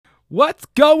What's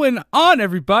going on,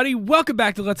 everybody? Welcome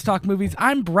back to Let's Talk Movies.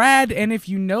 I'm Brad, and if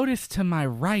you notice to my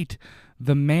right,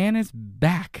 the man is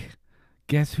back.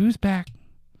 Guess who's back?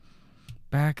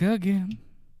 Back again.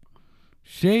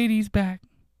 Shady's back.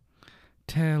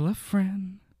 Tell a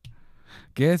friend.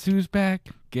 Guess who's back?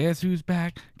 Guess who's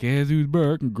back? Guess who's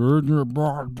back?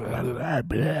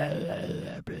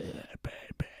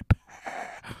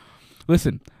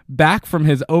 Listen, back from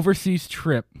his overseas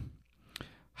trip,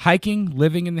 hiking,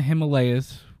 living in the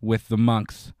Himalayas with the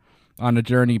monks on a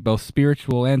journey both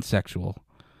spiritual and sexual.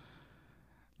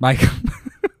 Mike.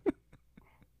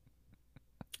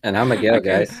 And I'm Miguel,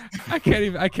 guys. I can't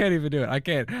even do it. I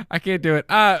can't do it.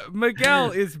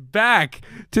 Miguel is back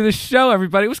to the show,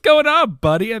 everybody. What's going on,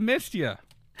 buddy? I missed you.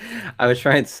 I was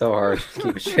trying so hard to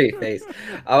keep a straight face.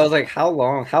 I was like,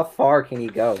 how far can he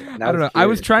go? I don't know. I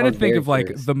was trying to think of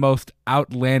like the most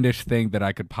outlandish thing that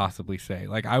I could possibly say.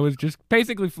 Like I was just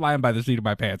basically flying by the seat of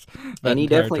my pants. And he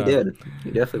definitely did. He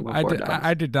definitely went for it.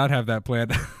 I did not have that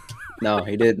planned. No,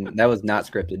 he didn't. That was not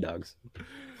scripted, dogs.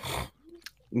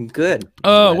 Good.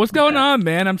 Oh, what's going on,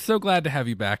 man? I'm so glad to have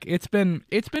you back. It's been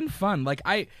fun. Like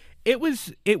it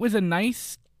was a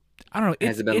nice. I don't know.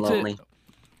 Has it been lonely?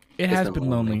 It has been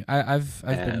lonely. I've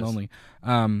been lonely.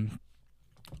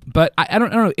 But I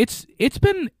don't know. It's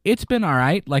been all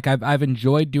right. Like I've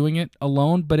enjoyed doing it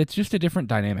alone, but it's just a different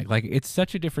dynamic. Like it's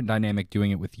such a different dynamic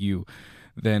doing it with you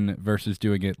than versus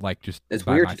doing it like just. It's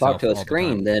weird to talk to a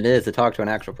screen than it is to talk to an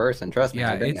actual person. Trust me.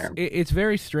 Yeah, I've been there. It's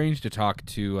very strange to talk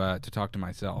to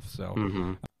myself. So,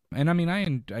 and I mean I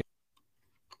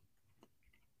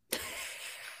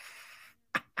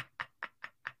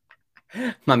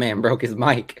My man broke his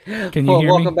mic. Can you hear me?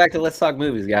 Welcome back to Let's Talk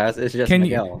Movies, guys. It's just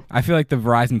Miguel. I feel like the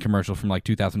Verizon commercial from like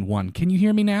 2001. Can you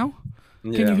hear me now?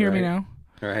 Can you hear me now?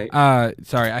 Right.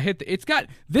 Sorry, it's got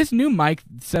this new mic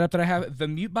setup that I have. The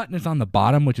mute button is on the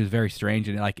bottom, which is very strange.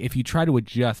 And like, if you try to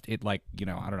adjust it, like, I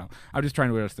don't know. I'm just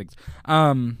trying to adjust things.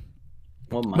 Well,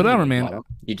 but I don't know, man.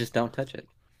 You just don't touch it.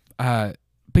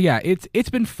 But yeah, it's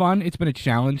been fun. It's been a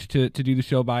challenge to do the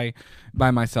show by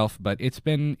myself, but it's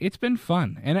been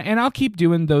fun, and I'll keep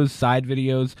doing those side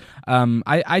videos.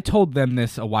 I told them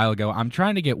this a while ago. I'm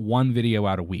trying to get one video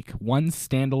out a week, one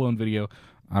standalone video.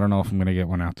 I don't know if I'm going to get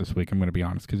one out this week. I'm going to be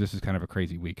honest, because this is kind of a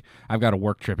crazy week. I've got a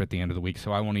work trip at the end of the week,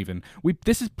 so I won't even.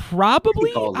 This is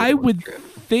probably, I would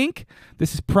think,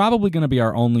 this is probably going to be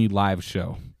our only live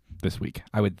show this week.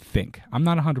 I would think. I'm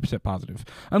not 100% positive,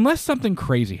 unless something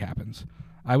crazy happens.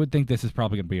 I would think this is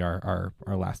probably going to be our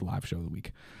last live show of the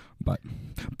week, but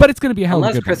it's going to be a hell of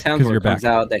a good one. Unless Chris Hemsworth comes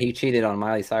out that he cheated on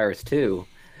Miley Cyrus too,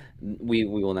 we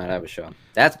will not have a show.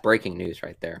 That's breaking news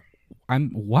right there.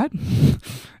 What?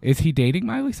 Is he dating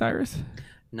Miley Cyrus?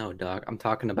 No, dog. I'm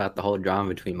talking about the whole drama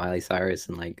between Miley Cyrus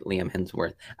and like Liam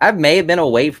Hemsworth. I may have been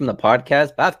away from the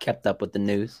podcast, but I've kept up with the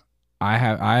news. I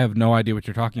have no idea what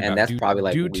you're talking about. And that's probably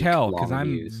like do tell, because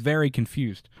I'm very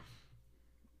confused.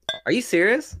 Are you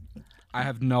serious? I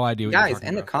have no idea what guys, you're talking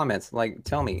in about. the comments, like,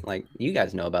 tell me, like, you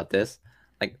guys know about this.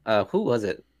 Like, who was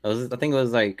it? I think it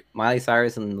was like Miley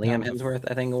Cyrus and Liam Hemsworth,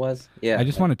 I think it was. Yeah. I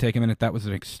just want to take a minute. That was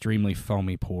an extremely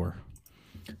foamy pour.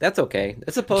 That's okay.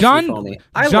 It's supposed to be foamy.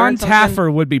 John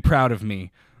Taffer would be proud of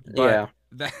me. Yeah.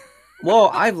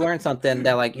 Well, I've learned something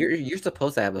that like you're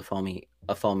supposed to have a foamy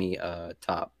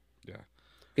top. Yeah.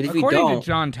 Because according to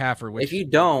John Taffer, if you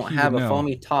don't have a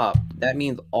foamy top, that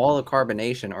means all the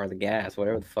carbonation or the gas,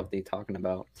 whatever the fuck they're talking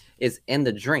about, is in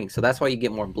the drink. So that's why you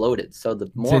get more bloated. So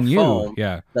the more foam,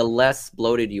 the less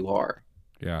bloated you are.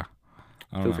 Yeah.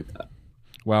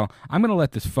 Well, I'm gonna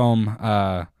let this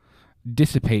foam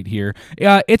dissipate here.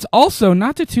 It's also,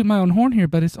 not to toot my own horn here,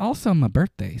 but it's also my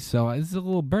birthday. So this is a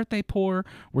little birthday pour.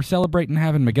 We're celebrating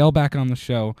having Miguel back on the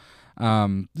show.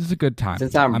 This is a good time.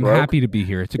 Since I'm happy to be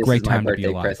here. It's a great time to be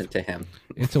alive. Present to him.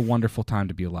 It's a wonderful time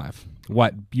to be alive.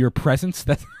 What, your presence?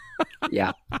 That's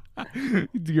yeah.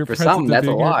 For some, that's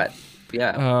a lot.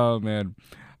 Yeah. Oh man.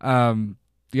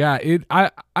 Yeah. I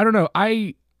don't know.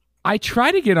 I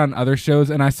try to get on other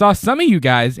shows, and I saw some of you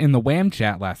guys in the Wham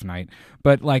chat last night.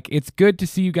 But like, it's good to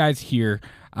see you guys here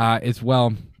as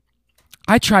well.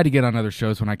 I try to get on other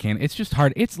shows when I can. It's just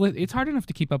hard. It's hard enough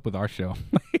to keep up with our show,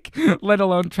 like, let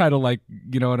alone try to, like,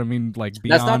 you know what I mean, like, be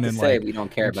That's on not to and say like we don't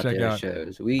care about the other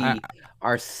shows. We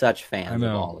are such fans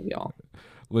of all of y'all.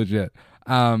 Legit.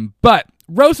 But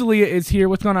Rosalia is here.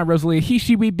 What's going on, Rosalia? He,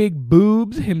 she, we, big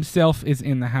boobs himself is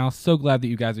in the house. So glad that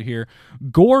you guys are here.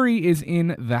 Gory is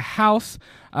in the house.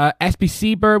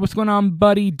 SBC Bird, what's going on,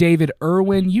 buddy? David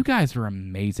Irwin, you guys are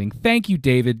amazing. Thank you,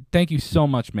 David. Thank you so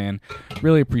much, man.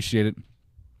 Really appreciate it.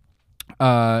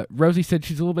 Rosie said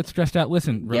she's a little bit stressed out.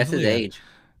 Listen, Rosalia, guess his age.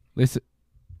 Listen,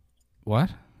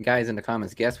 what? Guys in the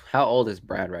comments, guess how old is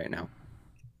Brad right now?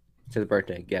 It's his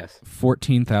birthday. Guess.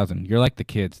 14,000. You're like the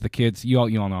kids. The kids. You all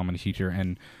know I'm a teacher,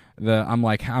 and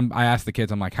I asked the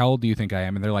kids. I'm like, how old do you think I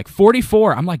am? And they're like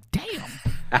 44. I'm like, damn.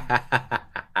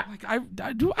 I'm like,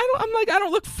 I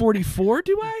don't look 44,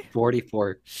 do I?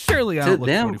 44. Surely I don't look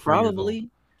 44 to them, probably.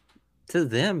 To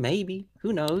them, maybe.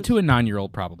 Who knows? To a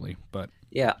 9-year-old, probably. But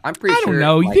yeah, I'm pretty sure. I don't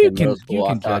know. You can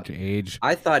judge age.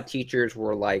 I thought teachers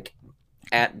were like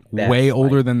at best, way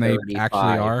older like than 35. they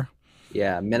actually are.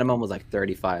 Yeah, minimum was like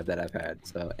 35 that I've had.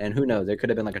 So, and who knows? There could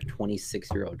have been like a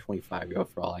 26-year-old, 25-year-old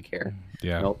for all I care.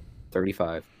 Yeah. Nope,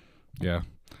 35. Yeah.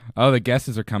 Oh, the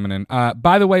guesses are coming in.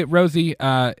 By the way, Rosie,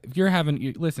 if you're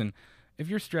listen, if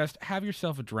you're stressed, have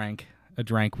yourself a drink,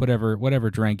 whatever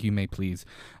drink you may please.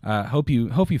 Hope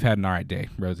you've had an all right day,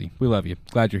 Rosie. We love you.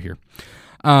 Glad you're here.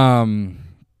 So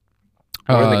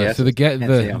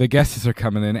the guesses are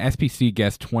coming in. SPC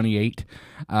guessed 28.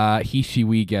 He, she,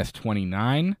 we guessed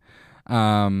 29.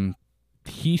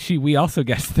 He, she, we also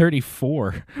guessed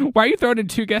 34. Why are you throwing in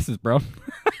 2 guesses, bro?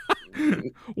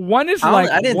 One is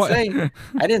I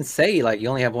didn't say like you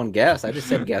only have 1 guess. I just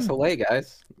said guess away,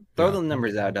 guys. Throw the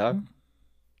numbers out, dog.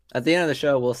 At the end of the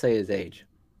show, we'll say his age.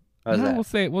 How's that?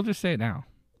 We'll just say it now.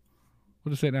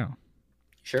 We'll just say it now.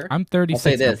 Sure. I'm 36.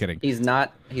 I'll say this. I'm kidding. He's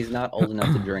not old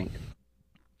enough to drink.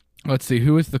 Let's see.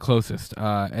 Who is the closest?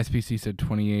 SPC said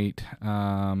 28.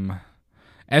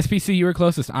 SPC, you were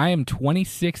closest. I am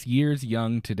 26 years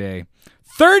young today.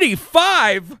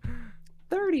 35.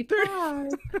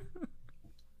 35.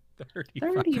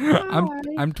 35.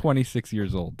 I'm 26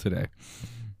 years old today.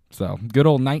 So good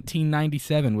old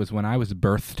 1997 was when I was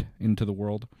birthed into the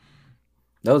world.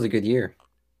 That was a good year.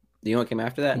 Do you know what came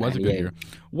after that? It was a good year.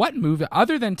 What movie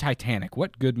other than Titanic?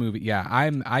 What good movie? Yeah,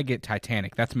 I get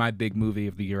Titanic. That's my big movie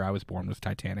of the year I was born was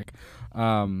Titanic.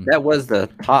 That was the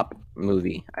top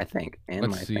movie, I think.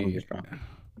 And let's see.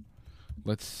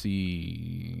 Let's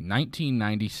see.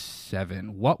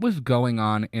 1997. What was going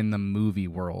on in the movie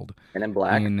world? And in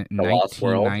Black, in The Lost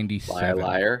World, 1997.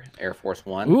 Liar, Air Force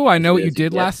One. Ooh, I know what you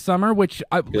did last summer. I know what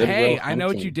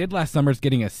Hunting. you did last summer is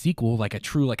getting a sequel, like a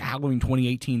true like Halloween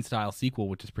 2018 style sequel,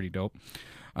 which is pretty dope.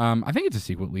 I think it's a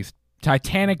sequel at least.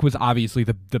 Titanic was obviously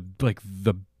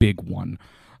the big one.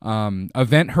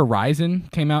 Event Horizon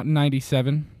came out in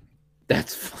 97.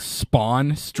 That's fun.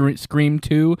 Spawn, Scream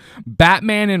 2,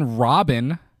 Batman and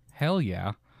Robin. Hell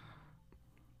yeah.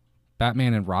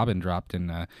 Batman and Robin dropped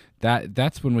in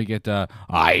that's when we get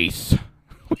Ice.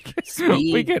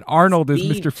 we get Arnold as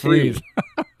Mr. Freeze.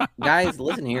 Guys,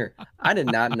 listen here. I did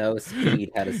not know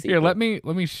Speed had a sequel. Here, let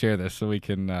me share this so we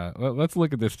can let's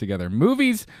look at this together.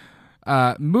 Movies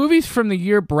from the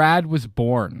year Brad was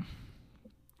born.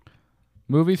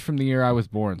 Movies from the year I was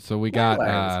born. So we got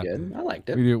was good. I liked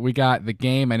it. We got The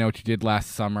Game, I Know What You Did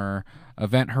Last Summer,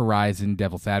 Event Horizon,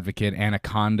 Devil's Advocate,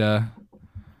 Anaconda,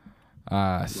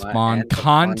 Spawn,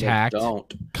 Contact.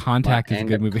 Contact is a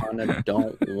good movie.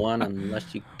 Don't want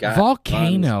unless you got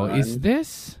Volcano. Guns, is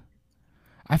this?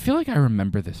 I feel like I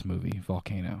remember this movie,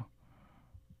 Volcano.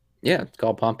 Yeah, it's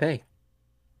called Pompeii.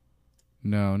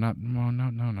 No, not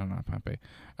Pompeii.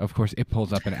 Of course, it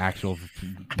pulls up an actual.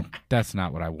 That's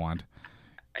not what I want.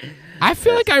 I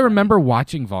feel like I remember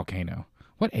watching Volcano.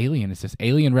 What alien is this?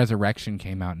 Alien Resurrection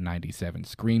came out in 97.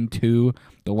 Scream 2,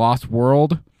 The Lost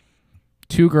World,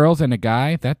 2 girls and a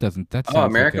guy. That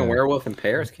American Werewolf in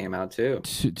Paris came out too.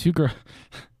 Two girls.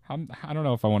 I don't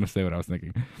know if I want to say what I was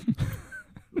thinking.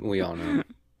 We all know.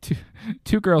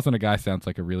 Two girls and a guy sounds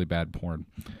like a really bad porn.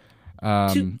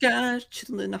 2 guys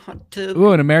chilling in a hot tub.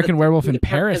 Ooh, an American Werewolf in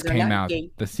Paris came out.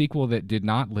 The sequel that did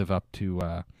not live up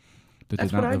to.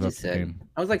 That's what I just said.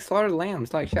 I was like Slaughter the Lamb.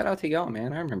 It's like shout out to y'all,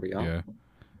 man. I remember y'all. Yeah.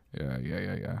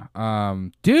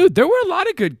 Dude, there were a lot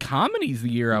of good comedies the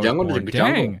year I was born.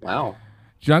 Dang. Wow.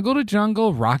 Jungle to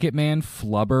Jungle, Rocket Man,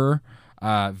 Flubber,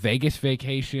 Vegas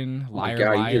Vacation,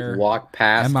 Liar Liar. You just walk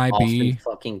past MIB. Austin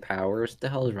fucking Powers. What the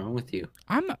hell is wrong with you?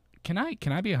 Can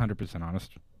I be 100%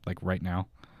 honest? Like right now,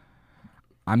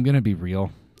 I'm gonna be real.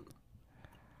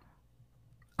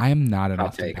 I am not an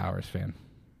Austin Powers fan.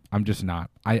 I'm just not.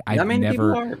 I've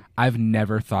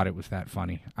never thought it was that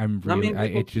funny. I'm really.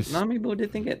 Not many people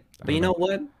did think it. But you know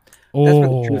what? That's where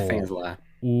the true fans lie.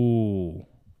 Ooh.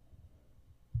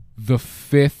 The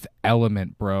Fifth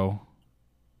Element, bro.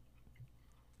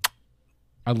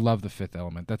 I love The Fifth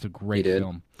Element. That's a great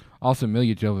film. Also, Milla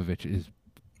Jovovich is.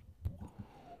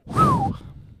 Whew.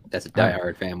 That's a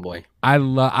diehard fanboy. I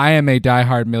am a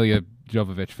diehard Milla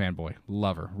Jovovich fanboy.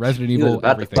 Love her. Resident Evil. He was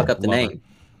about to fuck up the name.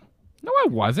 No, I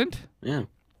wasn't. Yeah.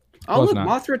 Oh, look,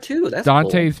 Mothra 2. That's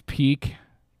Dante's cool. Peak.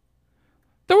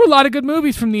 There were a lot of good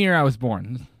movies from the year I was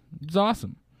born. It was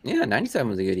awesome. Yeah, 97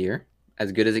 was a good year.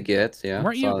 As good as it gets. Yeah.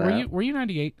 Were you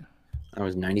 98? I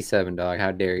was 97, dog.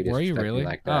 How dare you disrespect me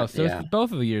like that? Oh, so it's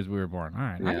both of the years we were born. All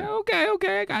right. Yeah. Okay.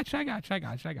 I got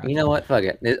you. You know what? Fuck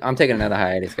it. I'm taking another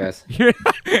hiatus, guys.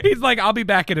 He's like, I'll be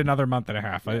back in another month and a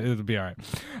half. It'll be all right.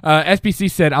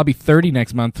 SBC said, I'll be 30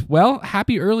 next month. Well,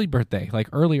 happy early birthday. Like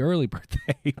early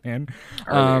birthday, man.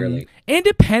 Early.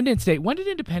 Independence Day. When did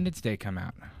Independence Day come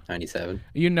out? 97.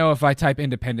 You know, if I type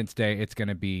Independence Day, it's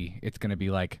gonna be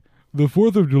like the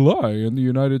 4th of July in the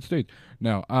United States.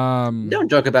 No. Don't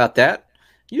joke about that.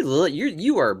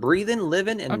 You are breathing,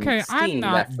 living, and seeing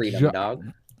that freedom, dog.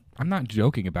 I'm not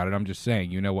joking about it. I'm just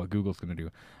saying, you know what Google's going to do.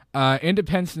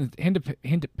 Independence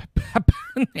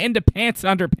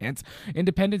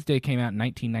Day came out in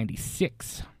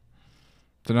 1996.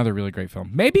 It's another really great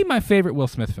film. Maybe my favorite Will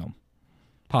Smith film.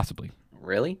 Possibly.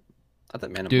 Really? I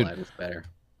thought Man in Black was better.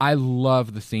 I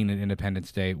love the scene in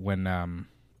Independence Day when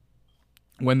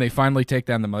they finally take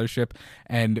down the mothership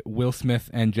and Will Smith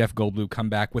and Jeff Goldblum come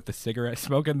back with the cigarette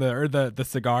smoke and the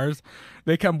cigars.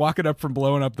 They come walking up from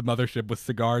blowing up the mothership with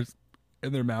cigars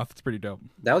in their mouth. It's pretty dope.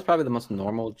 That was probably the most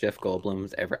normal Jeff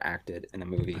Goldblum's ever acted in a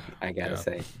movie, I gotta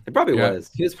say. It probably was.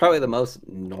 He was probably the most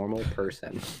normal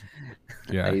person.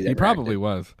 Yeah, he probably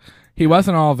was. He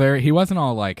wasn't all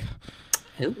like,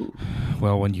 ooh.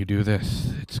 Well, when you do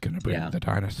this, it's going to bring the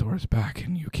dinosaurs back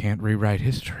and you can't rewrite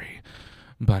history.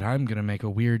 But I'm going to make a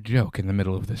weird joke in the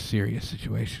middle of this serious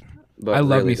situation. But I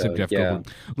love me some Jeff Goldblum.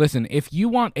 Listen, if you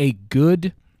want a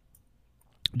good,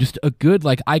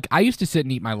 like, I used to sit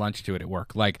and eat my lunch to it at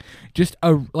work. Like, just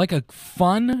a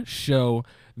fun show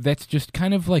that's just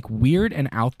kind of like weird and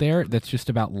out there, that's just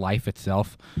about life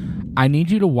itself. I need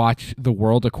you to watch The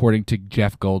World According to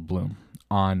Jeff Goldblum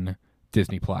on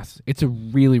Disney Plus. It's a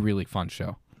really, really fun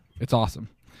show. It's awesome.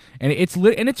 And it's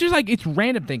just like, it's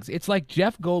random things. It's like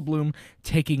Jeff Goldblum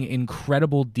taking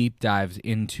incredible deep dives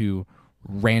into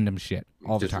random shit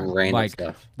all the time. Random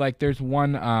stuff. Like there's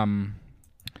one, I'm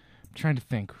trying to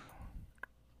think.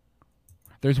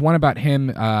 There's one about him,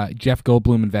 Jeff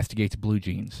Goldblum investigates blue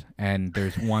jeans. And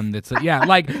there's one that's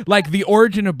like the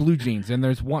origin of blue jeans. And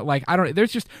there's one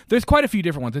there's quite a few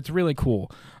different ones. It's really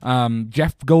cool.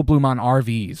 Jeff Goldblum on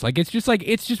RVs. Like it's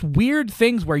just weird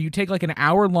things where you take like an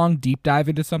hour-long deep dive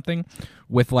into something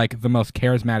with like the most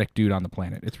charismatic dude on the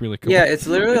planet. It's really cool. Yeah, it's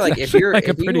literally like if you're like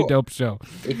a pretty dope show.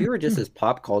 If you were just as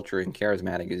pop culture and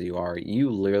charismatic as you are, you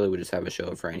literally would just have a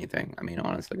show for anything. I mean,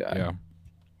 honestly, God.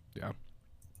 Yeah.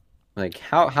 Like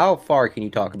how far can you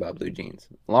talk about blue jeans?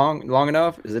 Long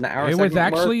enough? Is it an hour? It was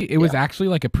actually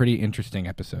like a pretty interesting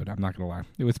episode. I'm not gonna lie.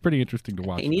 It was pretty interesting to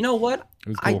watch. And you know what?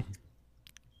 It was cool.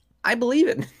 I believe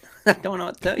it. I don't know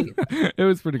what to tell you. It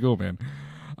was pretty cool, man.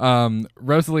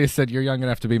 Rosalia said, "You're young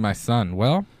enough to be my son."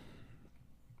 Well,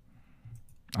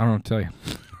 I don't know what to tell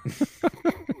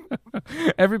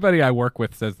you. Everybody I work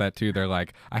with says that too. They're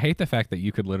like, "I hate the fact that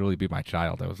you could literally be my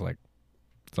child." I was like,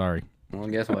 "Sorry." Well,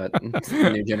 guess what? It's the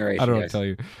new generation. I don't know what to tell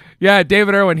you. Yeah,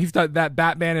 David Irwin, he's done that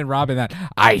Batman and Robin, that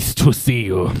 "Ice to see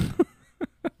you."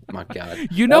 My God.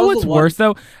 You know what's worse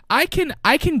though? I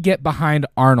can get behind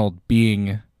Arnold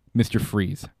being Mr.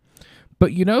 Freeze.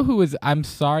 But you know who is, I'm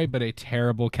sorry, but a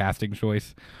terrible casting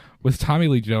choice was Tommy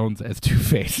Lee Jones as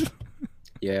Two-Face.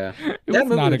 Yeah. That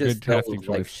was not a good casting choice.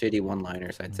 Like shitty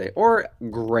one-liners, I'd say, or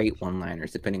great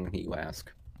one-liners, depending on who you ask.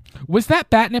 Was that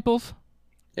Bat Nipples?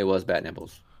 It was Bat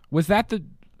Nipples. Was that the...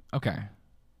 Okay.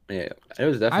 Yeah, it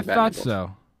was definitely Bat Nipples.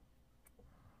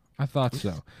 I thought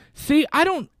so. See, I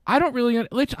don't really...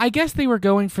 I guess they were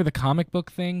going for the comic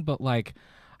book thing, but, like,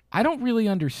 I don't really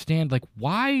understand, like,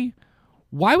 why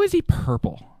was he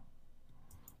purple?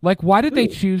 Like, why did they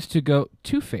choose to go...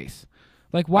 Two-Face.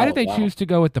 Like, why did they choose to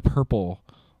go with the purple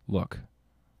look?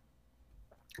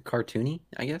 Cartoony,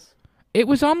 I guess? It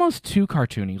was almost too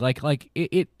cartoony. Like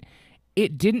it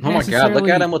didn't necessarily... Oh my God, look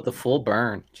at him with the full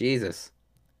burn. Jesus.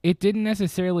 It didn't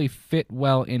necessarily fit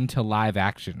well into live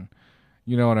action.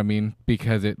 You know what I mean?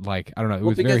 Because it, like, I don't know, it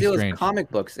was very strange. Because it was comic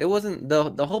books. It wasn't...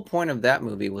 The whole point of that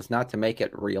movie was not to make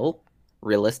it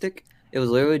realistic. It was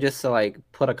literally just to, like,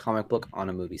 put a comic book on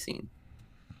a movie scene.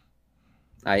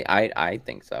 I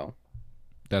think so.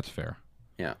 That's fair.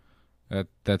 Yeah.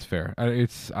 That's fair.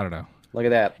 It's... I don't know. Look at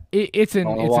that. It's an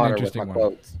interesting one.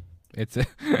 Quotes. It's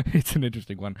an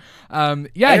interesting one.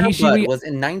 Yeah, Airbud was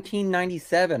in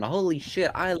 1997. Holy shit,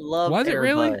 I love. Was it Airbud.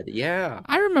 really? Yeah.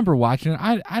 I remember watching it.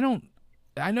 I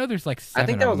know there's like 7. I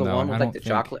think that was the one with like the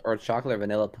chocolate or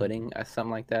vanilla pudding, or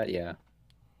something like that. Yeah.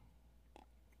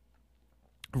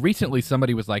 Recently,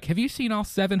 somebody was like, "Have you seen all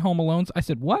 7 Home Alones?" I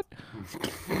said, "What?"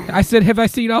 I said, "Have I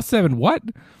seen all 7? What?"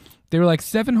 They were like,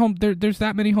 7 Home. There's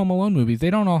that many Home Alone movies. They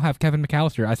don't all have Kevin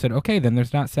McAllister. I said, "Okay, then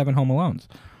there's not 7 Home Alones."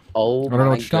 Oh, I don't know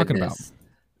what you're talking about.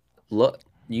 Look,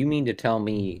 you mean to tell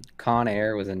me Con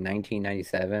Air was in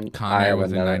 1997? Con Air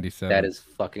was in 97. That is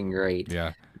fucking great.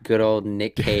 Yeah. Good old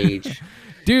Nick Cage.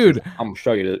 Dude, I'm gonna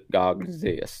show you that God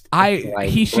exists.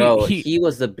 He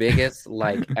was the biggest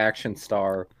like action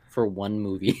star for one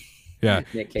movie. Yeah.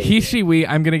 Nick Cage.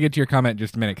 I'm gonna get to your comment in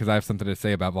just a minute because I have something to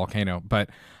say about Volcano. But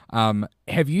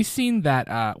have you seen that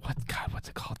what's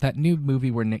it called? That new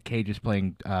movie where Nick Cage is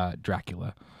playing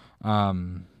Dracula. I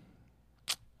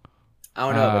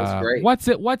don't know, but it's great.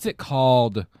 What's it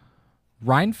called?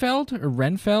 Reinfeld or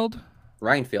Renfeld?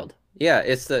 Reinfeld. Yeah,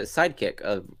 it's the sidekick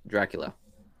of Dracula.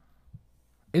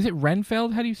 Is it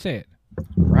Renfeld? How do you say it?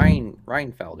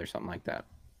 Reinfeld or something like that.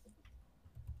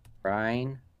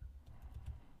 Reinfeld.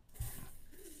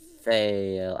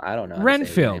 I don't know.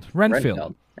 Renfield.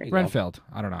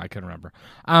 I don't know. I couldn't remember.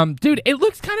 Dude, it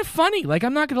looks kind of funny. Like,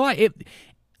 I'm not gonna lie.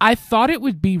 I thought it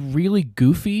would be really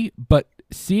goofy, but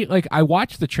I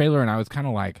watched the trailer and I was kind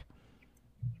of like,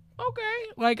 okay,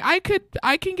 like I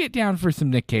can get down for some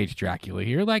Nick Cage Dracula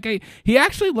here. Like, he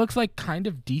actually looks like kind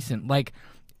of decent. Like,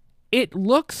 it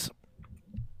looks.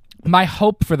 My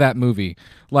hope for that movie,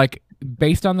 like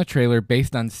based on the trailer,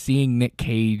 based on seeing Nick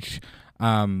Cage,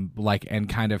 and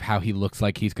kind of how he looks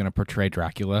like he's going to portray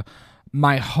Dracula.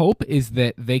 My hope is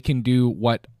that they can do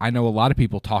what I know a lot of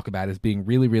people talk about as being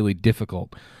really, really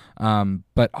difficult.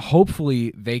 But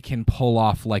hopefully they can pull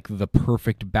off like the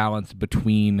perfect balance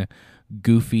between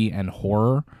goofy and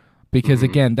horror. Because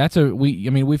again,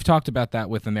 we've talked about that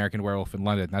with American Werewolf in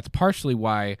London. That's partially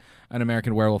why An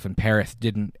American Werewolf in Paris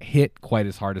didn't hit quite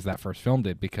as hard as that first film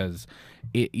did, because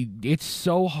it's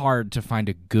so hard to find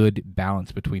a good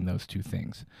balance between those two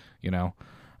things, you know.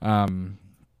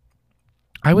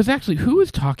 I was actually who was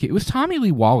talking? It was Tommy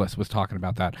Lee Wallace was talking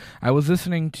about that. I was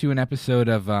listening to an episode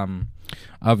of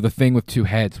The Thing with Two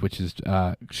Heads, which is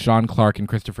Sean Clark and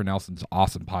Christopher Nelson's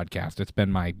awesome podcast. It's been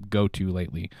my go-to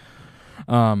lately.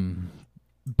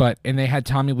 But they had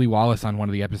Tommy Lee Wallace on one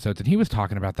of the episodes, and he was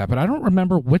talking about that, but I don't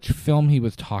remember which film he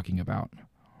was talking about.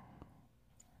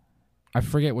 I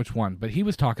forget which one, but he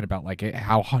was talking about like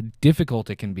how difficult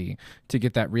it can be to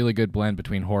get that really good blend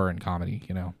between horror and comedy.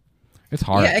 You know, it's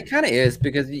hard. Yeah, it kind of is,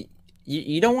 because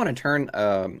you don't want to turn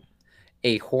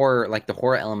a horror, like the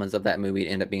horror elements of that movie, to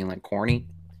end up being like corny.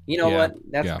 You know what?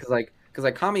 That's because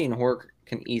like comedy and horror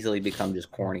can easily become just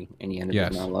corny, and you end up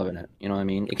just not loving it. You know what I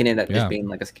mean? It can end up just being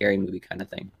like a scary movie kind of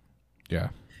thing. Yeah.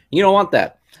 You don't want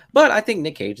that. But I think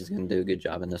Nick Cage is going to do a good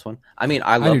job in this one. I mean,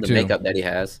 I love the makeup that he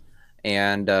has.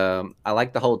 And I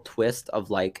like the whole twist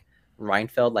of like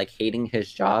Reinfeld like hating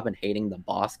his job and hating the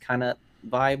boss kind of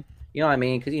vibe. You know what I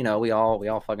mean? Because, you know, we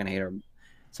all fucking hate our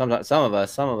some of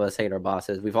us hate our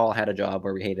bosses. We've all had a job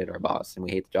where we hated our boss and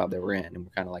we hate the job that we're in, and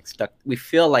we're kind of like stuck. We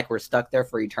feel like we're stuck there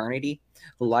for eternity,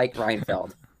 like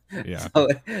Reinfeld. Yeah. So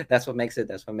that's what makes it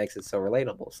so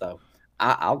relatable. So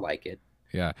I'll like it.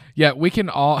 Yeah. We can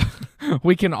all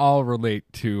relate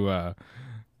to.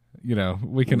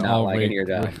 We can all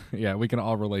relate. Yeah, we can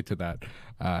all relate to that.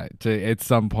 At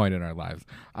some point in our lives.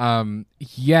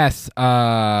 Yes,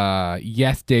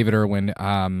 David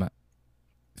Irwin.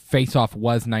 Face Off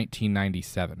was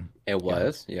 1997. It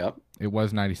was, yep. It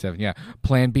was 97, yeah.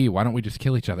 Plan B, why don't we just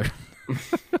kill each other?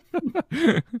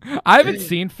 I haven't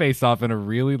seen Face Off in a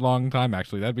really long time,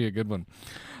 actually. That'd be a good one.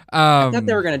 I thought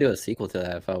they were going to do a sequel to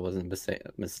that if I wasn't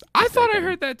mistaken. I thought I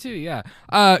heard that too, yeah.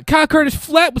 Kyle Curtis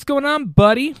Flett, what's going on,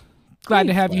 buddy? Glad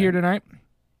to have you here tonight.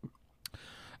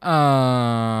 What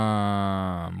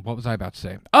was I about to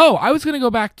say? Oh, I was going to go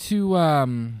back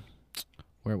to...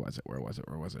 Where was it?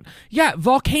 Yeah,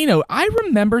 Volcano. I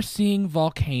remember seeing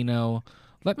Volcano.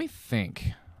 Let me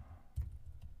think.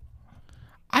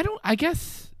 I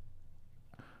guess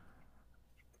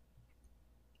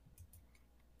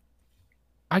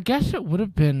it would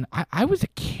have been, I was a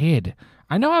kid.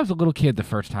 I know I was a little kid the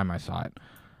first time I saw it.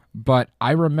 But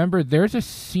I remember there's a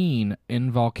scene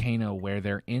in Volcano where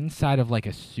they're inside of like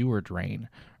a sewer drain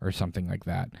or something like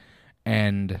that.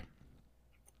 And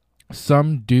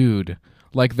some dude...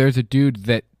 Like, there's a dude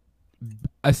that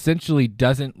essentially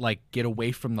doesn't, like, get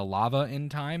away from the lava in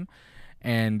time,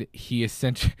 and he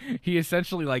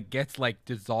essentially, like, gets, like,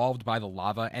 dissolved by the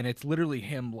lava, and it's literally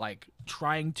him, like,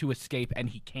 trying to escape,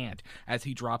 and he can't as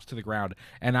he drops to the ground.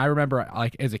 And I remember,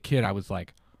 like, as a kid, I was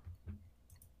like...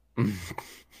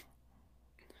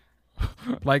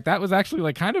 like, that was actually,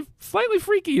 like, kind of slightly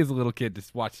freaky as a little kid to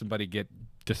watch somebody get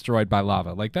destroyed by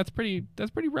lava. Like, that's pretty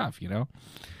rough, you know?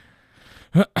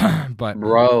 But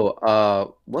bro,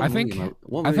 I think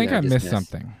I missed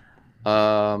something.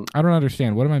 I don't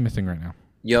understand. What am I missing right now?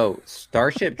 Yo,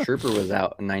 Starship Trooper was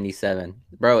out in '97,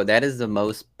 bro. That is the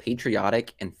most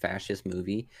patriotic and fascist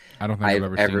movie I don't think I've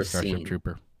ever seen Starship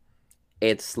Trooper.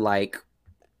 It's like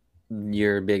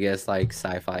your biggest like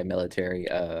sci-fi military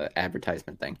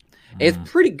advertisement thing. It's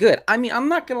pretty good. I mean, I'm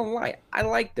not gonna lie, I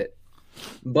liked it,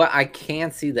 but I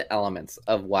can see the elements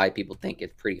of why people think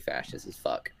it's pretty fascist as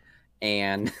fuck.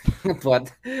 And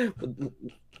but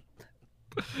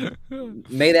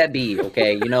may that be,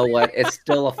 okay? You know what? It's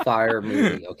still a fire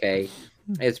movie, okay?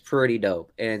 It's pretty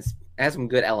dope, and it has some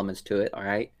good elements to it. All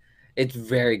right, it's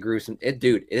very gruesome.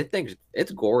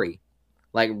 It's gory.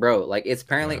 Like, bro, like it's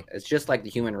apparently it's just like the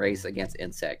human race against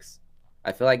insects.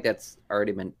 I feel like that's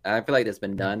already been. I feel like that's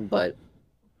been done, but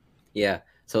yeah.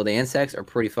 So the insects are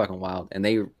pretty fucking wild, and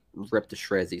they rip to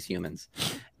shreds these humans.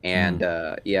 And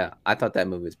yeah, I thought that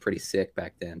movie was pretty sick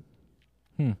back then.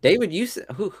 David, you said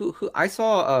who I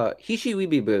saw Hishi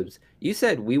Weeby Boobs. You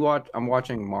said I'm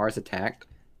watching Mars Attack.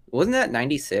 Wasn't that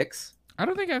 96? I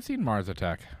don't think I've seen Mars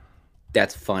Attack.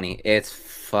 That's funny. It's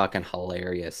fucking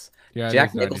hilarious. Yeah,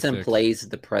 Jack Nicholson plays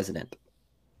the president.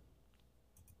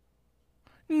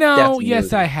 No,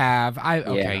 yes, I have.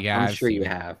 I'm sure you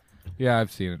have. Yeah,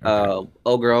 I've seen it. Okay.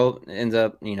 Old girl ends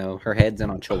up, her head's in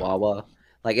on Chihuahua.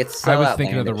 Like it's so I was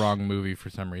thinking of the wrong movie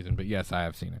for some reason, but yes, I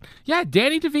have seen it. Yeah,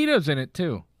 Danny DeVito's in it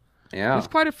too. Yeah, there's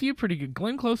quite a few pretty good.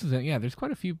 Glenn Close is in it. Yeah, there's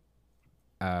quite a few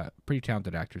pretty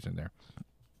talented actors in there.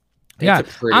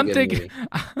 I'm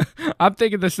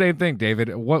thinking the same thing,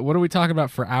 David. What are we talking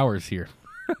about for hours here?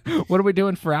 What are we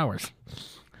doing for hours?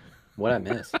 What I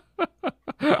missed?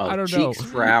 I don't know. Cheeks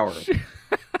for hours.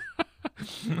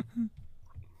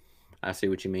 I see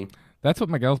what you mean. That's what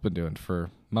Miguel's been doing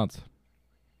for months.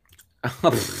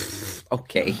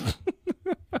 Okay.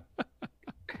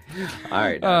 All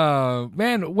right.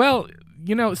 Man. Well,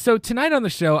 so tonight on the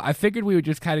show, I figured we would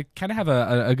just kind of have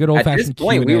a good old fashioned. At this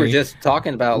point, we were just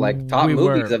talking about like top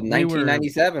movies of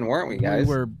 1997, weren't we, guys?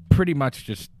 We were pretty much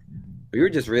just. We were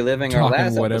just reliving our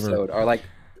last episode, our like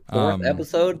fourth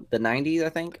episode, the 90s, I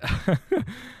think.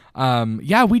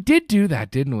 Yeah, we did do that,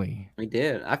 didn't we? We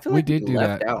did. I feel like we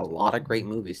left out a lot of great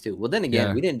movies too. Well, then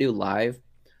again, we didn't do live.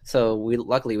 So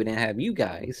luckily we didn't have you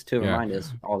guys to remind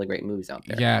us all the great movies out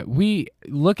there. Yeah,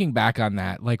 looking back on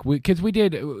that, like because we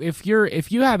did. If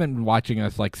you haven't been watching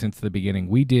us like since the beginning,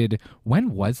 we did.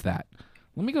 When was that?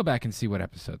 Let me go back and see what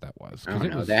episode that was. I don't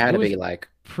know. That had to be like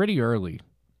pretty early.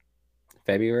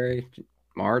 February,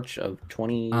 March of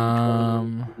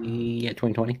 2020. Yeah,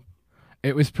 2020.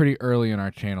 It was pretty early in our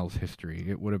channel's history.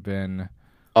 It would have been.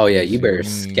 Oh yeah, you better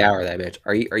scour that bitch.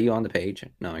 Are you on the page?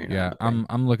 No, you're not. Yeah,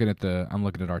 I'm looking at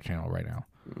our channel right now.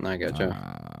 I gotcha.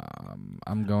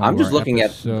 I'm just looking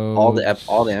at all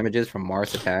the images from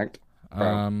Mars Attacked.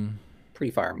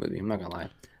 Pretty fire movie. I'm not gonna lie.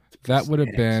 That would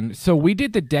have been so. We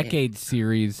did the Decade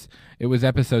series. It was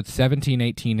episodes 17,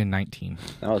 18, and 19.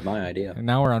 That was my idea. And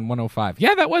now we're on 105.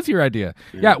 Yeah, that was your idea.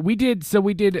 Yeah, we did. So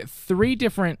we did 3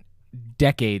 different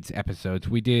decades episodes.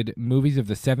 We did movies of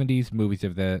the 70s, movies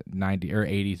of the 90s or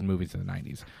 80s, and movies of the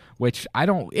 90s, which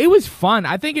it was fun.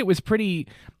 I think it was pretty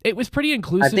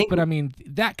inclusive, but I mean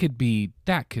that could be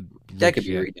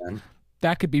redone.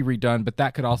 That could be redone, but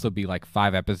that could also be like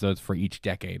 5 episodes for each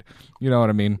decade. You know what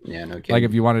I mean? Yeah, no kidding. Like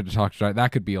if you wanted to talk about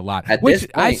that could be a lot.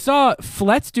 I saw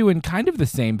Flet's doing kind of the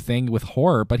same thing with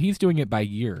horror, but he's doing it by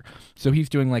year. So he's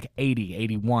doing like 80,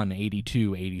 81,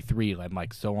 82, 83, and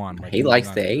like so on. Like he likes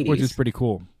the 80s. Which is pretty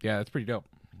cool. Yeah, that's pretty dope.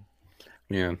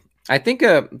 Yeah. I think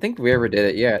if we ever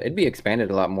did it, yeah, it'd be expanded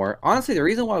a lot more. Honestly, the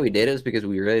reason why we did it is because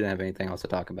we really didn't have anything else to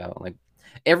talk about. Like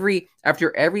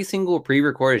after every single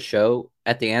pre-recorded show,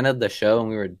 at the end of the show and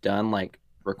we were done like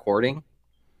recording,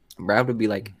 Brad would be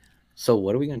like, "So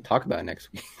what are we going to talk about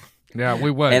next week?" Yeah,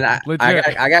 we would. And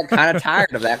I got kind of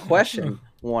tired of that question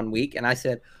one week, and I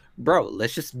said, "Bro,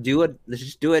 let's just do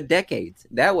it decades.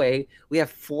 That way we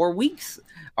have 4 weeks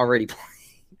already."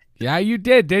 Yeah, you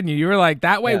did, didn't you? You were like,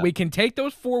 that way we can take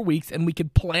those 4 weeks and we can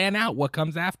plan out what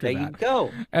comes after that. There you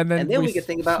go. And then we can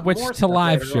think about switch to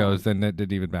live shows, and it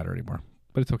didn't even matter anymore.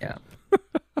 But it's okay. Yeah.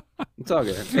 It's all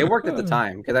good. It worked at the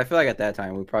time because I feel like at that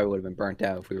time we probably would have been burnt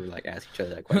out if we were like asking each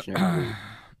other that question every week.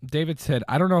 David said,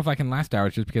 "I don't know if I can last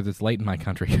hours just because it's late in my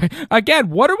country." Again,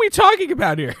 what are we talking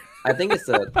about here? I think it's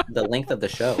the length of the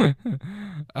show.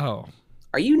 Oh.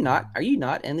 Are you not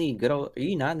in the good old? Are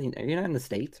you not in the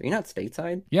States? Are you not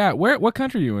stateside? Yeah. What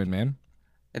country are you in, man?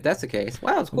 If that's the case,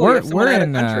 wow, it's cool. We're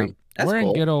in country. We're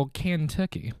in good old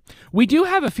Kentucky. We do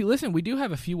have a few. Listen, we do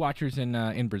have a few watchers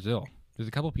in Brazil. There's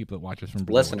a couple people that watch us from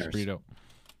Brazil. Listeners. Pretty dope.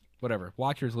 Whatever.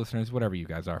 Watchers, listeners, whatever you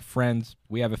guys are. Friends.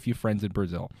 We have a few friends in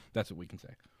Brazil. That's what we can say.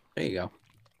 There you go.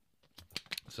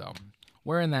 So,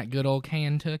 We're in that good old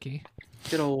Kentucky.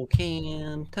 Good old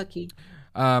Kentucky.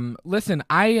 Listen,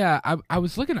 I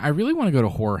was looking. I really want to go to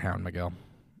Horror Hound, Miguel.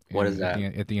 What is that?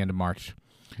 At the end of March.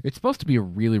 It's supposed to be a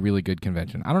really, really good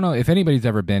convention. I don't know if anybody's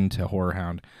ever been to Horror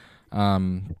Hound,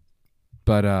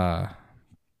 but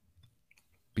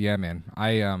yeah, man.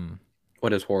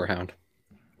 What is Horror Hound?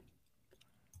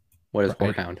 What is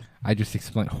Horror Hound? I just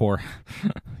explained horror.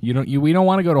 We don't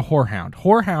want to go to Horror Hound.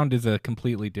 Horror Hound is a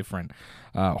completely different.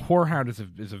 Horror Hound is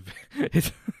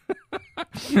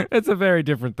it's a very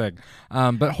different thing.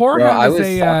 But Horror Hound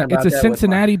is a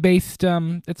Cincinnati based.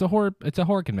 It's a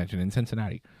horror convention in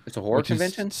Cincinnati. It's a horror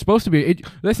convention. It's supposed to be.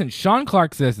 Listen, Sean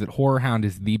Clark says that Horror Hound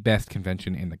is the best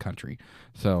convention in the country.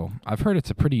 So I've heard it's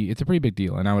a pretty big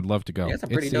deal, and I would love to go. Yeah,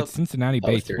 it's Cincinnati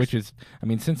based, which is,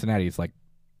 Cincinnati is like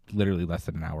literally less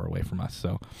than an hour away from us,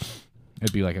 so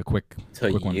it'd be like a quick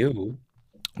one.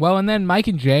 Well, and then Mike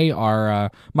and Jay are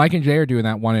doing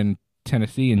that one in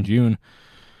Tennessee in June.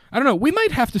 I don't know. We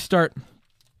might have to start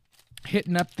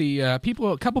hitting up the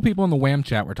people. A couple people in the Wham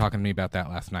chat were talking to me about that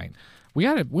last night. We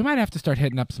might have to start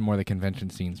hitting up some more of the convention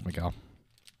scenes, Miguel.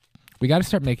 We got to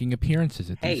start making appearances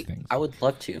at these things. I would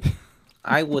love to.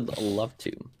 I would love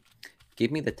to.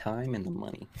 Give me the time and the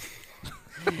money.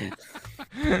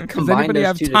 Does anybody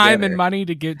have time and money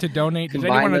to donate? Does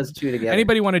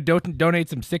anybody want to donate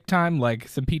some sick time, like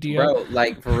some PTO? Bro,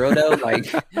 like for real though, like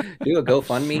do a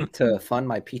GoFundMe to fund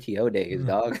my PTO days,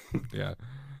 dog. Yeah.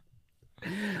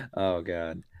 Oh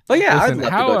god. But yeah, I'd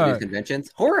love to go to these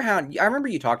conventions. Horror Hound. I remember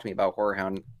you talked to me about Horror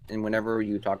Hound, and whenever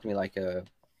you talked to me like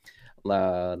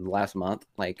last month,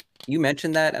 like you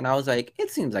mentioned that, and I was like, it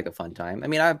seems like a fun time. I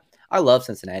mean, I love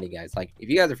Cincinnati, guys. Like, if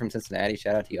you guys are from Cincinnati,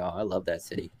 shout out to y'all. I love that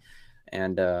city.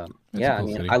 And yeah, I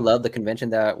mean, city. I love the convention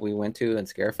that we went to in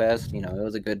Scarefest. You know, it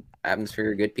was a good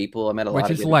atmosphere, good people. I met a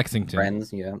lot of good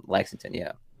friends. Yeah, Lexington.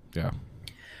 Yeah. Yeah.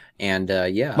 And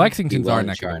yeah, Lexington's our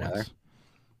neck of the woods.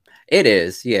 It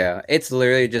is. Yeah, it's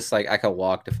literally just like I could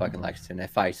walk to fucking Lexington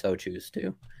if I so choose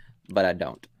to, but I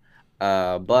don't.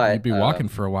 But you'd be walking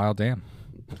for a while, damn.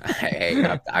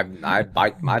 Hey, I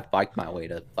biked my way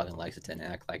to fucking Lexington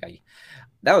and act like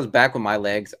that was back when my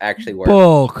legs actually worked.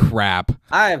 Bull crap.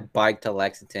 I biked to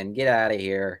Lexington. Get out of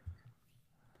here.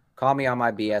 Call me on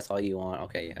my BS all you want.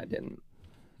 Okay, yeah, I didn't.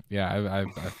 Yeah,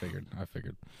 I figured.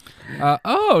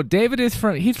 Oh, David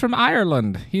he's from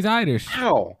Ireland. He's Irish.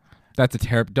 How? That's a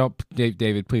terrible. Don't,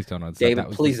 David. Please don't unsub.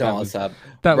 David, please don't unsub.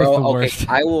 That was the worst.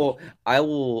 I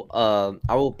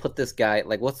will put this guy.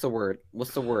 Like, what's the word?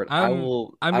 I'm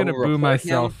gonna boo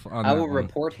myself. I will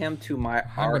report him to my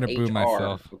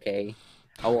RHR. Okay.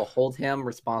 I will hold him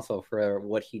responsible for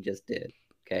what he just did.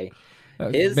 Okay.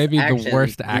 Maybe the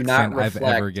worst accent I've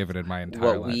ever given in my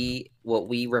entire life. What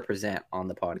we represent on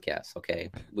the podcast. Okay,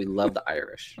 we love the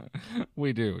Irish.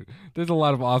 We do. There's a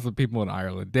lot of awesome people in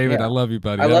Ireland. David, yeah. I love you,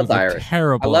 buddy. I love the Irish.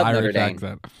 Terrible Irish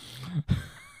accent.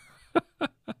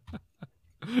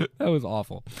 That was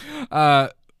awful.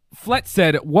 Flet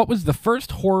said, "What was the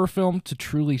first horror film to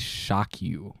truly shock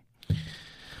you?"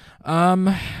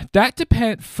 That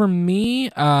depends. For me,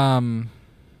 I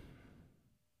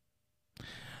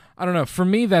don't know. For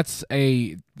me, that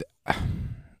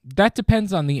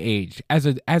depends on the age. As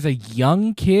a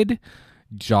young kid,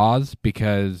 Jaws,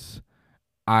 because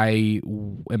I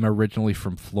am originally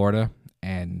from Florida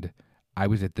and I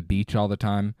was at the beach all the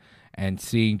time, and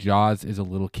seeing Jaws as a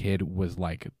little kid was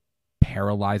like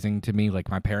paralyzing to me. Like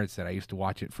my parents said, I used to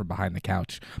watch it from behind the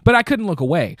couch, but I couldn't look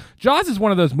away. Jaws is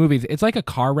one of those movies. It's like a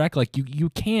car wreck. Like you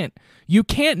can't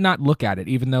not look at it,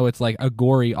 even though it's like a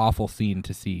gory, awful scene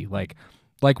to see. Like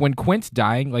when Quint's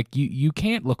dying, like you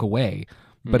can't look away,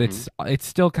 but it's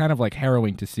still kind of like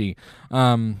harrowing to see.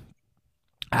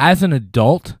 As an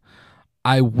adult,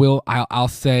 I'll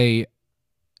say,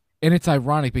 and it's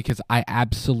ironic because I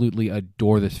absolutely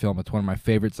adore this film. It's one of my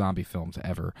favorite zombie films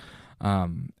ever.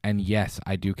 And yes,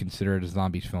 I do consider it a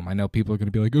zombie film. I know people are going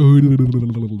to be like, oh,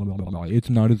 it's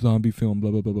not a zombie film, blah,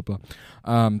 blah, blah, blah,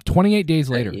 blah. 28 Days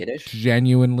Later,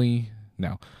 genuinely,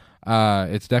 no.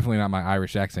 It's definitely not my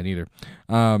Irish accent either.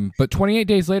 But 28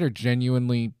 Days Later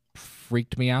genuinely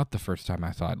freaked me out the first time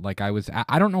I saw it. Like I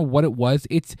don't know what it was.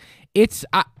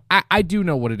 I do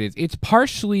know what it is. It's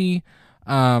partially,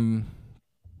 I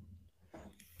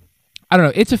don't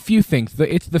know. It's a few things.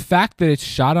 It's the fact that it's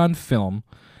shot on film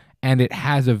and it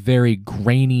has a very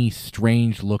grainy,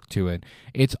 strange look to it.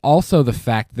 It's also the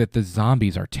fact that the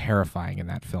zombies are terrifying in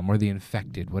that film, or the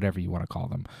infected, whatever you want to call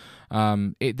them.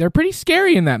 They're pretty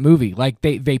scary in that movie. Like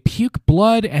they puke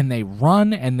blood and they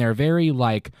run and they're very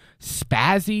like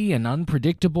spazzy and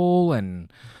unpredictable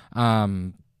and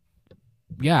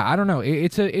yeah, I don't know.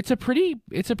 It's a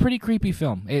pretty creepy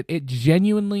film. It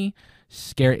genuinely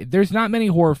scary. There's not many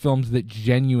horror films that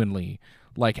genuinely,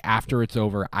 like, after it's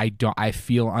over, I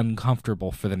feel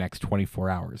uncomfortable for the next 24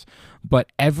 hours. But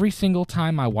every single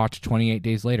time I watch 28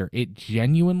 Days Later, it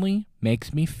genuinely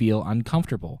makes me feel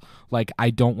uncomfortable. Like,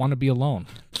 I don't want to be alone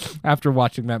after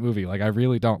watching that movie. Like, I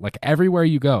really don't. Like, everywhere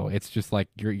you go, it's just like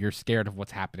you're scared of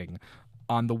what's happening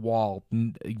on the wall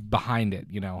behind it,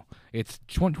 you know. It's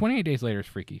 28 Days Later is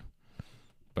freaky.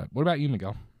 But what about you,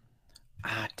 Miguel?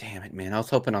 Ah, damn it, man. I was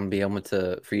hoping I'm be able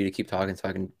for you to keep talking so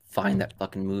I can find that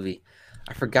fucking movie.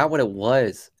 I forgot what it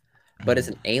was, but it's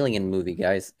an alien movie,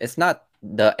 guys. It's not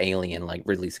the Alien like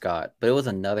Ridley Scott, but it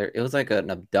was like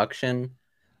an abduction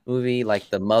movie. Like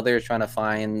the mother is trying to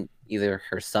find either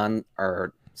her son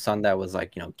or son that was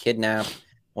like, you know, kidnapped,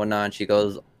 whatnot. And she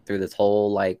goes through this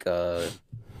whole like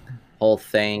whole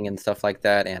thing and stuff like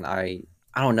that. And I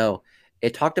don't know.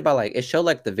 It talked about like it showed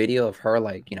like the video of her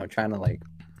like, you know, trying to like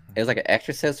it was like an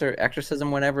exorcism,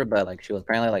 whatever, but like she was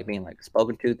apparently like being like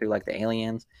spoken to through like the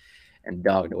aliens. And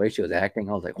dog, the way she was acting,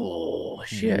 I was like, "Oh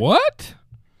shit!" What?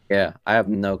 Yeah, I have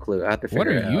no clue. I have to figure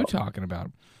it out. What are you talking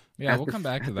about? Yeah, we'll come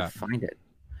back to that. Find it.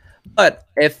 But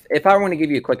if I want to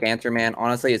give you a quick answer, man,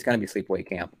 honestly, it's gonna be Sleepaway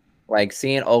Camp. Like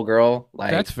seeing old girl,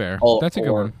 like that's fair. That's a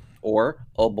good one. Or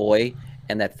oh boy,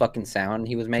 and that fucking sound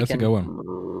he was making. That's a good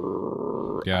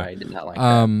one. Yeah, I did not like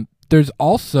that. There's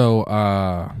also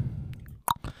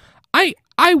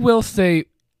I will say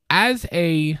as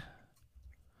a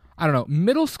I don't know.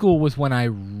 Middle school was when I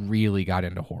really got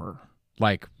into horror,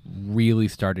 like really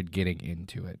started getting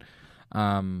into it.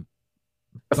 The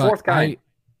fourth kind.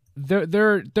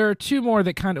 There are two more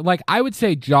that kind of like I would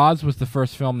say Jaws was the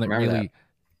first film that really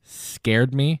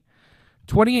scared me.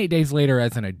 28 Days Later,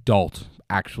 as an adult,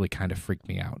 actually kind of freaked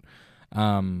me out.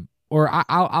 Or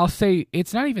I'll say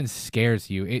it's not even scares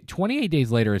you. 28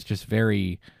 Days Later is just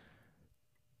very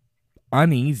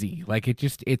uneasy. Like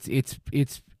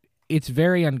it's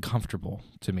very uncomfortable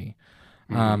to me,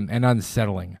 and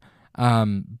unsettling.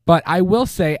 But I will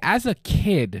say, as a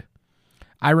kid,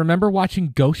 I remember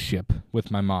watching Ghost Ship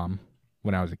with my mom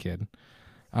when I was a kid.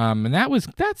 And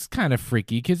that's kind of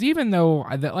freaky because even though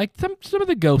like some of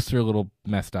the ghosts are a little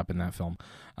messed up in that film.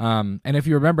 And if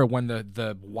you remember when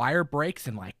the wire breaks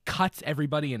and like cuts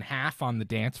everybody in half on the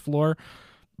dance floor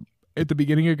at the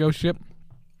beginning of Ghost Ship,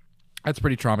 that's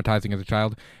pretty traumatizing as a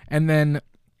child. And then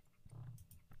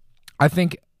I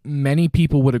think many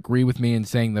people would agree with me in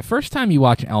saying the first time you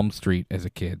watch Elm Street as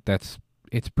a kid, it's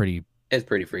pretty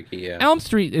freaky, yeah. Elm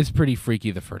Street is pretty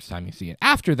freaky the first time you see it.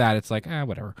 After that, it's like,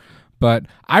 whatever. But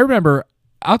I remember,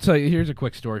 I'll tell you, here's a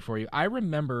quick story for you. I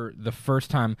remember the first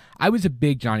time, I was a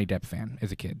big Johnny Depp fan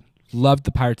as a kid. Loved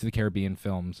the Pirates of the Caribbean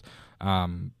films.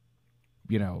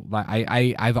 You know,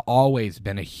 I've always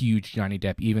been a huge Johnny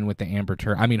Depp, even with the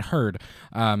Heard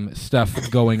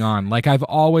stuff going on. Like, I've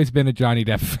always been a Johnny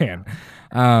Depp fan.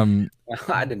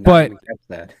 I did not even catch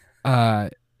that. I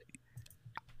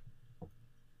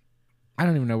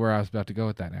don't even know where I was about to go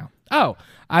with that now. Oh,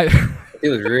 it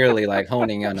was really like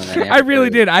honing in on that. I really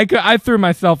did. I threw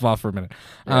myself off for a minute.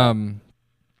 Yeah.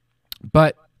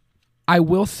 But I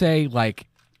will say, like,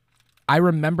 I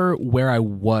remember where I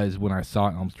was when I saw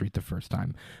Elm Street the first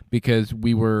time because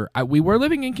we were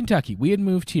living in Kentucky. We had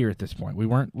moved here at this point. We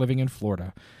weren't living in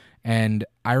Florida. And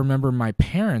I remember my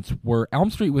parents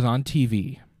Elm Street was on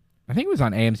TV. I think it was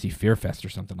on AMC Fear Fest or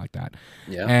something like that.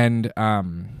 Yeah. And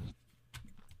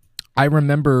I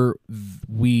remember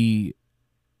they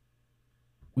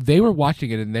were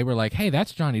watching it and they were like, "Hey,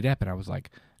 that's Johnny Depp." And I was like,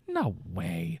 "No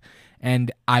way."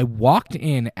 And I walked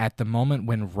in at the moment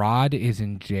when Rod is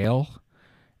in jail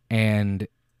and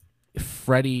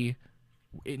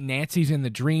Nancy's in the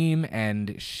dream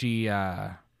and she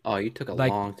oh, you took a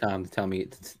long time to tell me.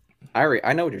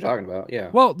 I know what you're talking about, yeah.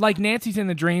 Well, like Nancy's in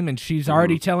the dream and she's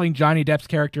already telling Johnny Depp's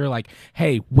character, like,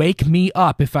 "Hey, wake me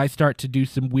up if I start to do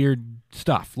some weird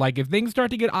stuff. Like, if things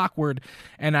start to get awkward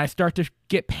and I start to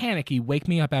get panicky, wake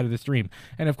me up out of this dream."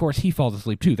 And of course, he falls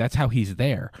asleep too. That's how he's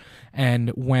there. And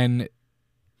when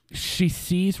she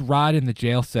sees Rod in the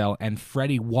jail cell and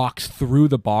Freddy walks through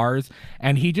the bars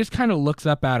and he just kind of looks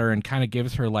up at her and kind of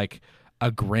gives her like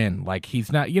a grin. Like,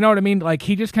 he's not, you know what I mean? Like,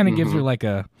 he just kind of gives her like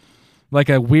a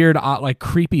weird, like,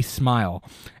 creepy smile.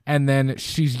 And then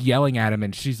she's yelling at him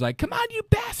and she's like, "Come on, you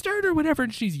bastard," or whatever.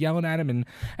 And she's yelling at him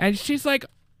and she's like,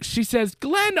 she says,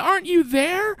 "Glenn, aren't you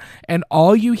there?" And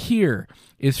all you hear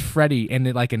is Freddy in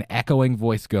like an echoing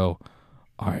voice go,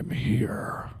 "I'm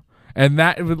here." And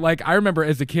that was like, I remember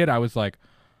as a kid, I was like,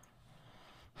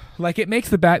 Like, it makes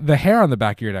the hair on the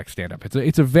back of your neck stand up.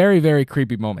 It's a very, very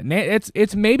creepy moment.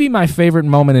 It's maybe my favorite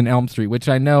moment in Elm Street, which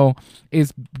I know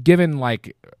is given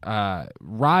like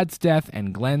Rod's death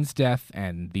and Glenn's death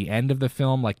and the end of the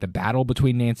film, like the battle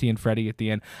between Nancy and Freddie at the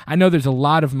end. I know there's a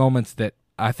lot of moments that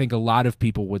I think a lot of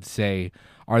people would say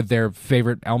are their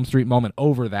favorite Elm Street moment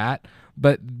over that.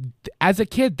 But as a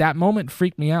kid, that moment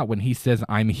freaked me out when he says,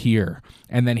 "I'm here."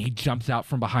 And then he jumps out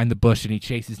from behind the bush and he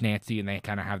chases Nancy and they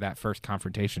kind of have that first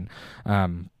confrontation.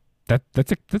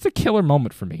 That's a killer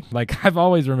moment for me. Like, I've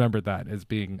always remembered that as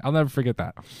being, I'll never forget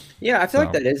that. Yeah, I feel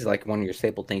like that is like one of your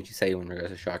staple things you say when you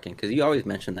guys are shocking, because you always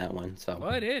mention that one. So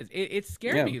well, it is. It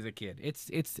scared me as a kid.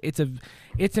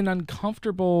 It's an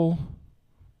uncomfortable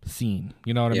scene.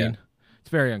 You know what I mean? It's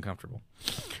very uncomfortable.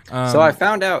 So I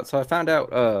found out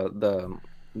the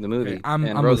movie. Okay, I'm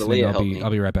Rosalia listening. I'll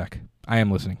be right back. I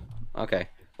am listening. Okay.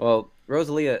 Well,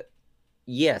 Rosalia,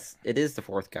 yes, it is the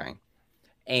fourth guy.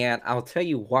 And I'll tell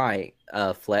you why,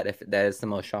 Flat, if that is the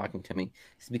most shocking to me.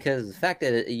 It's because the fact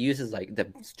that it uses like the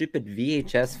stupid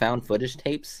VHS found footage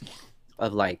tapes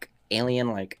of like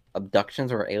alien like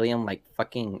abductions or alien like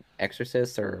fucking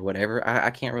exorcists or whatever. I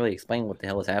can't really explain what the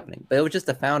hell is happening. But it was just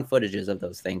the found footages of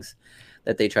those things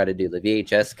that they try to do, the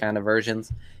VHS kind of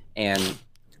versions. And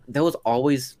those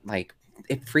always like,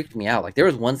 it freaked me out. Like there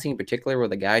was one scene in particular where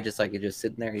the guy just like is just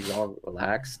sitting there, he's all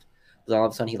relaxed. But all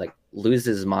of a sudden he like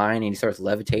loses his mind and he starts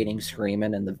levitating,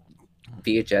 screaming, and the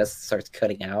VHS starts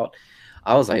cutting out.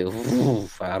 I was like,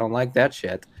 oof, I don't like that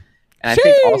shit. And I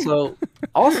think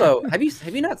also, have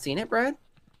you not seen it, Brad?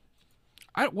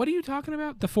 What are you talking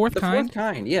about? The fourth kind? The fourth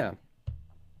kind, yeah.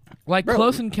 Like Bro,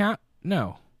 Close Encounter?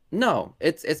 No,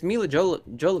 it's Mila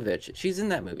Jovovich. She's in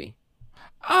that movie.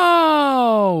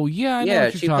 Oh, yeah, I know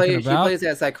what you're talking about. She plays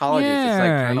that psychologist. Yeah, it's like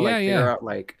trying to like figure out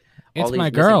like all it's these my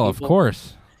girl, people. Of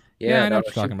course. Yeah, I know what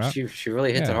you're talking about. She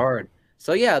really hits it hard.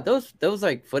 So yeah, those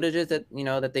like footages that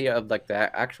that they have like the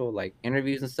actual like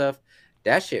interviews and stuff,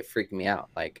 that shit freaked me out.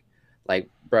 Like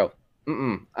bro,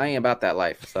 I ain't about that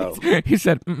life. So he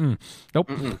said, nope, nope,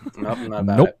 I'm not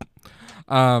about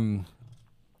it.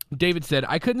 David said,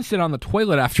 I couldn't sit on the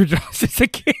toilet after Jaws as a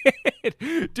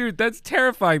kid. Dude, that's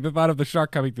terrifying, the thought of the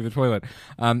shark coming through the toilet.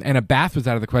 And a bath was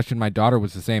out of the question. My daughter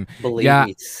was the same. Believe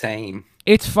me, same.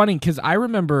 It's funny because I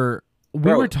remember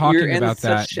we were talking about that.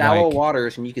 You're in such shallow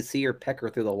waters and you can see your pecker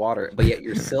through the water, but yet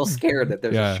you're still scared that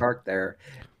there's a shark there.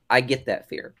 I get that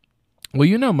fear.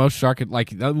 Well, most shark,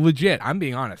 like legit, I'm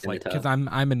being honest, like because I'm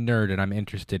a nerd and I'm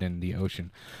interested in the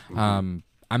ocean.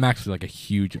 I'm actually like a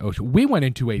huge ocean. We went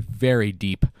into a very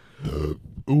deep,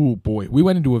 we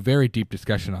went into a very deep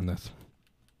discussion on this.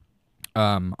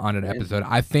 On an episode.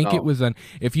 I think it was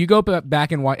if you go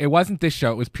back and watch, it wasn't this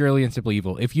show, it was Purely and Simply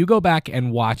Evil. If you go back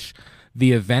and watch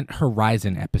the Event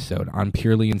Horizon episode on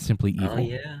Purely and Simply Evil,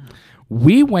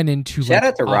 we went into shout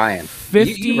out to Ryan.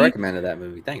 You recommended that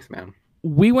movie. Thanks, man.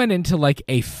 We went into like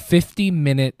a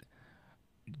 50-minute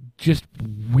just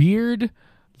weird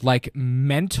like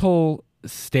mental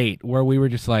state where we were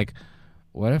just like,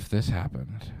 what if this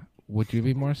happened? Would you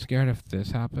be more scared if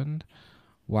this happened?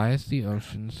 Why is the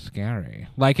ocean scary?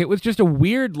 Like, it was just a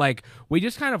weird, like, we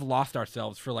just kind of lost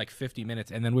ourselves for like 50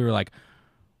 minutes, and then we were like,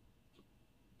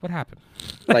 what happened?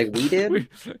 Like we did?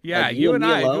 Like you and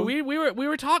I. We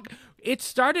were talking. It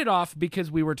started off because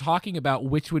we were talking about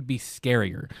which would be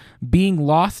scarier, being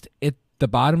lost at the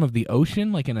bottom of the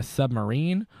ocean, like in a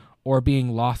submarine, or being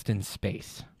lost in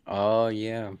space. Oh,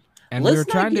 yeah. And we were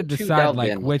trying to decide,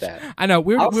 like, which. I know,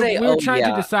 we were trying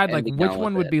to decide, like, which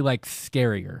one would be, like,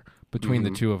 scarier between the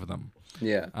two of them.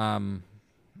 Yeah. I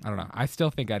don't know. I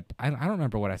still think I don't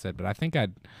remember what I said, but I think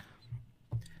I'd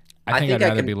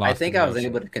rather be lost. I think I was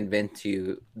able to convince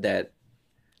you that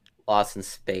Lost in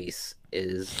Space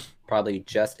is probably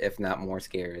just, if not more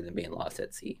scary than being lost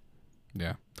at sea.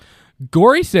 Yeah.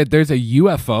 Gory said there's a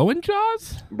UFO in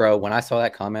Jaws? Bro, when I saw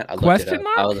that comment, I looked it up.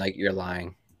 I was like, you're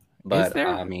lying. But is there?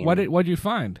 I mean, what'd you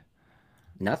find?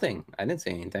 Nothing. I didn't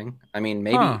see anything. I mean,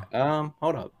 maybe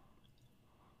hold up.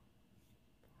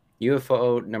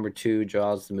 UFO number 2,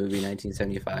 Jaws the movie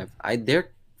 1975.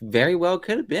 There very well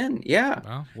could have been.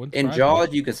 Yeah. Well, in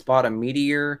Jaws, you can spot a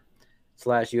meteor /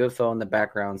 UFO in the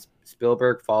background.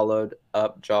 Spielberg followed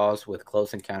up Jaws with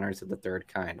Close Encounters of the Third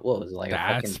Kind. Well, it was like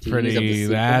that's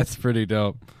pretty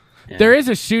dope. Yeah. There is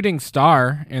a shooting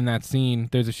star in that scene.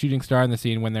 There's a shooting star in the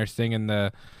scene when they're singing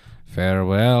the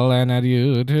farewell and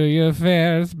adieu to your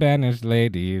fair Spanish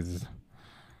ladies.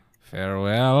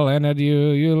 Farewell and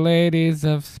adieu, you ladies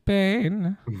of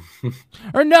Spain.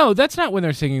 Or no, that's not when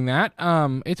they're singing that.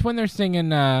 It's when they're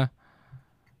singing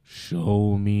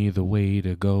show me the way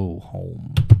to go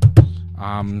home.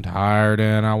 I'm tired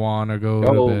and I want to go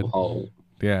to bed. Home.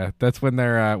 Yeah, that's when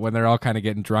they're all kind of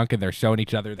getting drunk and they're showing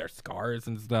each other their scars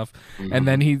and stuff. And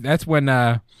then that's when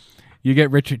you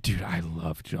get Richard. Dude, I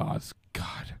love Jaws.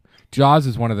 God, Jaws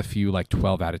is one of the few like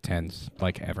 12 out of 10s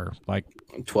like ever. Like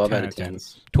 12 out of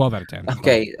 10s. 12 out of 10.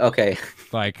 Okay, okay.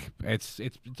 Like it's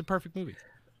a perfect movie.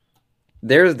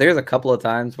 There's a couple of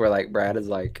times where like Brad is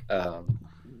like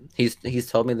he's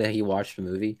told me that he watched a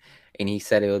movie and he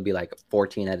said it would be like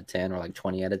 14 out of 10 or like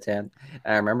 20 out of 10. And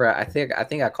I remember I think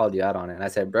I called you out on it and I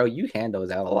said, "Bro, you hand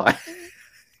those out a lot."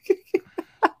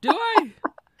 Do I?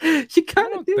 You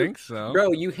kind of think so.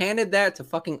 Bro, you handed that to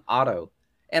fucking Otto.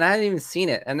 And I hadn't even seen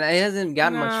it, and it hasn't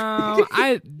gotten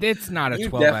much. It's not a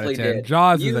 12 out of 10. Did.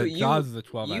 Jaws is a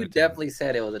 12 out of 10. You definitely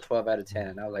said it was a 12 out of 10.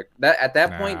 And I was like, that at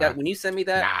that point, that when you sent me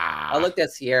that, I looked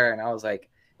at Sierra and I was like,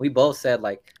 we both said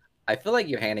like, I feel like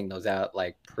you're handing those out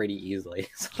like pretty easily.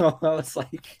 So I was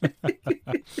like,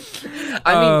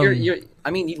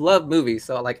 I mean, you love movies,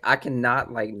 so like I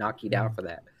cannot like knock you down for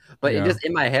that. But it just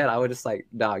in my head, I was just like,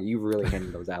 dog, you really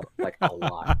handing those out like a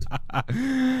lot.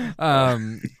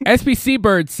 SBC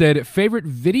Bird said, favorite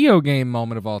video game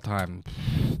moment of all time.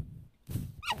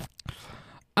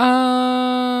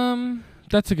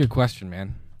 That's a good question,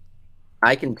 man.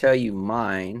 I can tell you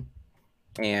mine,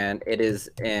 and it is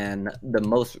in the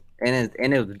most, and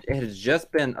it has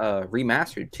just been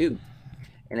remastered too,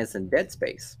 and it's in Dead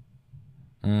Space.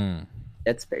 Dead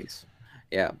Space.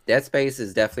 Yeah, Dead Space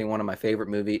is definitely one of my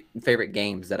favorite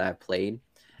games that I've played.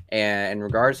 And in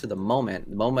regards to the moment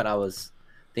I was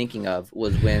thinking of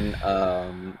was when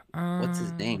what's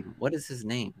his name? What is his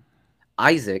name?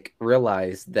 Isaac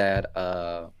realized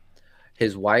that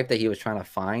his wife that he was trying to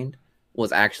find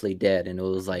was actually dead, and it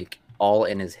was like all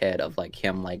in his head of like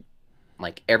him like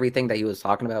everything that he was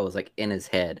talking about was like in his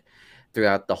head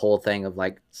throughout the whole thing of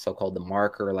like so-called the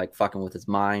marker, like fucking with his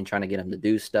mind, trying to get him to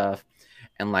do stuff.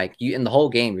 And like you in the whole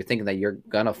game, you're thinking that you're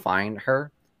gonna find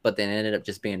her, but then it ended up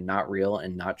just being not real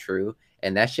and not true.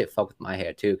 And that shit fucked with my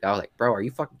head too. I was like, bro, are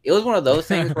you fucking? It was one of those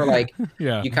things where like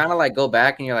you kind of like go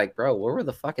back and you're like, bro, what were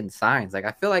the fucking signs? Like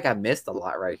I feel like I missed a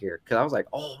lot right here because I was like,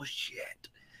 oh shit.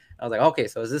 I was like, okay,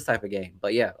 so it's this type of game.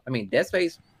 But yeah, I mean, Dead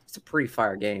Space, it's a pretty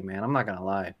fire game, man. I'm not gonna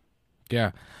lie.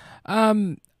 Yeah.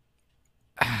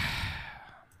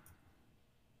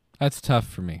 That's tough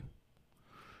for me.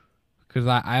 Because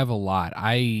I have a lot.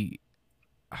 Come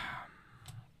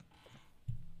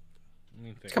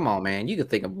on, man. You could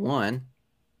think of one.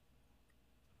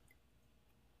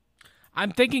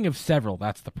 I'm thinking of several.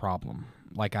 That's the problem.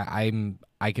 Like I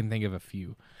can think of a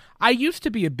few. I used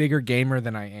to be a bigger gamer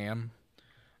than I am,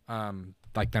 than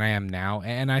I am now,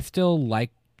 and I still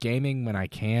like gaming when I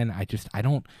can.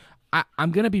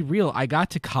 I'm gonna be real. I got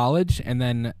to college and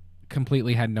then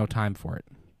completely had no time for it.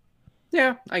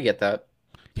 Yeah, I get that.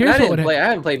 I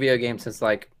haven't played video games since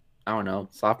like, I don't know,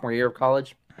 sophomore year of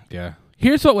college. Yeah.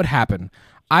 Here's what would happen.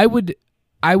 I would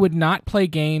not play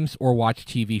games or watch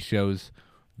TV shows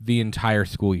the entire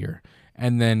school year.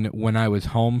 And then when I was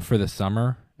home for the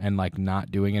summer and like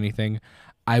not doing anything,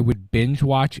 I would binge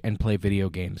watch and play video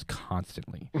games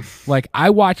constantly. Like I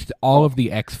watched all of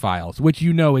the X-Files, which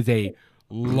is a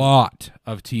lot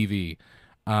of TV.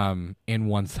 In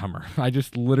one summer. I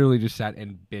just literally sat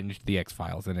and binged the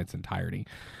X-Files in its entirety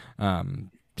to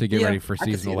get ready for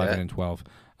season 11 and 12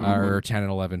 or 10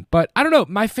 and 11. But I don't know.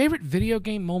 My favorite video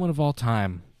game moment of all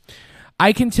time,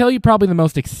 I can tell you probably the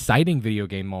most exciting video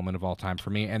game moment of all time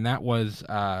for me, and that was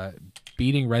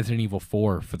beating Resident Evil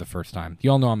 4 for the first time.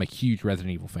 You all know I'm a huge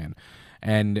Resident Evil fan.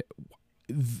 And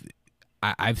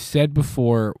I've said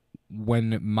before,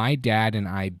 when my dad and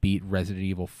I beat Resident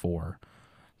Evil 4,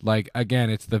 like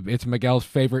again, it's Miguel's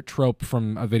favorite trope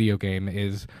from a video game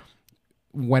is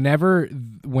whenever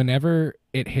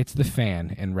it hits the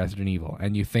fan in Resident Evil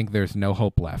and you think there's no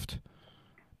hope left,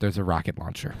 there's a rocket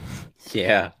launcher.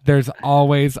 Yeah. There's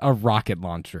always a rocket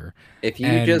launcher. If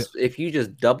you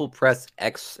just double press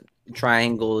X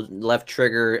triangle, left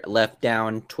trigger, left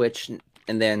down, twitch,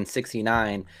 and then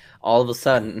 69, all of a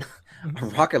sudden a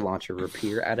rocket launcher will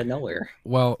appear out of nowhere.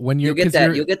 Well, when you'll get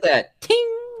that ting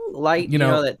light, you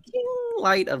know that ting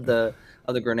light of the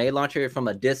grenade launcher from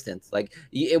a distance. Like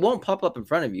it won't pop up in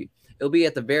front of you. It'll be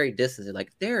at the very distance. You're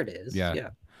like, there it is.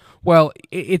 Yeah. Well,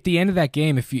 at the end of that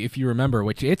game, if you remember,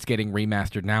 which it's getting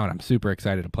remastered now, and I'm super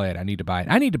excited to play it. I need to buy it.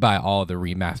 I need to buy all of the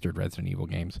remastered Resident Evil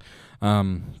games,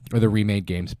 or the remade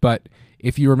games. But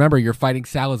if you remember, you're fighting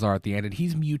Salazar at the end, and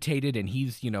he's mutated, and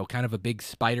he's kind of a big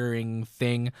spidering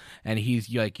thing, and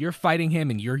he's like you're fighting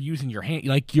him, and you're using your hand,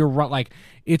 like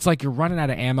it's like you're running out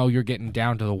of ammo. You're getting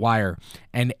down to the wire,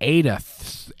 and Ada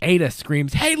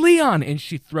screams, "Hey, Leon!" and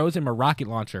she throws him a rocket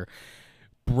launcher.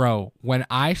 Bro, when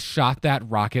I shot that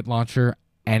rocket launcher,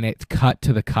 and it cut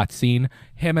to the cutscene,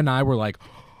 him and I were like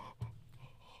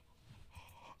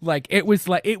it was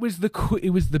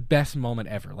the best moment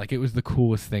ever. Like, it was the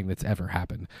coolest thing that's ever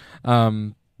happened.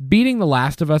 Beating The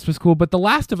Last of Us was cool, but The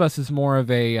Last of Us is more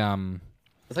of a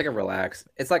it's like a relax.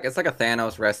 It's like a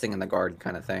Thanos resting in the garden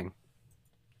kind of thing.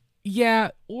 Yeah,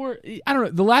 or I don't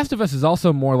know. The Last of Us is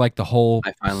also more like the whole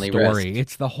story. Rest.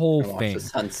 It's the whole thing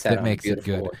that makes it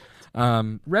good.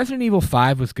 Resident Evil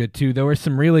 5 was good too. There were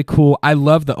some really cool. I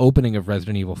love the opening of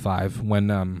Resident Evil 5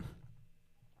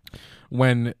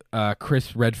 when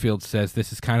Chris Redfield says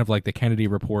this is kind of like the Kennedy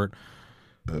report,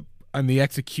 and the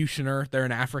executioner. They're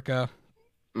in Africa.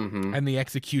 Mm-hmm. And the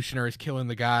executioner is killing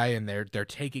the guy, and they're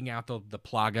taking out the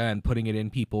plaga and putting it in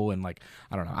people, and like,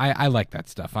 I don't know. I like that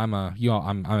stuff. I'm a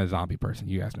zombie person.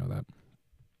 You guys know that.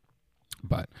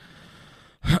 But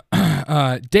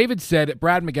David said,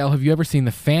 Brad Miguel, have you ever seen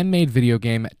the fan-made video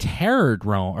game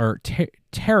Terrordrome or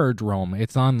Terrordrome?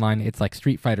 It's online. It's like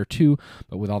Street Fighter 2,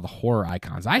 but with all the horror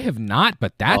icons. I have not,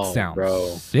 but that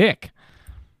sounds sick.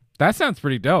 That sounds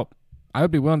pretty dope. I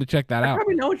would be willing to check that out. I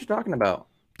probably know what you're talking about.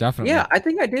 Definitely. Yeah, I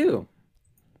think I do.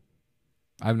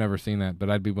 I've never seen that, but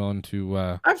I'd be willing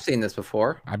to... I've seen this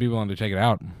before. I'd be willing to check it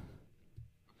out.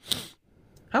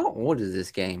 How old is this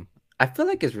game? I feel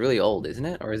like it's really old, isn't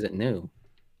it? Or is it new?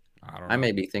 I don't know. I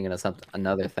may be thinking of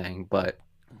another thing, but...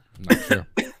 I'm not sure.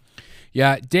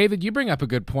 Yeah, David, you bring up a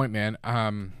good point, man.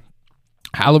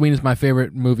 Halloween is my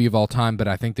favorite movie of all time, but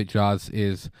I think that Jaws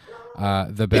is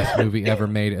the best movie ever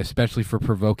made, especially for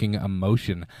provoking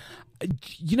emotion.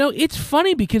 You know, it's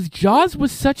funny because Jaws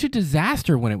was such a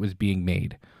disaster when it was being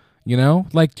made. You know,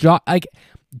 like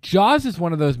Jaws is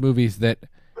one of those movies that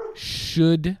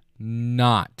should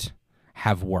not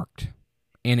have worked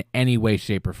in any way,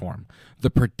 shape, or form.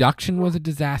 The production was a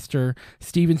disaster.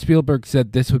 Steven Spielberg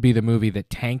said this would be the movie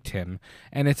that tanked him,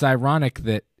 and it's ironic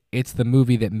that it's the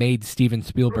movie that made Steven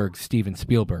Spielberg Steven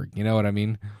Spielberg. You know what I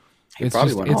mean? He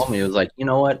probably went home and he was like, you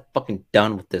know what? Fucking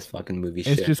done with this fucking movie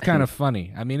shit. It's just kind of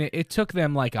funny. I mean, it took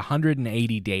them like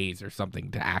 180 days or something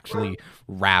to actually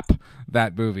wrap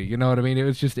that movie. You know what I mean? It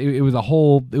was just, it was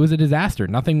a disaster.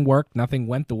 Nothing worked. Nothing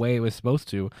went the way it was supposed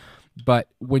to. But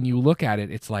when you look at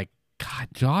it, it's like, God,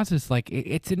 Jaws is like,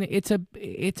 it's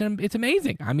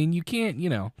amazing. I mean, you can't, you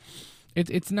know,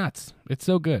 it's nuts. It's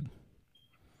so good.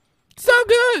 So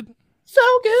good. So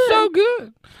good. So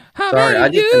good. How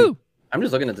about you? I'm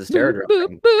just looking at this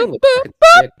Terrordrome.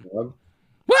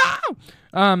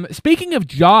 Wow. Speaking of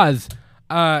Jaws,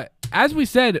 as we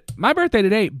said, my birthday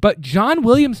today, but John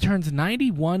Williams turns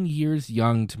 91 years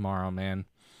young tomorrow, man.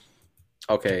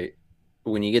 Okay.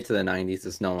 When you get to the 90s,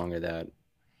 it's no longer that.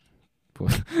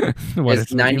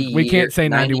 It's 90 we can't say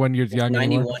 91 years young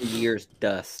 91 anymore. Years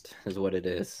dust is what it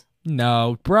is.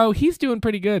 No, bro, he's doing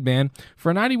pretty good, man.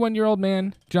 For a 91-year-old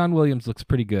man, John Williams looks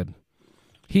pretty good.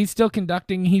 He's still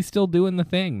conducting. He's still doing the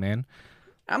thing, man.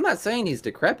 I'm not saying he's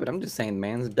decrepit. I'm just saying the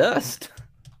man's dust.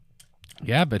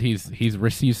 Yeah, but he's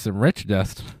received some rich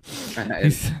dust.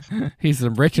 he's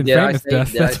some rich and famous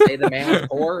dust. Did I say the man was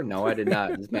poor? No, I did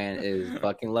not. This man is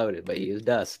fucking loaded, but he is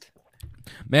dust.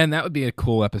 Man, that would be a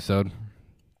cool episode.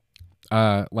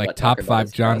 Like top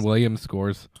 5 John Williams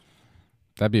scores.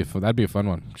 That'd be a fun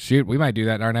one. Shoot, we might do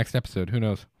that in our next episode. Who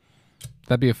knows?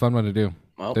 That'd be a fun one to do.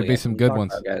 Well, there'd be some good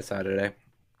ones. Guys, Saturday.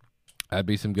 That'd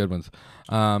be some good ones.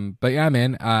 But yeah,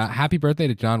 man, happy birthday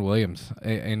to John Williams.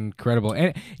 Incredible.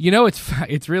 And you know,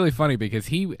 it's really funny because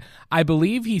I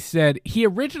believe he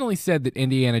originally said that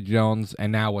Indiana Jones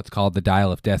and now what's called The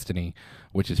Dial of Destiny,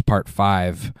 which is part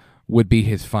 5, would be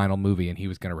his final movie and he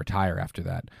was going to retire after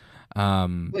that. I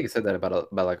think he said that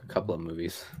about like a couple of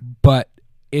movies. But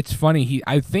it's funny.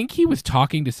 I think he was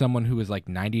talking to someone who was like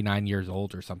 99 years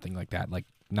old or something like that, like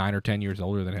 9 or 10 years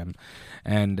older than him.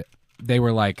 And they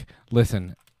were like,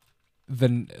 listen,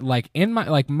 my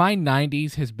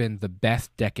 90s has been the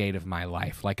best decade of my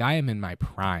life. Like I am in my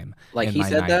prime. Like in he my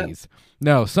said 90s. That?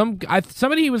 No,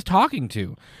 somebody he was talking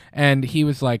to, and he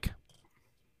was like,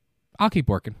 I'll keep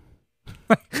working.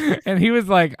 And he was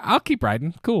like, I'll keep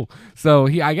riding. Cool. So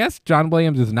I guess John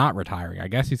Williams is not retiring. I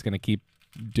guess he's going to keep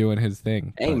doing his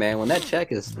thing. Hey, man, when that check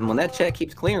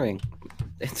keeps clearing,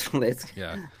 it's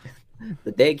yeah.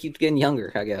 The day keeps getting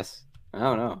younger, I guess. I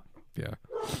don't know.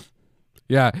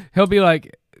 Yeah. He'll be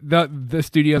like, the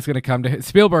studio's going to come to him.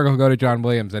 Spielberg will go to John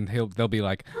Williams and they'll be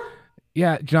like,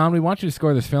 yeah, John, we want you to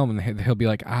score this film. And he'll be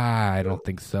like, I don't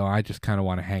think so. I just kind of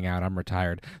want to hang out. I'm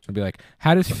retired. They'll be like,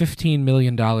 how does $15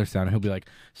 million sound? And he'll be like,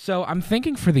 so I'm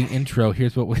thinking for the intro,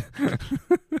 here's what we...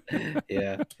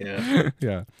 Yeah.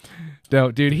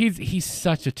 No, dude, he's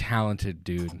such a talented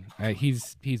dude.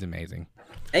 He's amazing.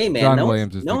 Hey man, John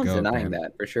Williams is no the one's GOAT, denying man.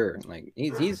 that for sure. Like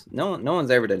John Williams is no the one's GOAT, denying man. that for sure. Like he's no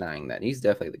one's ever denying that. He's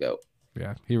definitely the GOAT.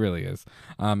 Yeah, he really is.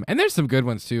 And there's some good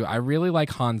ones too. I really like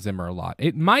Hans Zimmer a lot.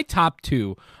 My top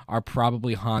two are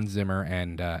probably Hans Zimmer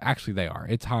and actually they are.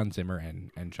 It's Hans Zimmer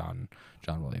and John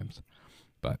Williams.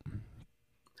 But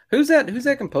who's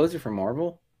that composer for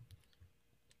Marvel?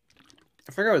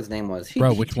 I forgot what his name was.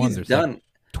 Which one? There's done like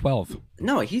 12.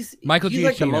 No, he's Michael Giacchino.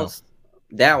 Like the most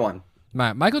that one.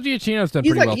 Michael Giacchino's done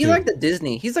pretty well too. He's like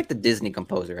the Disney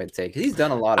composer, I'd say, because he's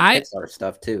done a lot of Pixar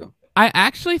stuff too. I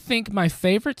actually think my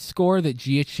favorite score that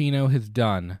Giacchino has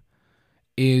done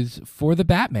is for the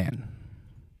Batman,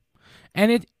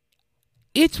 and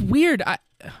it's weird. I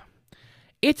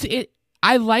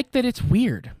like that it's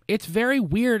weird. It's very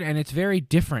weird and it's very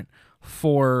different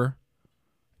for.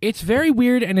 It's very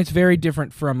weird and it's very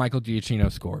different for a Michael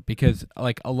Giacchino score because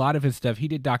like a lot of his stuff, he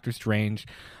did Doctor Strange.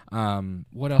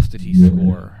 What else did he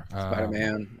score?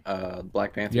 Spider-Man,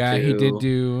 Black Panther. Yeah, 2, he did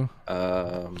do.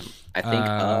 I think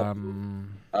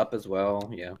Up as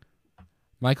well. Yeah.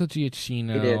 Michael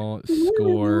Giacchino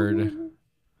scored.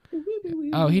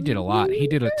 Oh, he did a lot. He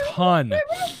did a ton.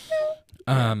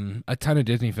 A ton of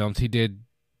Disney films. He did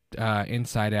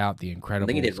Inside Out, The Incredibles, I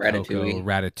think he did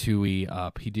Ratatouille,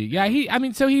 Up. He did, yeah.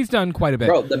 So he's done quite a bit.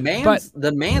 Bro,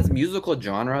 the man's musical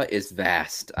genre is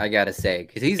vast. I gotta say,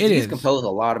 because he's composed a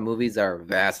lot of movies that are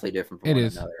vastly different from one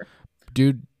another.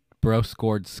 Dude, bro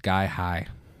scored Sky High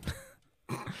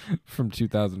from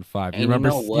 2005. You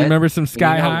remember some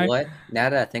Sky High? What? Now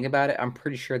that I think about it, I'm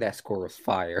pretty sure that score was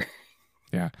fire.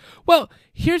 Yeah. Well,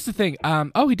 here's the thing.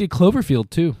 He did Cloverfield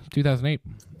too, 2008.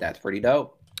 That's pretty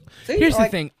dope. See, here's the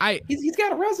thing. He's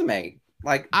got a resume.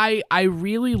 Like I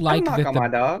really like that my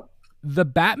dog. The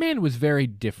Batman was very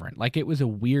different. Like it was a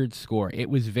weird score. It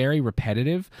was very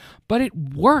repetitive, but it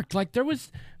worked. Like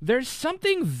there's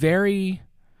something very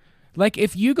like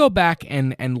if you go back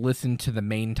and listen to the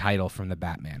main title from the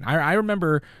Batman. I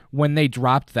remember when they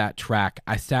dropped that track,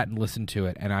 I sat and listened to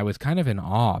it and I was kind of in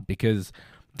awe because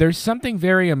there's something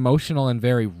very emotional and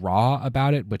very raw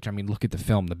about it, which, I mean, look at the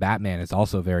film. The Batman is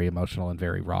also very emotional and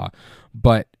very raw.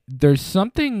 But there's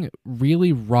something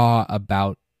really raw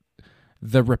about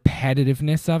the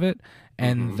repetitiveness of it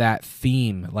and that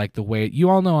theme, like the way... You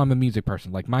all know I'm a music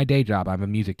person. Like, my day job, I'm a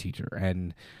music teacher.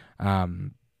 And,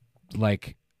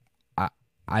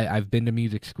 I've been to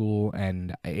music school,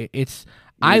 and it's...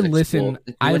 I listen...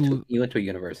 You went to a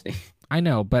university. I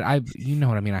know, but you know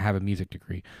what I mean? I have a music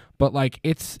degree. But like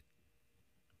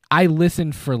I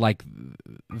listen for like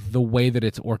the way that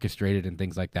it's orchestrated and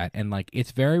things like that. And like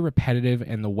it's very repetitive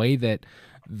and the way that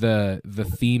the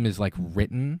theme is like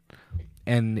written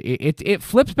and it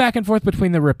flips back and forth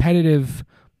between the repetitive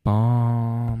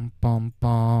bum bum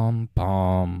bum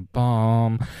bum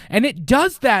bum, and it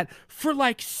does that for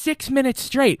like 6 minutes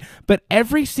straight, but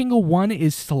every single one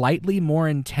is slightly more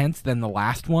intense than the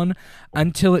last one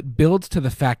until it builds to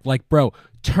the fact like, bro,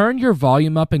 turn your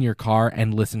volume up in your car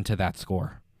and listen to that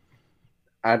score.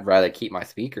 I'd rather keep my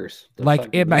speakers. Like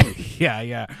it might,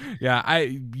 yeah.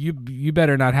 You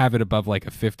better not have it above like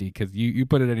a 50 because you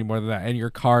put it any more than that, and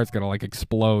your car is gonna like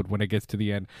explode when it gets to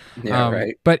the end. Yeah,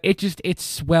 right. But it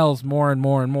swells more and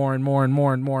more and more and more and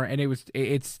more and more, and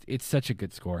it's such a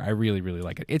good score. I really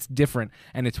like it. It's different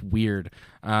and it's weird,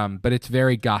 but it's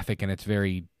very gothic and it's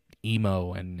very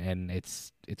emo and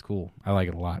it's cool. I like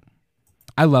it a lot.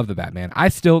 I love the Batman. I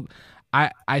still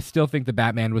think the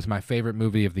Batman was my favorite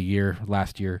movie of the year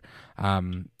last year,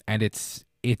 and it's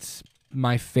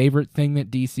my favorite thing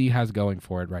that DC has going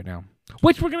for it right now.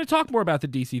 Which we're going to talk more about the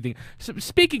DC thing. So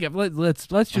speaking of, let's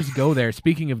just go there.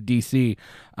 Speaking of DC,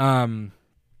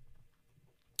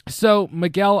 so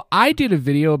Miguel, I did a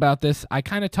video about this. I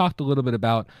kind of talked a little bit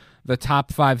about the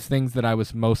top 5 things that I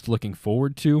was most looking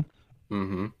forward to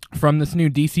from this new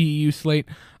DCEU slate,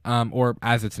 or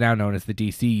as it's now known as the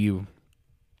DCU.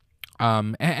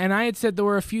 And I had said there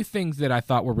were a few things that I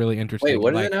thought were really interesting. Wait,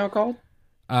 what is it now called?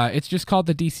 It's just called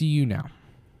the DCU now.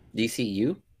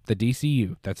 DCU? The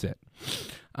DCU. That's it.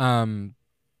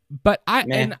 But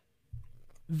and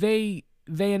they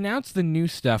announced the new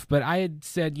stuff, but I had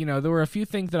said, there were a few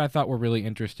things that I thought were really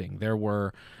interesting.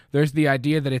 There's the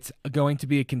idea that it's going to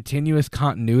be a continuous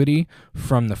continuity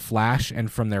from The Flash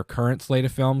and from their current slate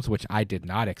of films, which I did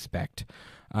not expect.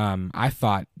 I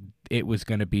thought it was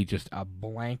going to be just a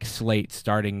blank slate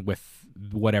starting with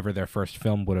whatever their first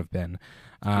film would have been.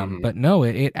 But no,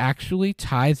 it actually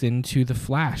ties into The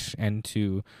Flash and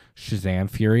to Shazam!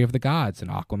 Fury of the Gods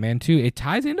and Aquaman 2. It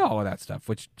ties into all of that stuff,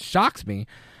 which shocks me.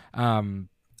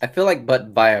 I feel like,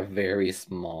 but by a very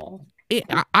small...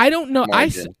 I don't know.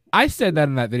 Margin. I said that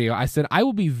in that video. I said I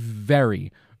will be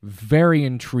very, very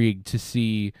intrigued to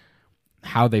see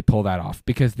how they pull that off,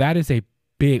 because that is a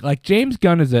big, like, James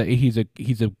Gunn is he's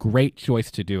a great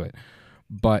choice to do it,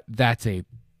 but that's a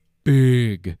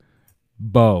big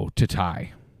bow to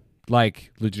tie,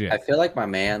 like, legit. I feel like my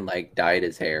man like dyed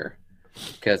his hair,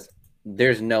 because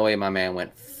there's no way my man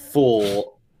went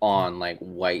full on like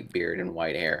white beard and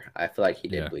white hair. I feel like he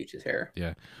did bleach his hair.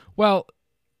 Yeah. Well,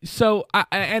 so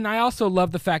I also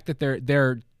love the fact that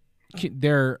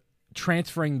they're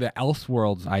transferring the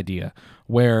Elseworlds idea,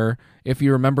 where, if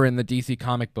you remember in the DC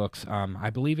comic books, I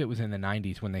believe it was in the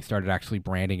 90s when they started actually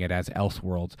branding it as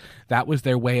Elseworlds. That was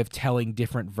their way of telling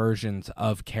different versions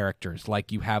of characters.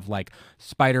 Like, you have like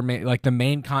Spider-Man, like the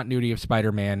main continuity of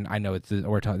Spider-Man. I know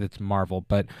it's Marvel,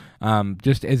 but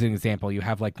just as an example, you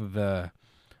have like the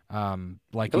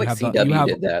like, you have CW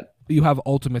did that. You have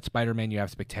Ultimate Spider-Man, you have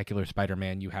Spectacular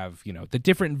Spider-Man, you have, the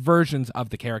different versions of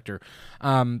the character.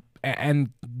 And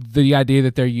the idea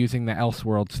that they're using the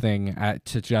Elseworlds thing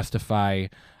to justify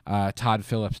Todd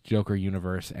Phillips' Joker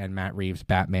universe and Matt Reeves'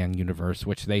 Batman universe,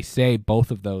 which they say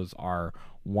both of those are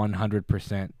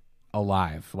 100%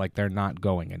 alive. Like, they're not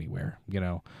going anywhere,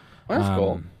 That's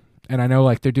cool. And I know,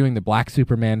 like, they're doing the Black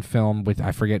Superman film with,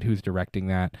 I forget who's directing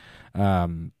that.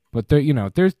 But there,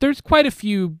 there's quite a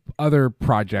few other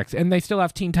projects, and they still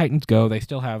have Teen Titans Go. They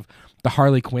still have the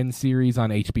Harley Quinn series on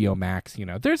HBO Max.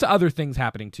 There's other things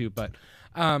happening too. But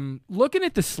looking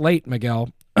at the slate, Miguel,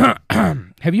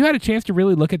 have you had a chance to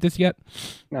really look at this yet?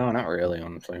 No, not really,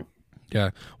 honestly.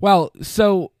 Yeah. Well,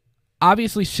 so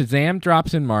obviously Shazam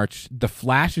drops in March. The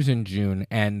Flash is in June,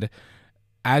 and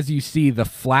as you see, the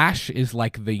Flash is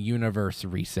like the universe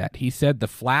reset. He said the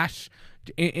Flash.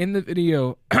 In the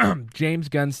video, James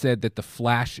Gunn said that the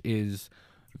Flash is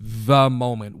the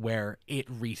moment where it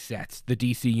resets. The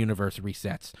DC universe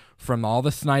resets from all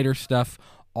the Snyder stuff,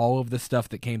 all of the stuff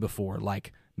that came before.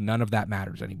 Like, none of that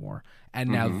matters anymore. And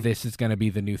now this is going to be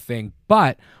the new thing.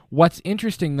 But what's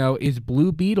interesting, though, is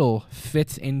Blue Beetle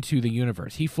fits into the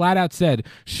universe. He flat out said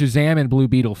Shazam and Blue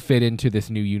Beetle fit into this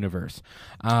new universe.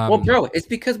 Well, bro, it's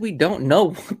because we don't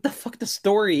know what the fuck the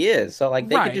story is. So, like,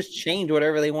 they could just change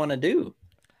whatever they want to do.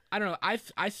 I don't know.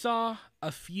 I saw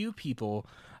a few people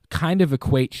kind of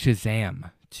equate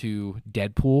Shazam to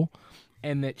Deadpool,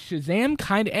 and that Shazam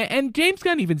kind of, and James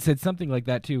Gunn even said something like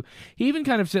that too. He even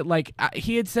kind of said, like,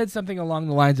 he had said something along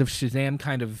the lines of Shazam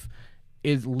kind of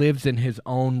lives in his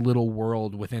own little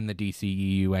world within the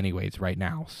DCEU anyways right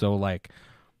now. So, like,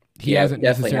 he hasn't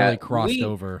necessarily crossed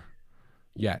over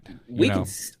yet.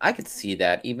 I could see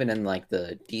that even in like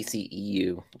the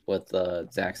DCEU with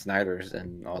Zack Snyder's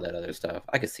and all that other stuff.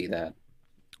 I could see that.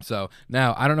 So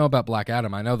now, I don't know about Black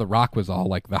Adam. I know The Rock was all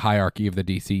like the hierarchy of the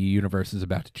DC universe is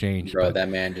about to change. Bro, that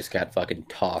man just got fucking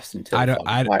tossed into. I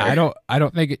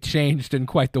don't think it changed in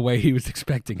quite the way he was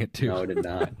expecting it to. No, it did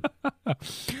not.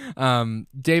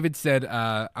 David said,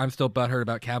 "I'm still butthurt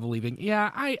about Cavill leaving."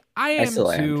 Yeah, I am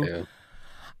still too. am too.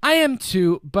 I am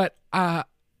too, but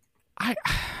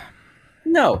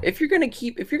no. If you're gonna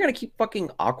keep fucking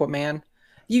Aquaman,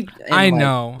 I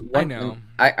know.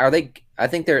 I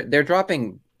think they're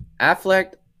dropping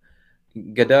Affleck,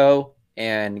 Godot,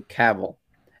 and Cavill.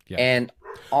 Yeah. And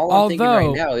all I'm thinking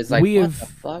right now is like, what the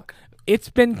fuck? It's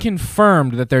been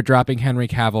confirmed that they're dropping Henry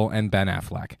Cavill and Ben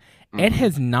Affleck. It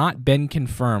has not been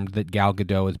confirmed that Gal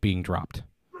Gadot is being dropped.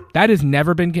 That has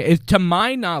never been, to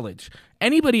my knowledge.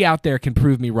 Anybody out there can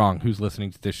prove me wrong who's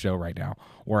listening to this show right now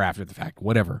or after the fact,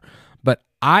 whatever. But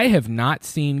I have not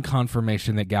seen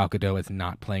confirmation that Gal Gadot is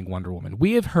not playing Wonder Woman.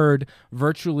 We have heard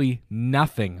virtually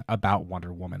nothing about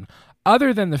Wonder Woman,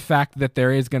 other than the fact that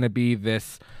there is going to be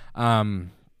this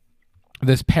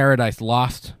this Paradise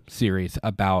Lost series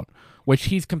about, which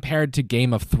he's compared to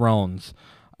Game of Thrones.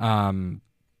 That's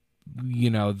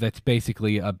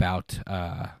basically about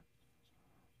where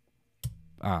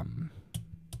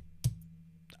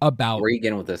are you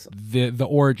getting with this? The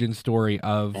origin story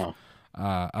of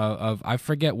I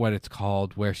forget what it's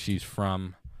called, where she's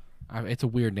from. It's a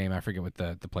weird name. I forget what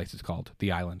the place is called,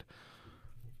 the island.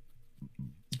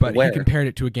 But he compared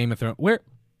it to a Game of Thrones.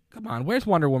 Where's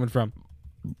Wonder Woman from?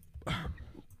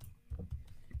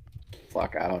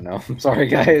 Fuck, I don't know. I'm sorry,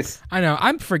 guys. I know.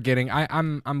 I'm forgetting.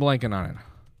 I'm blanking on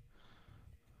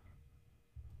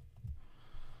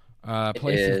it.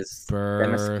 Place is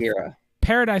Themyscira.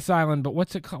 Paradise Island, but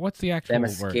what's it called? What's the actual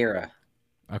Themyscira. word?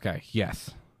 Okay, yes.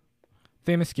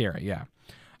 Themyscira, yeah.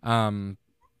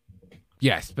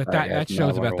 Yes, but that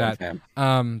shows about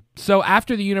that. So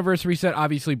after the universe reset,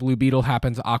 obviously Blue Beetle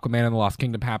happens, Aquaman and the Lost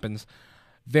Kingdom happens.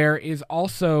 There is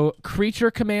also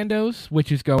Creature Commandos,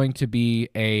 which is going to be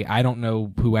I don't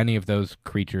know who any of those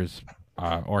creatures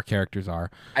or characters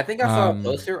are. I think I saw a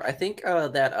poster. I think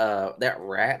that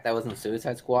rat that was in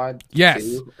Suicide Squad yes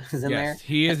 2 is in there.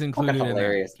 He is included in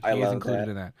hilarious. that. He is included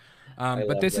in that.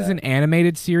 But this is an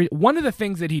animated series. One of the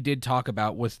things that he did talk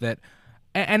about was that,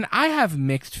 and I have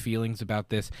mixed feelings about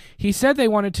this. He said they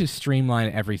wanted to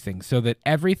streamline everything so that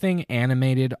everything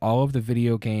animated, all of the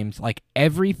video games, like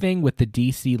everything with the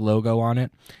DC logo on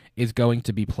it, is going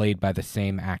to be played by the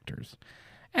same actors.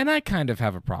 And I kind of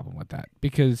have a problem with that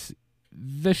because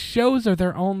the shows are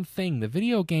their own thing. The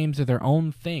video games are their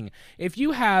own thing. If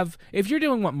you're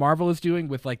doing what Marvel is doing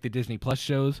with like the Disney Plus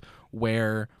shows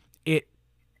where it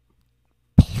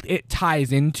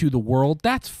ties into the world,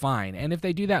 that's fine. And if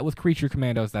they do that with Creature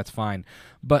Commandos, that's fine.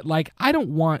 But like I don't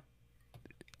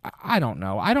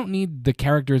know. I don't need the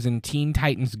characters in Teen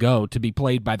Titans Go to be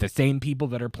played by the same people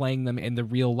that are playing them in the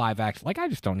real live action. Like I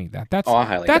just don't need that.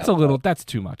 That's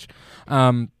too much.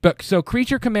 But so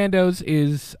Creature Commandos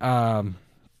is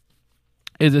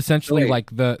essentially like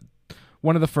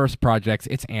one of the first projects.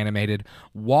 It's animated.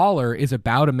 Waller is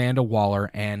about Amanda Waller,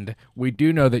 and we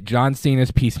do know that John Cena's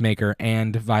Peacemaker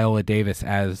and Viola Davis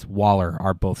as Waller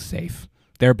are both safe.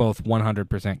 They're both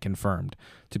 100% confirmed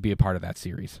to be a part of that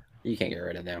series. You can't get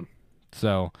rid of them.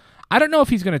 So I don't know if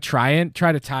he's going to try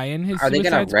to tie in his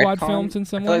Suicide Squad films in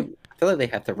some way. I feel like they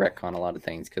have to retcon a lot of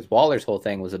things because Waller's whole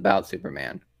thing was about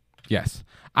Superman. Yes.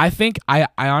 I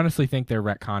honestly think they're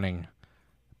retconning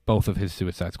both of his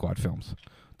Suicide Squad films.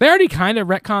 They already kind of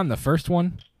retconned the first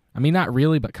one. I mean, not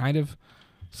really, but kind of.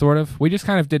 Sort of. We just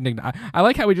kind of didn't. I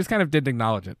like how we just kind of didn't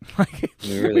acknowledge it. Like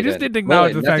we just didn't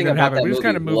acknowledge the fact that it happened. We just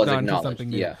kind of moved on to something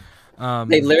new. Yeah.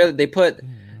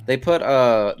 They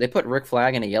put Rick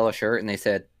Flag in a yellow shirt and they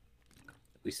said,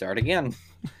 "We start again."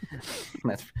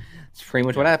 that's pretty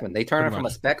much what happened. They turned it from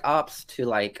a Spec Ops to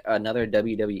like another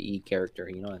WWE character.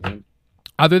 You know what I mean?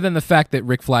 Other than the fact that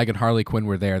Rick Flag and Harley Quinn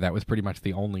were there, that was pretty much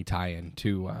the only tie-in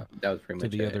to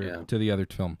the other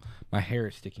film. My hair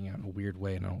is sticking out in a weird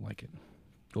way, and I don't like it.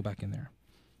 Go back in there.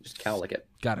 Just cowlick it.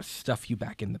 Gotta stuff you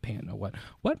back in the pan. No, what?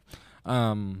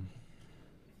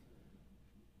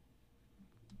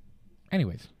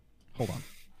 Anyways, hold on.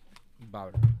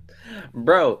 Bother.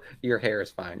 Bro, your hair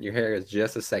is fine. Your hair is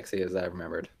just as sexy as I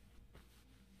remembered.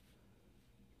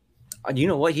 You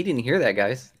know what? He didn't hear that,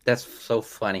 guys. That's so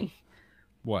funny.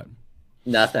 What?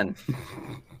 Nothing.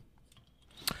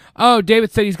 Oh,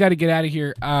 David said he's got to get out of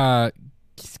here.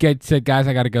 Said, guys,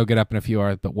 I got to go get up in a few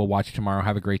hours, but we'll watch tomorrow.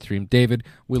 Have a great stream. David,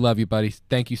 we love you, buddy.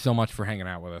 Thank you so much for hanging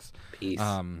out with us. Peace.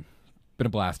 Been a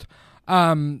blast.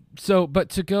 But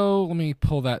to go, let me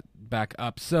pull that back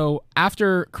up. So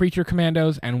after Creature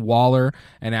Commandos and Waller,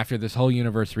 and after this whole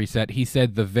universe reset, he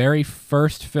said the very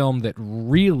first film that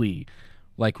really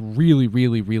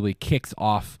kicks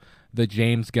off the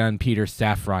James Gunn, Peter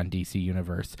Safran DC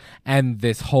universe, and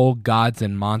this whole Gods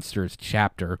and Monsters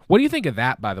chapter. What do you think of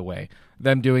that, by the way?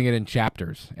 Them doing it in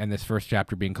chapters, and this first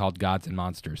chapter being called Gods and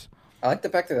Monsters. I like the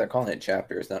fact that they're calling it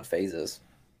chapters, not phases.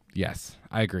 Yes,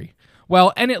 I agree.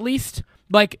 Well, and at least,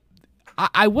 like,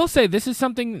 I will say this is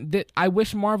something that I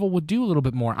wish Marvel would do a little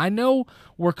bit more. I know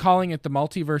we're calling it the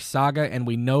Multiverse Saga, and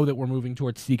we know that we're moving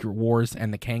towards Secret Wars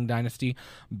and the Kang Dynasty,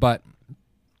 but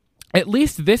at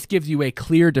least this gives you a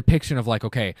clear depiction of like,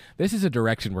 okay, this is a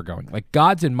direction we're going. Like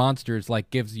Gods and Monsters, like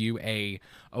gives you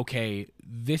okay,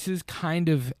 this is kind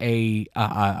of a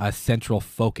central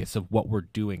focus of what we're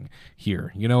doing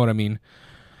here. You know what I mean?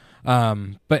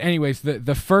 But anyways,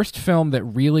 the first film that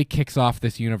really kicks off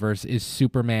this universe is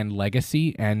Superman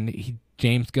Legacy, and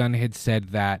James Gunn had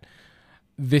said that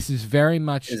this is very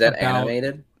much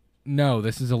animated? No,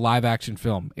 this is a live action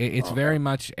film. It's very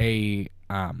much a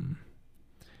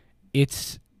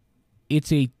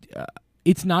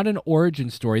it's not an origin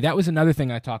story. That was another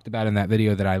thing I talked about in that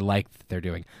video that I liked that they're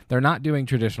doing. They're not doing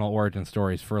traditional origin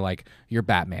stories for like your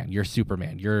Batman, your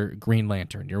Superman, your Green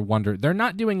Lantern, your Wonder. They're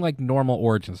not doing like normal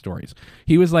origin stories.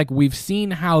 He was like, we've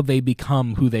seen how they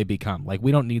become who they become. Like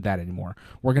we don't need that anymore.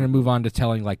 We're going to move on to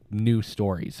telling like new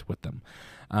stories with them.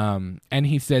 And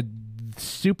he said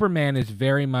Superman is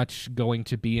very much going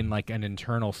to be in like an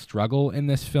internal struggle in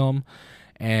this film.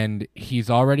 And he's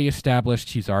already established.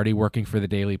 He's already working for the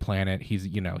Daily Planet.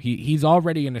 He's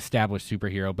already an established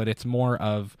superhero, but it's more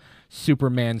of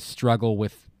Superman's struggle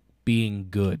with being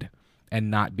good and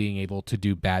not being able to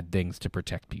do bad things to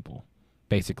protect people.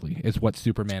 Basically, is what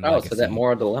Superman. Oh, so that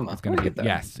moral dilemma is going to be.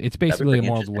 Yes, it's basically a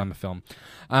moral dilemma film.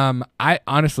 I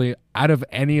honestly, out of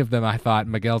any of them, I thought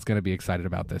Miguel's going to be excited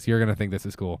about this. You're going to think this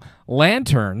is cool.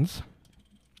 Lanterns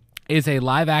is a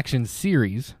live action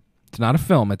series. It's not a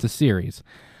film, it's a series.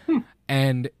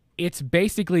 And it's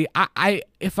basically,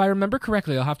 if I remember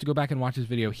correctly, I'll have to go back and watch this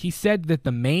video. He said that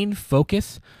the main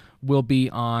focus will be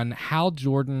on Hal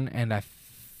Jordan and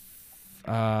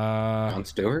Jon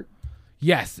Stewart.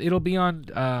 Yes, it'll be on.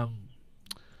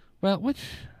 Well, which?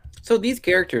 So these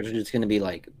characters are just going to be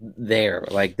like there,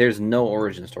 like there's no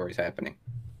origin stories happening.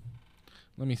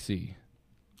 Let me see.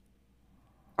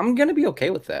 I'm gonna be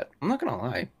okay with that. I'm not gonna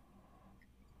lie.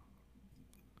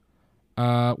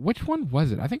 Which one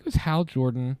was it? I think it was Hal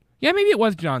Jordan. Yeah, maybe it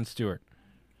was Jon Stewart.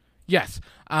 Yes.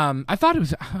 I thought it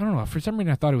was. I don't know. For some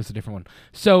reason, I thought it was a different one.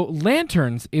 So,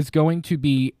 Lanterns is going to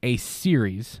be a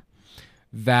series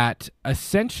that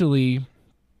essentially,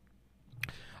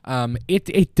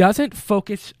 it doesn't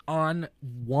focus on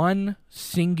one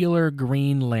singular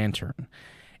Green Lantern.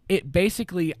 It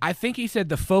basically, I think he said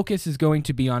the focus is going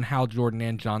to be on Hal Jordan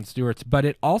and Jon Stewart's, but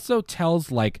it also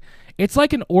tells it's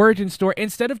like an origin story.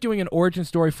 Instead of doing an origin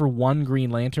story for one Green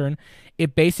Lantern,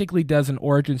 it basically does an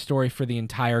origin story for the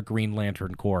entire Green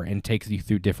Lantern Corps and takes you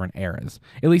through different eras.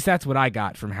 At least that's what I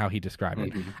got from how he described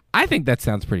it. I think that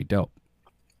sounds pretty dope.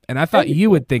 And I thought you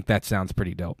would think that sounds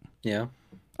pretty dope. Yeah.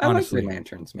 Honestly. I like Green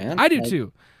Lanterns, man. I do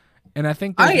too. And I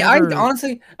think I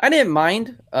honestly I didn't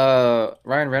mind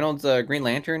Ryan Reynolds' Green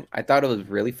Lantern. I thought it was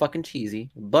really fucking cheesy,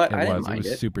 but I didn't mind it.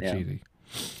 It was super cheesy.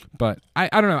 But I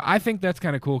don't know. I think that's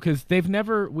kind of cool because we've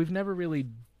never really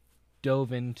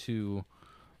dove into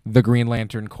the Green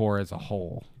Lantern Corps as a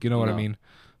whole. You know what I mean?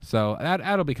 So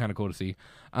that'll be kind of cool to see.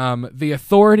 The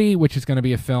Authority, which is going to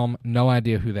be a film, no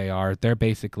idea who they are. They're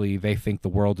basically, they think the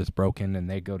world is broken and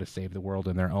they go to save the world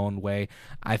in their own way.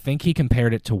 I think he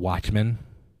compared it to Watchmen.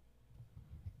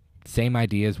 Same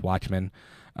idea as Watchmen.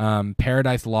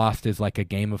 Paradise Lost is like a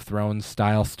Game of Thrones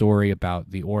style story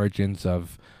about the origins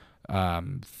of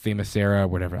Themyscira,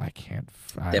 whatever.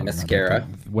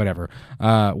 Themyscira, whatever.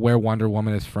 Where Wonder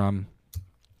Woman is from.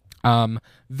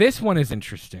 This one is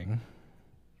interesting.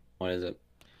 What is it?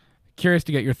 Curious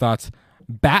to get your thoughts.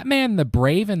 Batman the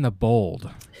Brave and the Bold.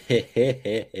 Let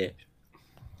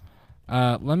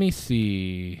me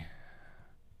see.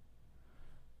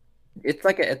 It's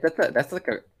like it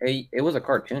was a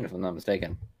cartoon, if I'm not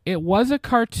mistaken. It was a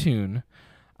cartoon,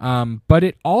 but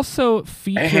it also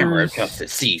features. A hammer of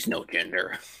justice sees no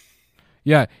gender.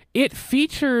 Yeah, it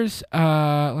features.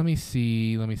 Let me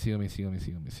see. Let me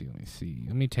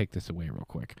take this away real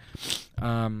quick.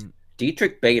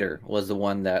 Dietrich Bader was the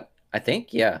one that I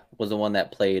think, was the one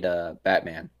that played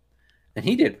Batman, and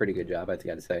he did a pretty good job, I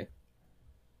got to say.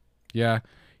 Yeah,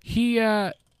 he.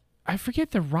 I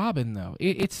forget the Robin though.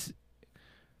 It's.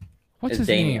 What's his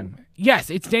name? Yes,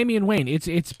 it's Damian Wayne.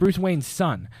 It's Bruce Wayne's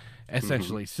son,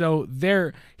 essentially. So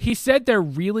he said they're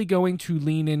really going to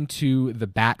lean into the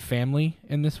Bat family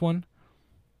in this one,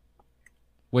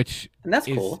 which that's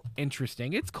is cool.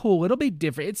 Interesting. It's cool. It'll be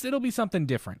different. It'll be something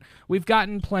different. We've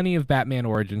gotten plenty of Batman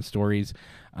origin stories.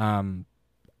 I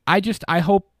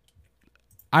hope.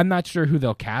 I'm not sure who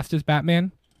they'll cast as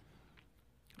Batman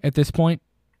at this point.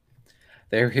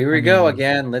 Here we go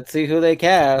again. Let's see who they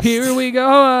cast. Here we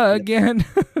go again.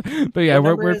 But yeah,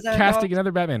 we're casting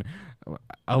another Batman.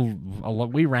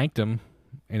 We ranked him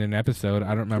in an episode. I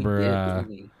don't remember.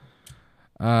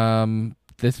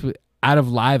 This out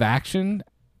of live action.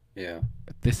 Yeah.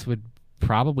 This would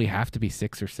probably have to be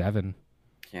 6 or 7.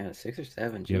 Yeah, 6 or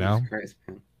 7. Jesus Christ,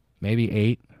 man. Maybe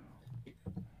 8.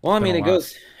 Well, I mean, it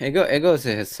goes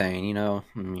to his saying, yeah.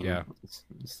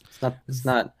 It's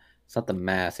not the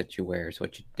mask that you wear, it's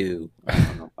what you do. I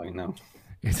don't know if I know.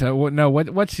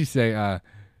 What'd she say?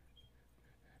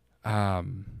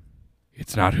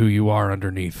 It's not who you are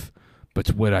underneath, but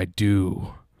it's what I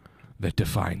do that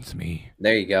defines me.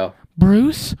 There you go.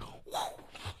 Bruce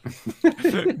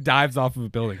dives off of a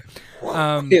building.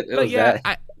 But yeah,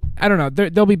 I don't know.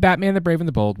 There'll be Batman the Brave and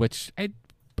the Bold, which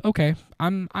okay.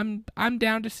 I'm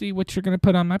down to see what you're gonna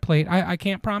put on my plate. I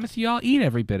can't promise you I'll eat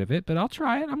every bit of it, but I'll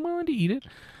try it. I'm willing to eat it.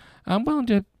 I'm willing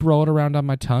to roll it around on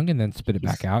my tongue and then spit it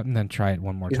back out and then try it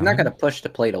one more time. He's not going to push the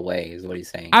plate away, is what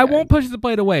he's saying. I won't push the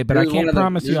plate away, but I can't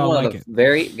promise you I'll like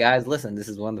it. Guys, listen, this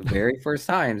is one of the very first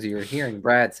times you're hearing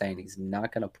Brad saying he's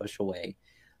not going to push away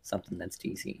something that's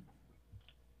DC.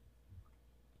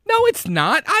 No, it's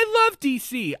not. I love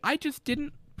DC. I just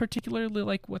didn't particularly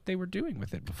like what they were doing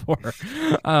with it before.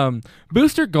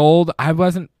 Booster Gold, I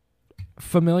wasn't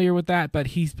familiar with that, but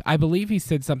I believe he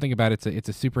said something about it's a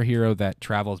superhero that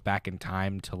travels back in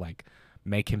time to like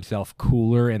make himself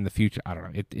cooler in the future. I don't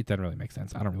know. It doesn't really make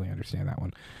sense. I don't really understand that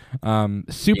one.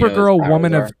 Supergirl,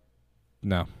 woman of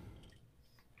no.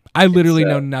 I literally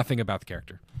know nothing about the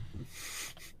character.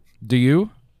 Do you?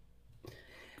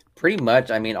 Pretty much.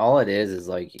 I mean, all it is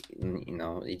like,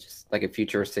 it's just like a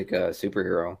futuristic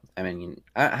superhero. I mean,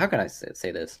 how can I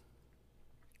say this?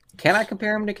 Can I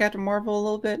compare him to Captain Marvel a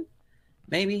little bit?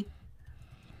 Maybe.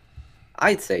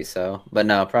 I'd say so, but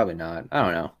no, probably not. I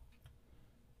don't know.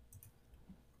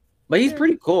 But he's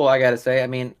pretty cool, I gotta say. I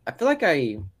mean, I feel like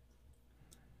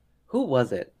who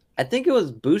was it? I think it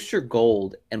was Booster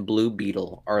Gold and Blue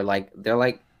Beetle are like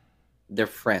they're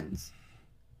friends.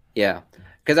 Yeah,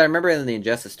 because I remember in the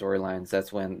Injustice storylines,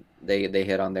 that's when they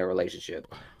hit on their relationship.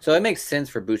 So it makes sense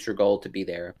for Booster Gold to be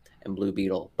there and Blue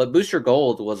Beetle. But Booster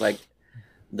Gold was like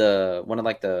one of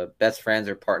like the best friends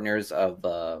or partners of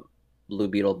Blue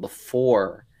Beetle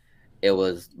before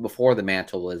the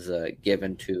mantle was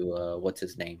given to what's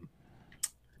his name,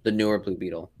 the newer Blue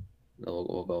Beetle.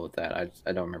 We'll go with that. I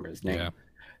don't remember his name. Yeah.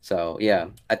 So yeah,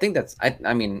 I think that's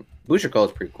I mean Booster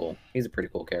Gold is pretty cool. He's a pretty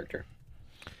cool character.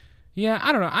 Yeah,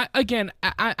 I don't know.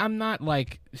 I'm not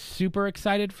like super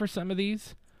excited for some of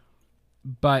these,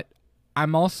 but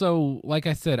I'm also, like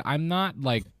I said, I'm not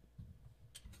like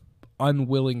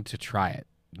unwilling to try it.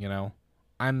 You know,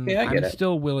 I'm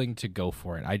still willing to go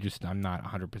for it. I'm not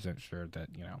 100% sure that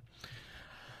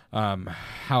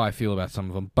how I feel about some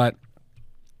of them, but.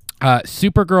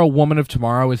 Supergirl Woman of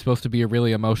Tomorrow is supposed to be a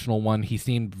really emotional one. He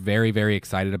seemed very, very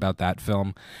excited about that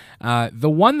film. The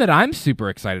one that I'm super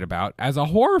excited about as a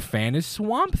horror fan is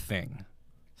Swamp Thing.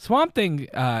 Swamp Thing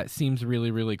seems really,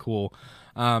 really cool,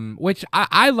 which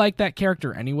I like that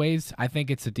character anyways. I think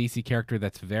it's a DC character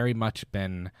that's very much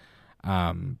been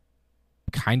kind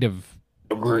of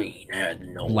green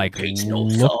and no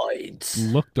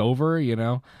sides. Looked over,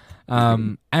 and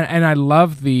I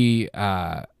love the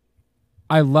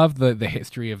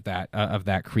history of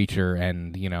that creature,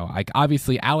 and like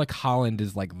obviously Alec Holland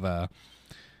is like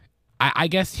I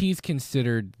guess he's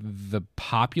considered the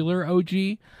popular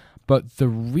OG, but the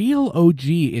real OG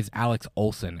is Alex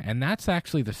Olsen, and that's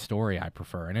actually the story I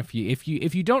prefer. And if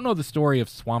you don't know the story of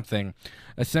Swamp Thing,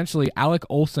 essentially Alec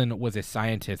Olsen was a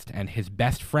scientist, and his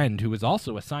best friend, who was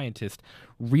also a scientist,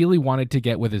 really wanted to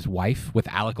get with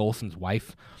Alec Olsen's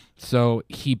wife. So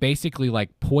he basically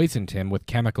like poisoned him with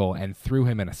chemical and threw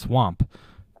him in a swamp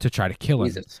to try to kill him.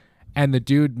 Jesus. And the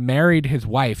dude married his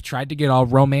wife, tried to get all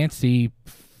romancy,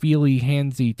 feely,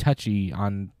 handsy, touchy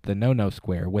on the no-no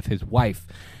square with his wife.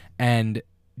 And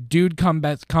dude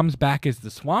comes back as the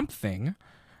Swamp Thing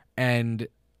and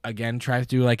again tries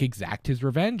to like exact his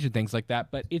revenge and things like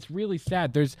that. But it's really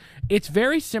sad. It's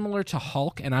very similar to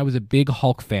Hulk, and I was a big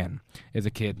Hulk fan as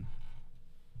a kid.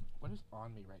 What is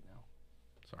on me right now?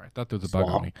 Sorry, I thought there was a bug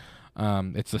on me.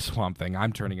 It's the Swamp Thing.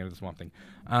 I'm turning into the Swamp Thing.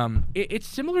 It's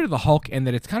similar to the Hulk in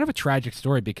that it's kind of a tragic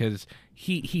story because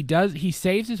he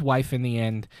saves his wife in the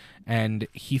end, and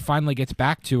he finally gets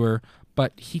back to her,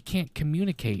 but he can't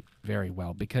communicate very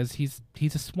well because he's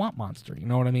a swamp monster. You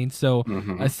know what I mean? So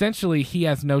essentially, he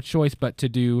has no choice but to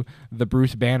do the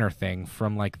Bruce Banner thing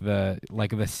from like the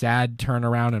sad turn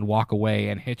around and walk away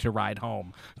and hitch a ride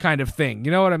home kind of thing.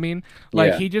 You know what I mean?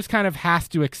 Like he just kind of has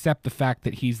to accept the fact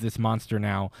that he's this monster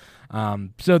now.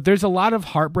 So there's a lot of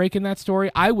heartbreak in that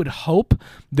story. I would hope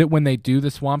that when they do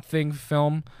the Swamp Thing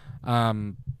film,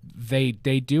 they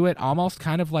do it almost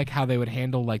kind of like how they would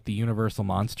handle like the Universal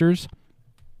monsters.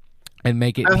 And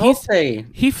make it.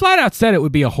 He flat out said it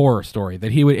would be a horror story.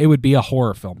 That it would be a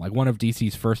horror film, like one of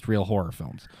DC's first real horror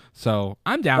films. So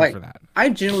I'm down for that. I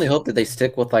genuinely hope that they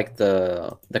stick with like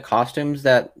the costumes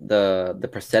that the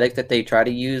prosthetic that they try to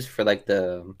use for like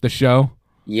the show.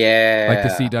 Yeah, like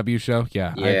the CW show.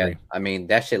 Yeah, I agree. I mean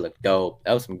that shit looked dope.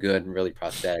 That was some good and really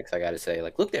prosthetics. I got to say,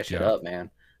 like look that shit up,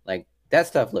 man. Like that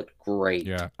stuff looked great.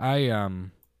 Yeah,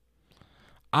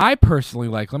 I personally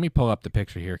like, let me pull up the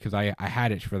picture here because I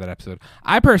had it for that episode.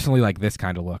 I personally like this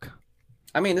kind of look.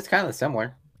 I mean, it's kind of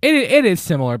similar. It is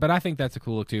similar, but I think that's a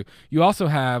cool look too. You also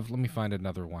have, let me find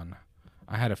another one.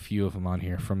 I had a few of them on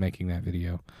here from making that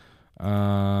video.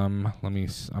 I'm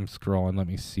scrolling. Let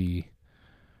me see.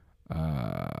 Where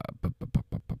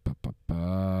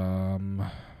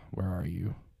are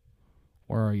you?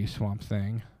 Where are you, Swamp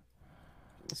Thing?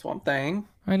 Swamp Thing.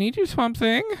 I need you, Swamp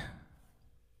Thing.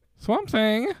 Swamp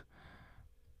Thing.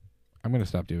 I'm going to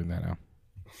stop doing that now.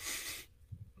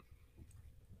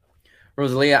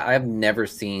 Rosalia, I've never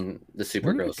seen the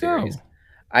Supergirl series.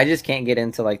 I just can't get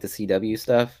into like the CW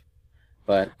stuff.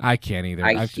 But I can't either.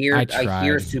 I hear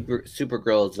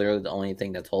Supergirl is literally the only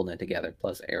thing that's holding it together,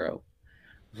 plus Arrow.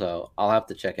 So I'll have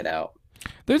to check it out.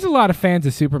 There's a lot of fans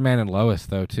of Superman and Lois,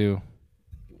 though, too.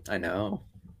 I know.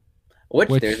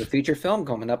 Which there's a feature film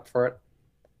coming up for it.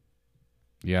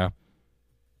 Yeah.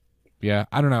 Yeah,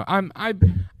 I don't know. I'm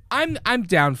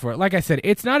down for it. Like I said,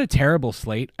 it's not a terrible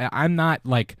slate. I'm not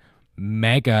like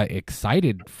mega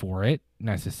excited for it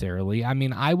necessarily. I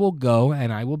mean, I will go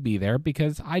and I will be there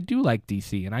because I do like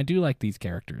DC and I do like these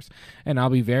characters, and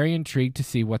I'll be very intrigued to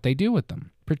see what they do with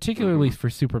them. particularly for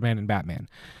Superman and Batman.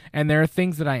 And there are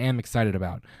things that I am excited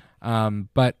about.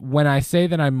 But when I say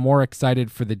that I'm more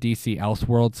excited for the DC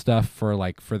Elseworld stuff, for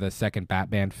the second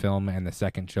Batman film and the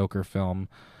second Joker film,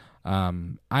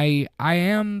 I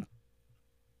am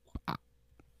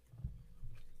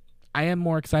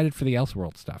more excited for the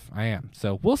Elseworld stuff. I am.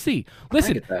 So we'll see.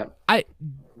 Listen,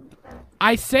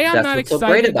 I say I'm not excited. That's what's so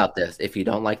great about this. If you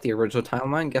don't like the original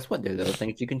timeline, guess what? There's other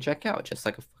things you can check out, just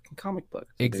like a fucking comic book.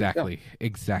 So exactly.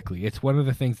 It's one of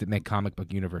the things that make comic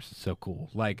book universes so cool.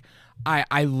 Like,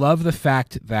 I love the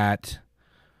fact that,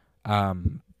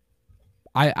 I'll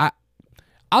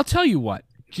tell you what.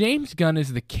 James Gunn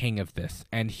is the king of this,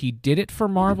 and he did it for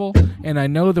Marvel, and I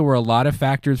know there were a lot of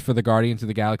factors for the Guardians of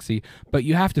the Galaxy, but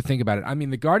you have to think about it. I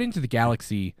mean, the Guardians of the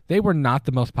Galaxy, they were not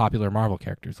the most popular Marvel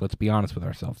characters. Let's be honest with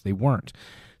ourselves. They weren't.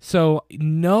 So,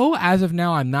 no, as of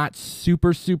now, I'm not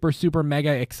super, super, super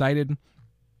mega excited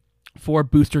for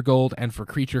Booster Gold and for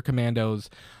Creature Commandos,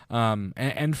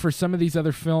 and for some of these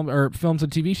other films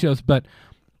and TV shows, but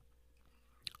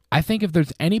I think if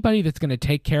there's anybody that's going to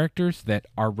take characters that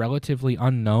are relatively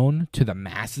unknown to the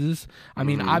masses, I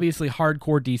mean, obviously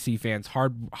hardcore DC fans,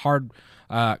 hard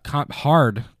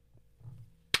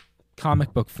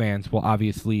comic book fans will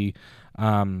obviously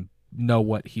know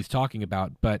what he's talking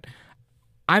about, but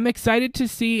I'm excited to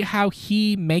see how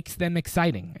he makes them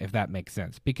exciting, if that makes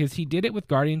sense, because he did it with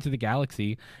Guardians of the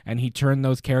Galaxy, and he turned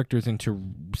those characters into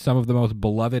some of the most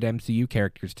beloved MCU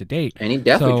characters to date. And he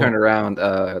definitely turned around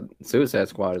Suicide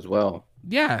Squad as well.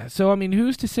 Yeah, so I mean,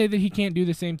 who's to say that he can't do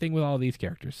the same thing with all these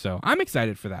characters? So I'm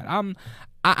excited for that. I'm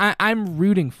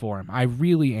rooting for him. I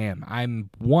really am. I'm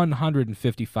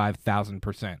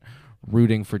 155,000%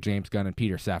 rooting for James Gunn and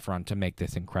Peter Safran to make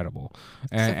this incredible,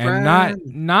 and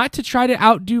not to try to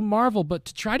outdo Marvel, but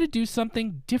to try to do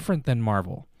something different than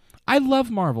Marvel. I love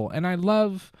Marvel, and I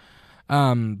love,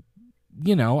 I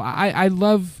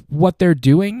love what they're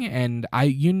doing, and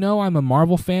I'm a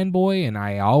Marvel fanboy, and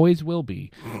I always will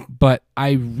be. But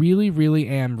I really, really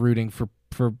am rooting for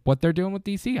what they're doing with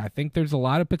DC. I think there's a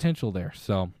lot of potential there.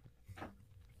 So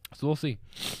we'll see.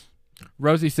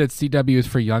 Rosie said CW is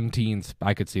for young teens.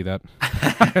 I could see that.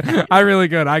 I really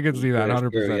could. I could see that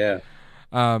 100%. True, yeah.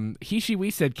 We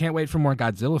said can't wait for more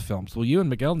Godzilla films. Well, you and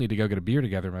Miguel need to go get a beer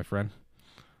together, my friend.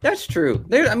 That's true.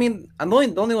 I mean,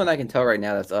 the only one I can tell right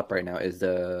now that's up right now is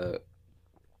the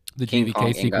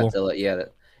GVK sequel. Godzilla.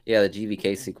 The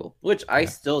GVK sequel, which I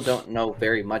still don't know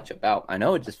very much about. I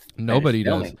know it just nobody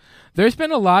does. There's been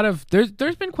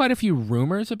there's been quite a few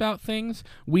rumors about things.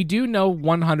 We do know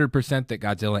 100% that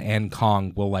Godzilla and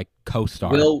Kong will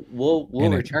co-star. Will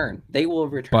return. They will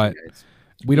return. But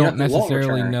we don't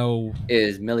necessarily know.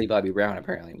 Is Millie Bobby Brown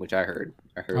apparently, which I heard.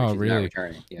 Oh, she's really? Not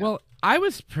returning. Yeah. Well, I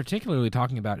was particularly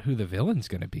talking about who the villain's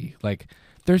going to be.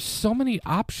 There's so many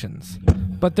options,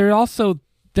 but they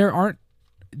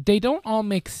don't all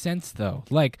make sense, though.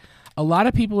 A lot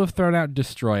of people have thrown out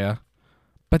Destroya,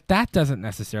 but that doesn't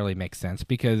necessarily make sense,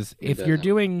 because if you're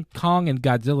doing Kong and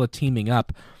Godzilla teaming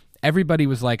up, everybody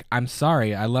was like, I'm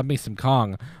sorry, I love me some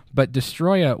Kong, but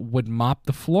Destroya would mop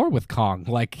the floor with Kong.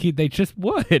 They just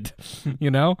would,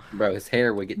 Bro, his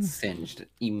hair would get singed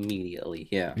immediately,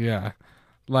 yeah. Yeah.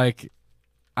 I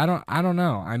don't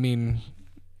know. I mean,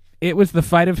 it was the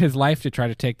fight of his life to try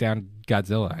to take down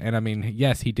Godzilla. And I mean,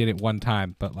 yes, he did it one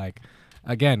time, but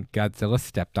again, Godzilla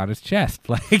stepped on his chest.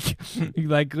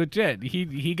 Legit.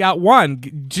 He got one.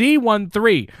 G won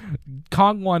 3.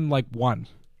 Kong won 1.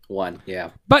 1,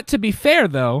 yeah. But to be fair,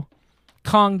 though,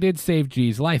 Kong did save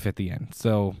G's life at the end.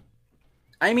 So,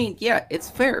 I mean, yeah, it's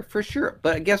fair for sure.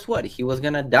 But guess what? He was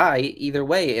gonna die either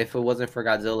way if it wasn't for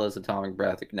Godzilla's atomic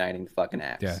breath igniting the fucking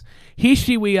axe. Yeah. He,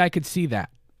 she, we. I could see that.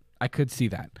 I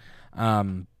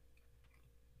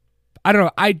don't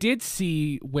know. I did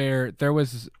see where there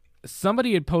was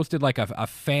somebody had posted a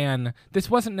fan. This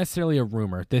wasn't necessarily a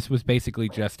rumor. This was basically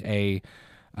just a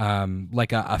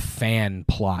fan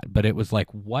plot. But it was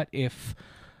what if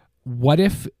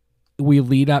we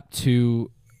lead up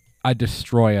to a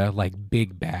Destroya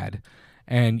Big Bad,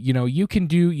 and you can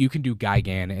do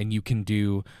Gigan, and you can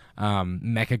do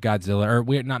Mecha Godzilla, or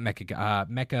we're not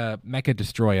Mecha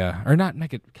Destroya, or not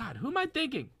Mecha. God, who am I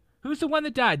thinking? Who's the one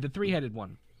that died? The 3-headed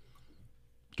one.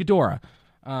 Ghidorah.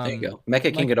 There you go.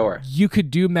 Mecha King Ghidorah. You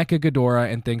could do Mecha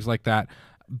Ghidorah and things like that.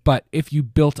 But if you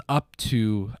built up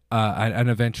to an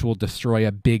eventual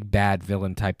Destroya big bad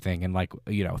villain type thing, and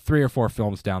 3 or 4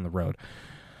 films down the road,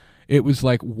 it was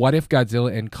what if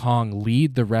Godzilla and Kong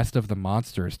lead the rest of the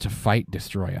monsters to fight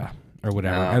Destroya? or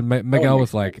whatever. And Miguel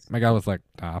was like,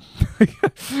 nah.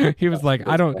 He was like,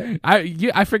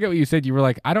 I forget what you said. You were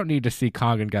like, I don't need to see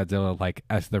Kong and Godzilla like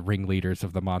as the ringleaders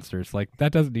of the monsters. Like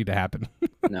that doesn't need to happen.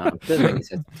 No, it doesn't make any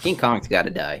sense. King Kong's got to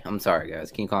die. I'm sorry,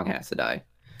 guys. King Kong has to die.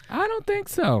 I don't think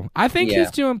so. I think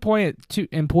he's too important. I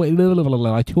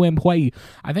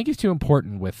think he's too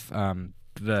important with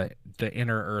the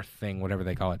inner Earth thing, whatever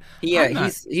they call it. Yeah,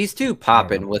 he's too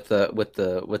popping with the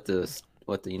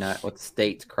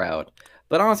States crowd.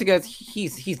 But honestly, guys,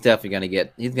 he's definitely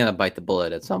gonna bite the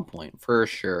bullet at some point for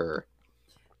sure.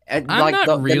 And I'm like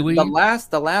not really the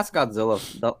last Godzilla.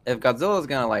 If Godzilla's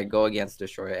gonna like go against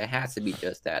Destroyer, it has to be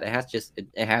just that. It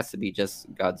has to be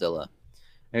just Godzilla.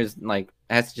 There's like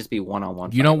it has to just be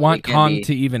one-on-one. You don't want Kong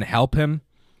to even help him?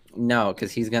 No,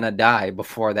 because he's gonna die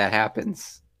before that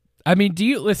happens. I mean, do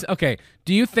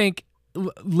you think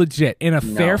legit in a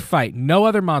fair fight, no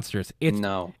other monsters?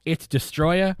 It's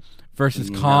Destroyer versus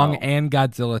Kong and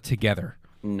Godzilla together.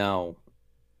 No.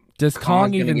 Does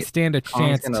Kong even stand a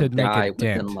chance to make a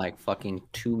dent? Within like fucking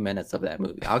 2 minutes of that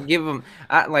movie. I'll give him.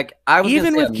 I was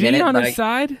even with G on his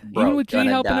side. Bro, even with G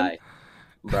helping him,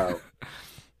 bro.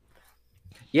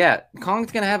 Yeah,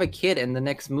 Kong's gonna have a kid in the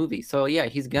next movie, so yeah,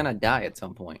 he's gonna die at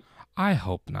some point. I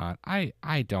hope not. I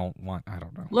don't know.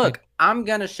 Look, I'm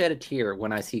gonna shed a tear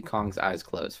when I see Kong's eyes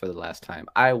closed for the last time.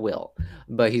 I will,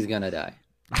 but he's gonna die.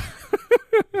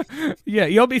 Yeah,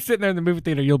 you'll be sitting there in the movie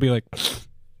theater. You'll be like,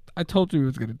 I told you he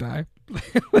was gonna die.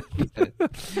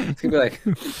 It's gonna be like,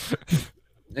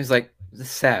 it's like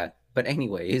sad, but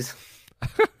anyways.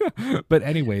 So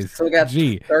we got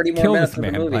 30 more minutes of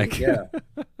the movie. Like... Yeah,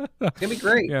 it's gonna be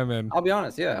great. Yeah, man. I'll be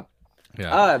honest. Yeah.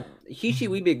 Hishi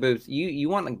Wee Big Boobs. You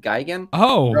want the guy again?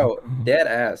 Oh, bro, dead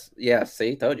ass. Yeah,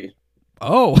 see, told you.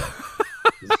 Oh,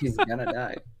 he's gonna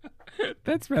die.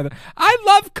 That's rather. I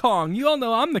love Kong. You all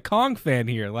know I'm the Kong fan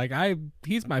here. Like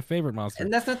he's my favorite monster.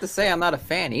 And that's not to say I'm not a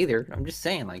fan either. I'm just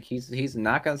saying like he's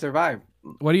not gonna survive.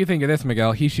 What do you think of this,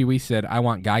 Miguel? Hishi Wee said, "I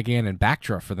want Gigan and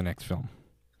Bactra for the next film."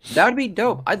 That would be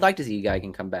dope. I'd like to see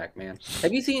Gigan come back, man.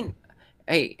 Have you seen?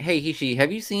 Hey, Hishi,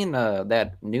 have you seen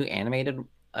that new animated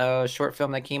short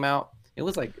film that came out? It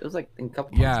was like in a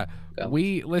couple months ago.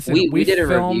 We did a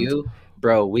review.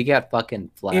 Bro, we got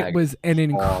fucking flagged. It was an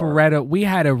incredible. We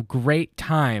had a great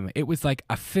time. It was like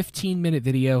a 15-minute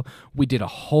video. We did a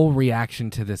whole reaction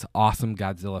to this awesome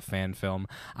Godzilla fan film.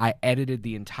 I edited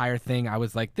the entire thing. I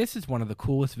was like, this is one of the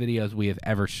coolest videos we have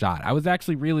ever shot. I was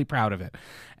actually really proud of it.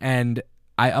 And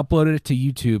I uploaded it to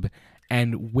YouTube,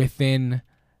 and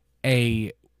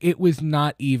it was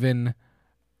not even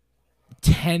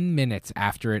 10 minutes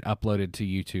after it uploaded to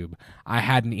YouTube, I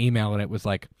had an email and it was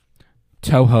like,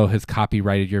 Toho has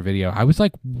copyrighted your video. I was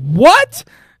like, what?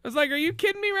 I was like, are you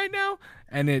kidding me right now?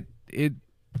 And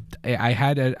I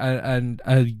had an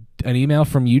email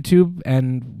from YouTube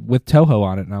and with Toho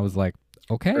on it, and I was like,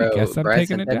 okay, bro, I guess I'm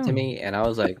taking it down. To me, and I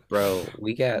was like, bro,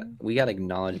 we got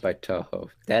acknowledged by Toho.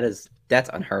 That's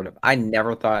unheard of. I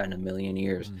never thought in a million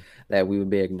years that we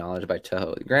would be acknowledged by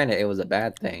Toho. Granted, it was a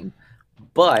bad thing.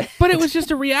 But it was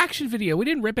just a reaction video. We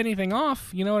didn't rip anything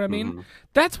off. You know what I mean?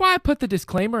 That's why I put the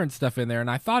disclaimer and stuff in there, and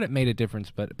I thought it made a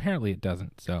difference, but apparently it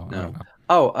doesn't. So no. I don't know.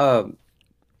 Oh,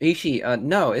 Ishi,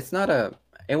 no, it's not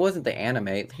it wasn't the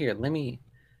anime. Here, let me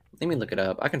look it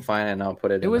up. I can find it and I'll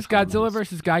put it. It was Godzilla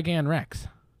versus Gigan Rex.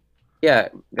 Yeah,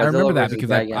 I remember that because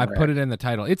I put it in the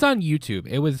title. It's on YouTube.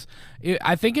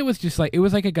 I think it was just like it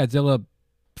was like a Godzilla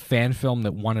fan film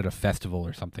that won at a festival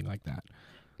or something like that.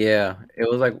 Yeah, it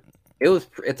was like.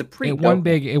 It's a pretty. It won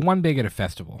big at a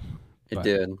festival. It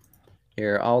did.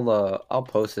 Here, I'll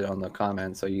post it on the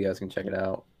comments so you guys can check it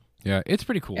out. Yeah, it's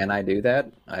pretty cool. Can I do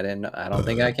that? I don't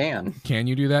think I can. Can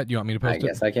you do that? Do you want me to post it? I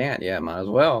guess I can. Yeah, might as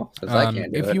well. Since I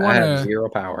can't do it. I have 0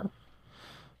 power.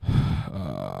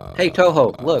 Hey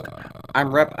Toho, look,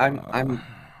 I'm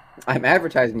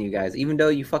advertising you guys, even though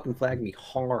you fucking flagged me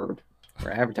hard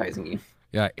for advertising you.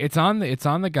 Yeah, it's on the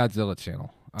Godzilla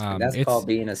channel. That's called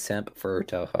being a simp for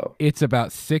Toho. It's about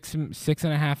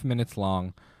 6.5 minutes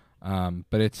long,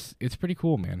 but it's pretty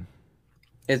cool, man.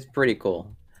 It's pretty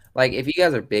cool. Like if you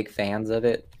guys are big fans of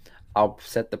it, I'll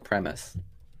set the premise.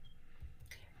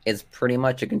 It's pretty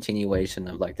much a continuation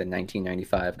of like the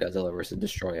 1995 Godzilla versus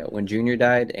Destroyer. When Junior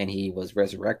died and he was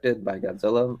resurrected by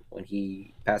Godzilla when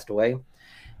he passed away.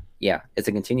 Yeah, it's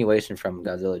a continuation from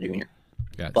Godzilla Junior.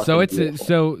 Yeah. So it's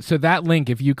so that link,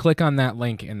 if you click on that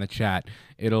link in the chat,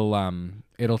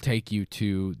 it'll take you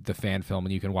to the fan film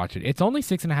and you can watch it. It's only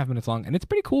 6.5 minutes long and it's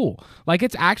pretty cool. Like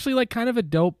it's actually like kind of a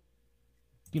dope,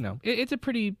 it's a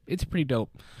pretty dope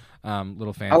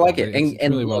little fan. I like it. It's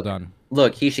and really look, well done.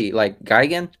 Look, Hishi, like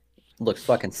Gigan, looks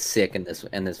fucking sick in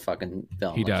this fucking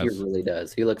film. He does. He really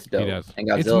does. He looks dope. He does. And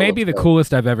Godzilla it's maybe the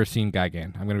coolest I've ever seen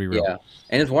Gigan. I'm gonna be real. Yeah,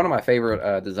 and it's one of my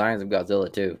favorite designs of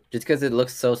Godzilla too, just because it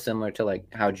looks so similar to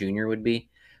like how Junior would be.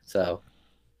 So,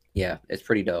 yeah, it's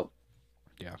pretty dope.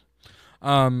 Yeah.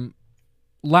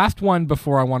 Last one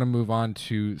before I want to move on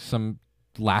to some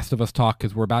Last of Us talk,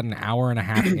 because we're about an hour and a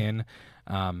half in.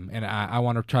 And I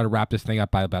want to try to wrap this thing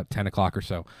up by about 10 o'clock or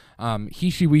so.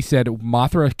 We said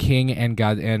Mothra King and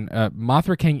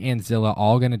Mothra King and Zilla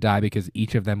all going to die because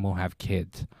each of them will have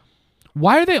kids.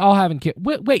 Why are they all having kids?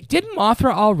 Wait, didn't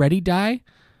Mothra already die?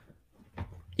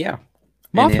 Yeah.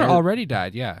 Mothra already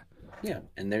died, yeah. Yeah,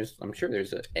 and I'm sure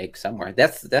there's an egg somewhere.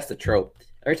 That's the trope.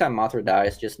 Every time Mothra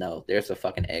dies, just know there's a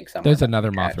fucking egg somewhere. There's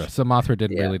another Mothra. So Mothra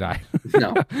didn't really die.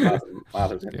 No,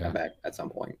 Mothra's going to come back at some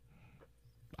point.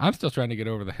 I'm still trying to get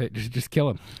over the hit. Just kill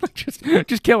him.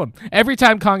 just kill him. Every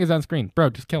time Kong is on screen,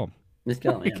 bro, just kill him. Just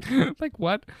kill him. Yeah. Like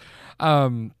what?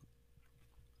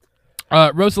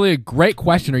 Rosalia, great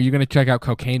question. Are you going to check out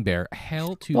Cocaine Bear?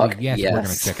 Hell to yes, we're going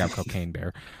to check out Cocaine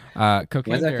Bear.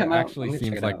 Cocaine Bear actually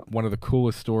seems like one of the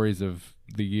coolest stories of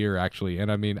the year, actually.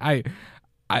 And I mean, I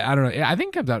don't know. I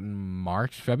think it comes out in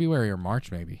February or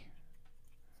March, maybe.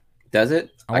 Does it?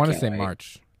 I want to say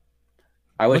March.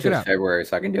 I wish it was February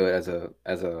so I can do it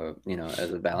as a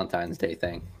Valentine's Day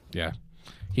thing. Yeah.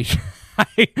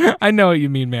 I know what you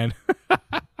mean, man.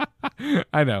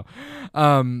 I know.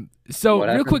 So what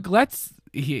real quick,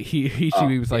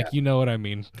 he was like, you know what I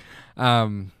mean.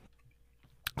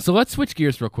 So let's switch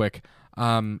gears real quick.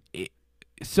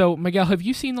 So Miguel, have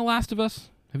you seen The Last of Us?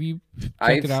 Have you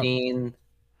checked it out?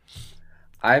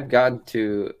 I've gotten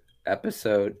to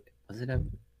episode.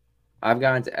 I've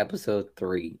gotten to episode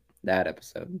 3. That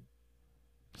episode.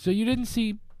 So you didn't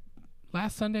see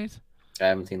Last Sundays? I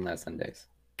haven't seen Last Sundays.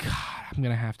 God, I'm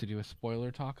going to have to do a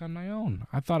spoiler talk on my own.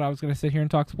 I thought I was going to sit here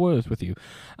and talk spoilers with you.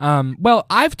 Well,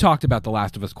 I've talked about The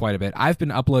Last of Us quite a bit. I've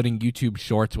been uploading YouTube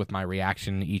shorts with my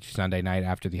reaction each Sunday night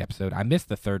after the episode. I missed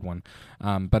the third one,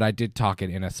 but I did talk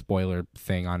it in a spoiler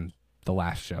thing on the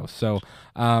last show. So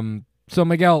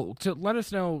Miguel, let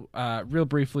us know real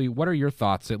briefly, what are your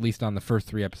thoughts, at least on the first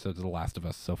 3 episodes of The Last of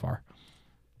Us so far?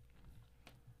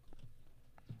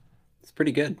 It's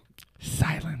pretty good.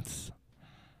 Silence.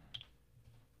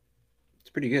 It's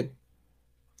pretty good.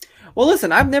 Well,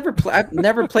 listen, I've never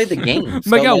played the game. So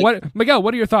Miguel,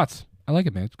 what are your thoughts? I like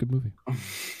it, man. It's a good movie.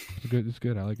 It's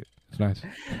good. I like it. It's nice.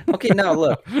 Okay, now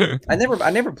look, I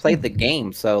never played the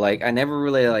game, so like I never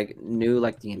really knew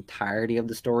the entirety of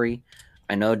the story.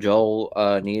 I know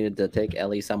Joel needed to take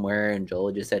Ellie somewhere, and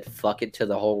Joel just said "fuck it" to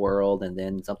the whole world, and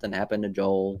then something happened to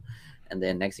Joel, and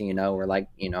then next thing you know, we're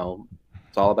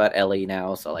it's all about Ellie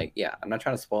now. So yeah, I'm not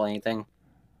trying to spoil anything,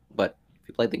 but if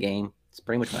you played the game, it's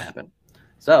pretty much what happened.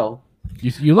 So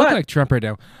you look like Trump right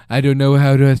now. I don't know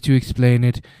how else to explain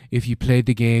it. If you played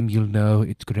the game, you'll know.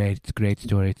 It's great. It's a great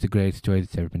story. It's the greatest story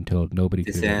that's ever been told. Nobody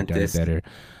could have done it better.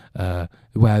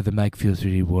 Wow, the mic feels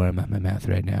really warm on my mouth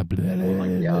right now. Oh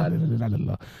my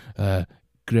God.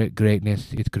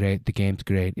 Greatness. It's great. The game's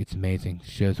great. It's amazing. The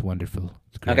show's wonderful.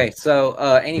 It's great. Okay, so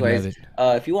anyways,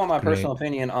 if you want my personal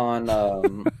opinion on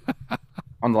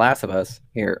on The Last of Us,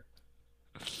 here.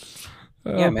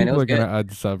 Yeah, man, people are gonna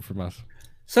unsub from us.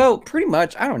 So pretty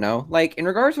much, I don't know. In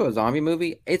regards to a zombie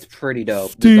movie, it's pretty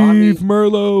dope. Steve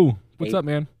Merlo, what's up,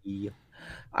 man?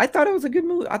 I thought it was a good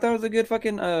movie. I thought it was a good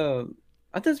fucking. I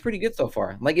thought it's pretty good so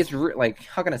far. It's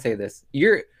how can I say this?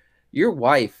 Your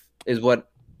wife is what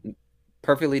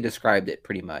perfectly described it,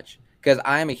 pretty much. Because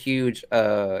I am a huge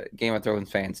Game of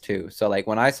Thrones fans too. So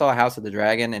when I saw House of the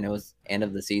Dragon and it was end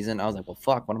of the season, I was like, well,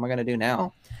 fuck, what am I gonna do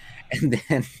now?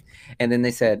 And then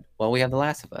they said, well, we have The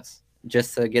Last of Us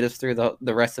just to get us through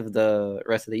the rest of the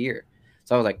year.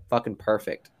 So I was like, fucking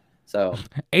perfect. So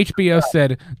HBO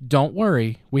said, don't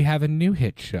worry, we have a new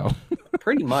hit show.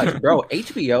 Pretty much, bro.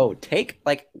 HBO,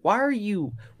 why are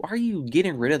you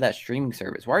getting rid of that streaming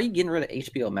service? Why are you getting rid of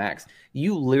HBO Max?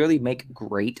 You literally make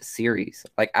great series.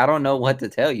 I don't know what to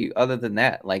tell you other than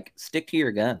that. Stick to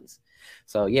your guns.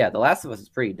 So yeah, The Last of Us is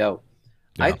pretty dope.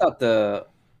 Yeah. I thought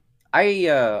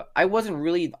I wasn't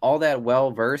really all that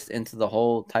well versed into the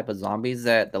whole type of zombies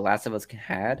that The Last of Us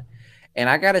had, and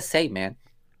I gotta say, man,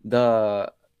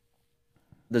 the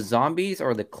zombies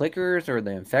or the clickers or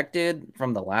the infected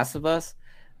from The Last of Us,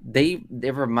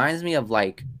 it reminds me of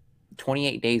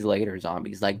 28 Days Later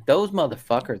zombies. Those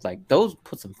motherfuckers, those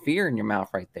put some fear in your mouth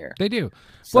right there. They do.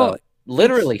 So, well,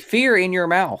 literally fear in your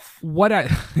mouth.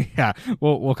 Yeah,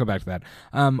 we'll come back to that.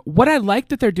 What I like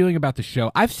that they're doing about the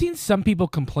show, I've seen some people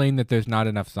complain that there's not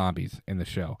enough zombies in the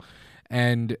show,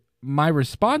 and my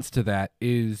response to that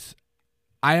is,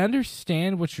 I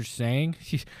understand what you're saying.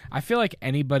 I feel like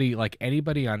anybody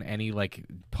on any like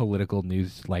political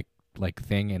news like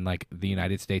thing in like the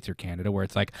United States or Canada where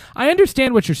it's like, I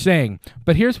understand what you're saying,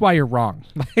 but here's why you're wrong.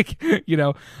 Like, you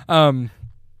know,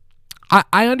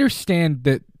 I understand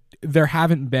that there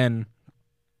haven't been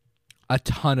a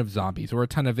ton of zombies or a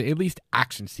ton of at least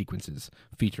action sequences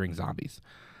featuring zombies.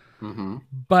 Mm-hmm.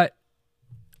 But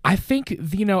I think,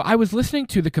 you know, I was listening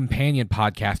to the Companion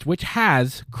podcast, which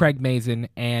has Craig Mazin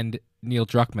and Neil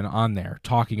Druckmann on there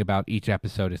talking about each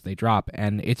episode as they drop.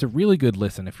 And it's a really good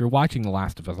listen. If you're watching The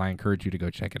Last of Us, I encourage you to go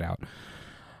check it out.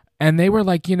 And they were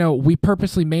like, you know, we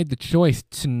purposely made the choice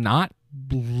to not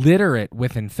litter it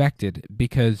with infected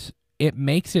because it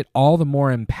makes it all the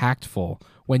more impactful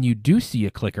when you do see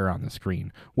a clicker on the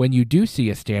screen, when you do see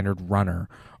a standard runner,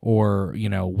 or, you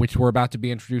know, which we're about to be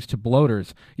introduced to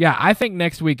bloaters. Yeah, I think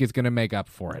next week is going to make up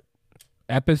for it.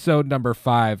 Episode number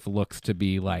 5 looks to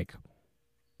be like,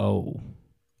 oh.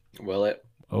 Will it?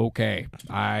 Okay.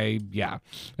 It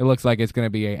looks like it's going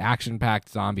to be a action-packed,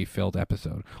 zombie-filled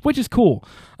episode, which is cool.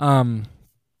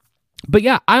 But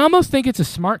yeah, I almost think it's a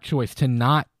smart choice to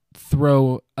not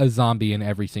throw a zombie in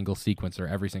every single sequence or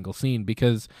every single scene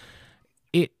because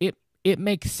it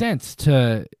makes sense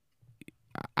to...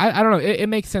 I don't know. It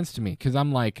makes sense to me because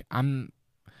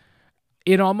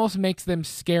it almost makes them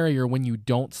scarier when you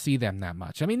don't see them that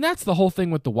much. I mean, that's the whole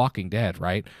thing with The Walking Dead,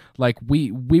 right? Like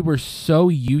we were so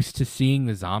used to seeing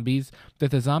the zombies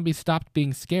that the zombies stopped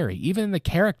being scary. Even the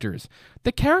characters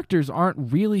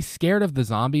aren't really scared of the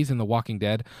zombies in The Walking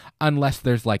Dead unless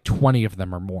there's like 20 of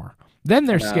them or more. Then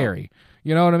they're scary.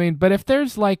 You know what I mean? But if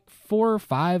there's like 4 or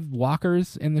 5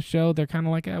 walkers in the show, they're kind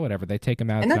of like, whatever. They take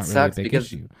them out. And it's that not sucks really a big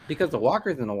issue. Because the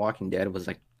walkers in The Walking Dead was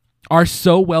like are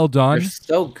so well done. They're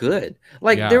so good.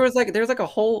 Like there was a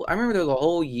whole. I remember there was a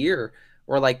whole year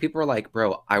where like people were like,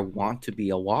 "Bro, I want to be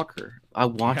a walker. I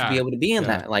want to be able to be in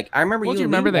that." Like I remember. Well, do you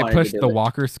remember they pushed the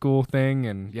walker school thing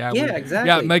and exactly.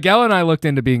 Yeah, Miguel and I looked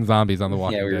into being zombies on The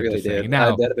Walking Dead. Yeah, we really did.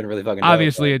 Now that'd have been really fucking.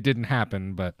 Obviously, dope, it didn't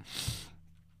happen, but.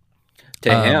 To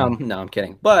him, no, I'm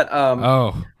kidding. But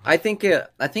I think in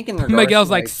regards Miguel's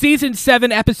to, like season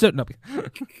 7 episode. No.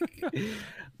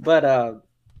 But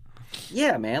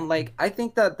yeah, man. Like I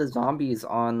think that the zombies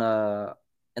on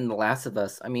in The Last of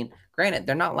Us. I mean, granted,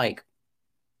 they're not like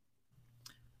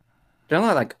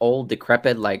old,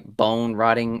 decrepit, like bone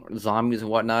rotting zombies and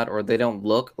whatnot, or they don't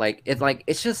look like it's like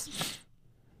it's just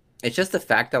the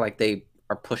fact that like they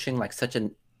are pushing like such a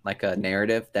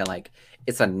narrative that like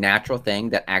it's a natural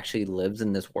thing that actually lives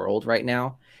in this world right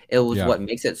now. It was what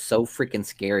makes it so freaking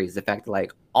scary is the fact that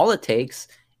like all it takes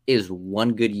is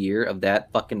one good year of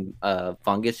that fucking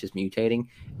fungus just mutating,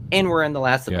 and we're in The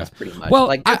Last of Us pretty much. Well,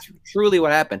 like that's truly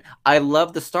what happened. I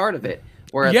love the start of it.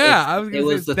 Where it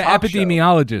was the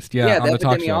epidemiologist. Yeah, the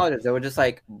epidemiologist. They were just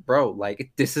like, bro,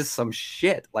 like this is some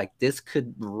shit. Like this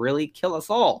could really kill us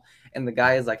all. And the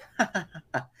guy is like,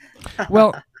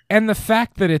 well. And the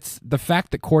fact that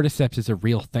cordyceps is a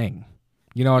real thing,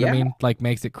 you know what I mean? Like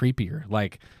makes it creepier.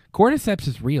 Like cordyceps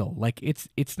is real. Like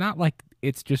it's not like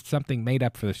it's just something made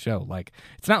up for the show. Like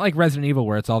it's not like Resident Evil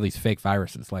where it's all these fake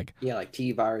viruses. Like like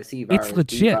T virus, C virus, it's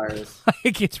legit. virus.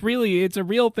 Like it's a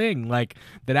real thing. Like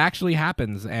that actually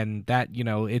happens, and that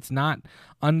it's not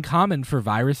uncommon for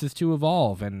viruses to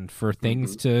evolve and for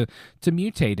things to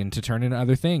mutate and to turn into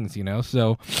other things.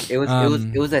 So it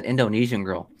was that Indonesian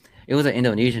girl. It was an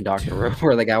Indonesian doctor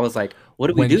where the guy was like, "What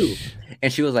do we do?"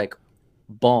 And she was like,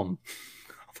 "Bomb."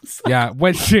 Yeah,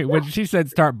 when she said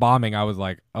start bombing, I was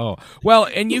like, "Oh, well."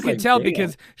 And you can tell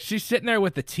because she's sitting there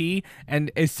with the tea,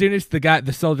 and as soon as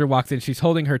the soldier walks in, she's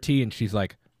holding her tea, and she's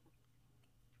like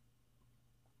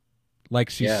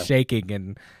she's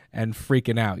shaking and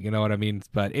freaking out. You know what I mean?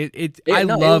 But I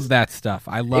love that stuff.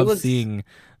 I love seeing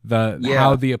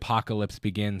how the apocalypse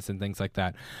begins and things like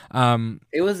that.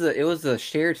 It was a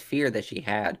shared fear that she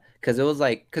had because it was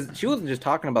like because she wasn't just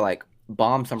talking about like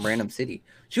bomb some random city.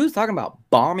 She was talking about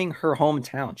bombing her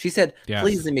hometown. She said,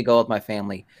 "Please let me go with my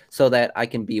family so that I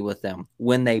can be with them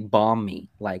when they bomb me."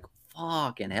 Like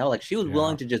fucking hell, like she was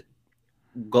willing to just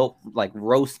go like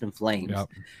roast in flames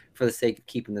for the sake of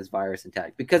keeping this virus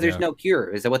intact because there's no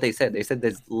cure. Is that what they said? They said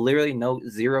there's literally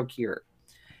zero cure.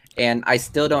 And I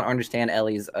still don't understand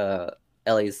Ellie's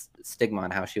stigma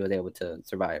on how she was able to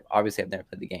survive. Obviously, I've never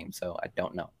played the game, so I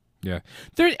don't know. Yeah,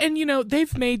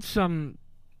 they've made some.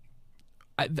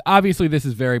 Obviously, this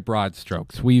is very broad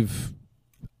strokes.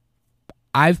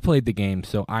 I've played the game,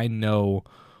 so I know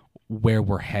where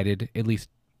we're headed. At least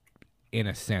in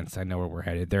a sense, I know where we're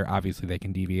headed. Obviously they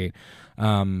can deviate,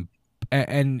 and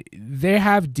they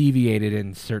have deviated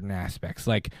in certain aspects.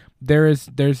 Like there's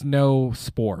no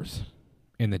spores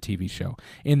in the TV show.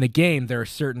 In the game, there are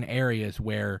certain areas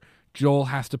where Joel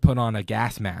has to put on a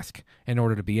gas mask in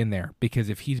order to be in there, because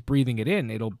if he's breathing it in,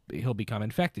 he'll become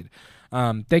infected.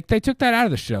 They took that out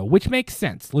of the show, which makes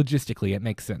sense. Logistically, it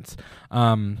makes sense.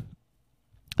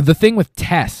 The thing with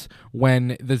Tess,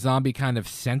 when the zombie kind of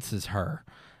senses her,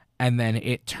 and then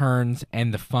it turns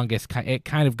and the fungus, it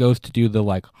kind of goes to do the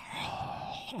like,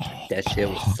 that shit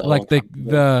was so like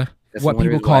the what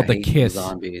people call the kiss.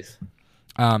 Zombies.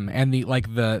 And the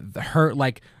like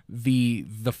the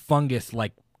fungus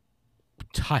like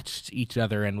touched each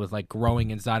other and was like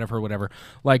growing inside of her, whatever.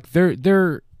 Like they've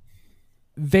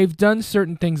done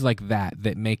certain things like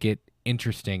that make it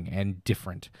interesting and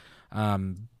different.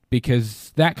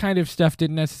 Because that kind of stuff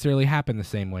didn't necessarily happen the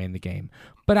same way in the game.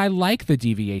 But I like the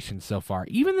deviations so far.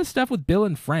 Even the stuff with Bill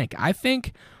and Frank. I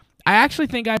actually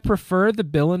think I prefer the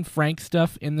Bill and Frank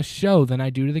stuff in the show than I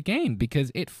do to the game,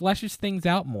 because it fleshes things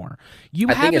out more. You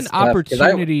have an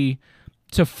opportunity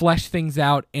to flesh things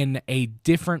out in a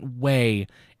different way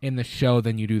in the show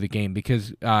than you do the game,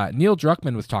 because Neil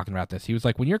Druckmann was talking about this. He was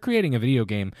like, when you're creating a video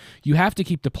game, you have to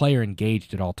keep the player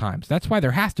engaged at all times. That's why there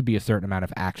has to be a certain amount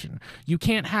of action. You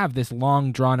can't have this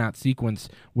long, drawn-out sequence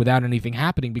without anything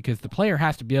happening, because the player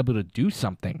has to be able to do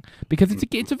something, because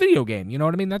it's a video game. You know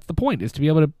what I mean? That's the point, is to be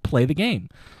able to play the game.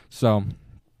 So,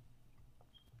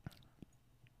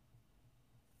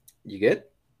 you good?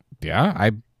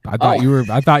 Yeah, I thought you were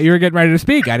getting ready to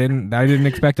speak. I didn't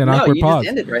expect an awkward pause. Just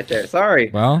ended right there.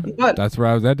 Sorry. Well, but that's where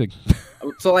I was ending.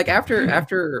 So like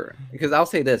after because I'll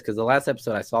say this, because the last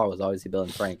episode I saw was obviously Bill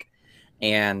and Frank,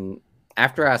 and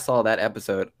after I saw that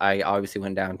episode, I obviously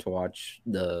went down to watch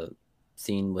the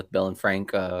scene with Bill and Frank,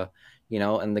 and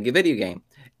the video game.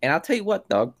 And I'll tell you what,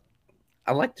 dog,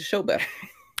 I like the show better.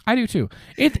 I do too.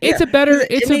 It's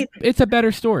a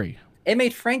better story. It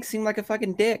made Frank seem like a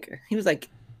fucking dick. He was like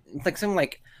something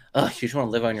like, "Oh, you just want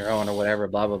to live on your own or whatever,"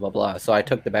 blah blah blah blah. So I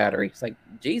took the battery. It's like,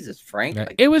 Jesus, Frank. Yeah,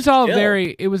 like, it was all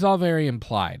very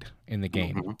implied in the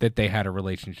game that they had a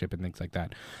relationship and things like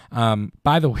that.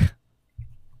 By the way,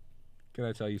 can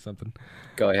I tell you something?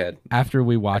 Go ahead. After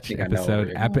we watched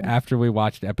episode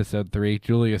 3,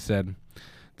 Julia said,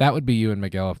 "That would be you and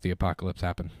Miguel if the apocalypse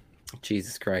happened."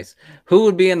 Jesus Christ, who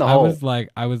would be in the hole?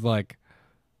 I was like,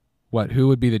 what? Who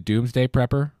would be the doomsday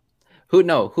prepper? Who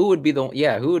would be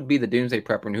the doomsday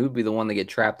prepper, and who would be the one that get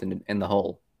trapped in the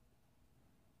hole?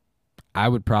 I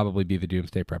would probably be the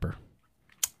doomsday prepper.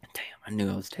 Damn, I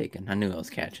knew I was taken. I knew I was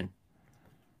catching.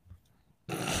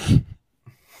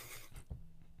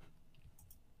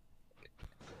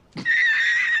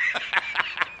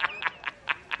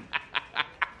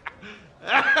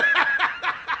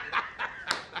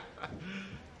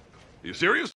 You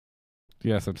serious?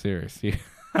 Yes, I'm serious. Yeah.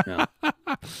 No.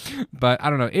 But I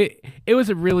don't know. It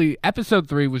was episode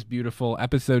 3 was beautiful.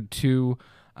 Episode 2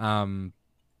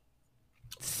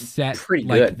 set pretty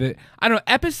like good.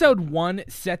 Episode 1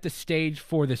 set the stage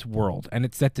for this world, and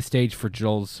it set the stage for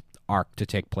Joel's arc to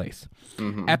take place.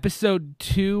 Mm-hmm. Episode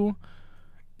 2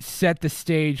 set the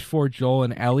stage for Joel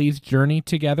and Ellie's journey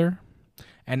together,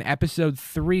 and episode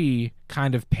 3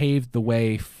 kind of paved the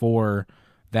way for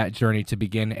that journey to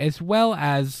begin, as well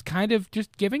as kind of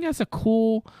just giving us a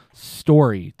cool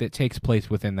story that takes place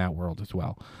within that world as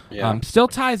well. Yeah. Still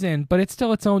ties in, but it's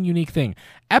still its own unique thing.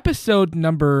 Episode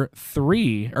number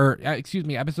 4,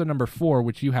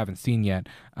 which you haven't seen yet,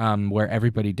 where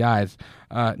everybody dies.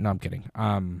 No, I'm kidding.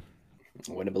 I wouldn't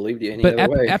have believed you any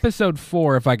other way. Episode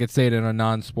 4, if I could say it in a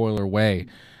non-spoiler way,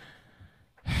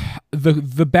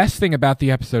 the best thing about the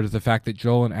episode is the fact that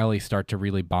Joel and Ellie start to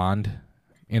really bond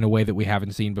in a way that we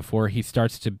haven't seen before. He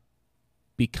starts to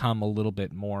become a little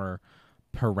bit more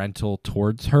parental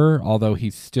towards her, although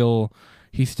he's still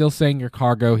saying your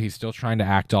cargo. He's still trying to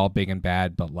act all big and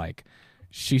bad, but like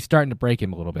she's starting to break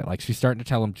him a little bit. Like she's starting to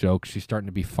tell him jokes. She's starting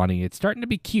to be funny. It's starting to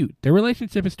be cute. Their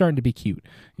relationship is starting to be cute,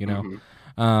 you know?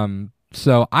 Mm-hmm.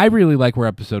 So I really like where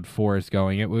episode 4 is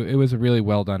going. It was a really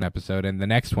well done episode, and the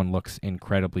next one looks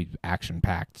incredibly action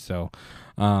packed. So,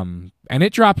 and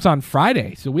it drops on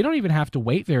Friday, so we don't even have to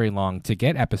wait very long to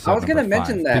get episode. I was going to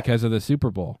mention that because of the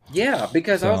Super Bowl. Yeah,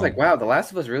 because I was like, wow, The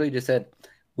Last of Us really just said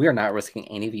we are not risking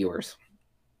any viewers.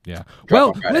 Yeah.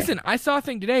 Well, listen, I saw a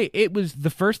thing today. It was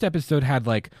the first episode had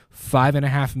like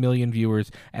 5.5 million viewers.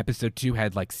 Episode 2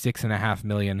 had like 6.5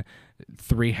 million.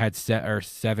 3 had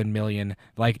 7 million.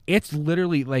 Like it's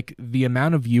literally like the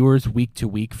amount of viewers week to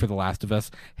week for The Last of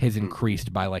Us has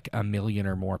increased by like 1 million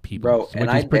or more people. Bro, which and is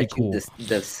I pretty bet cool. you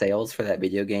the sales for that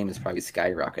video game is probably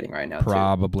skyrocketing right now.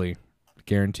 Probably. Too.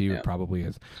 Guarantee you it probably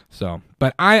is. So,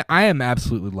 but I am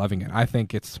absolutely loving it. I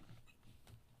think it's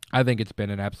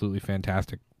been an absolutely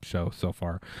fantastic show so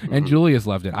far, and Julia's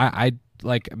loved it. I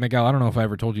like Miguel. I don't know if I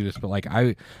ever told you this, but like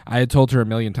I had told her a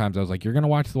million times. I was like, "You're gonna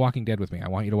watch The Walking Dead with me. I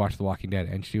want you to watch The Walking Dead,"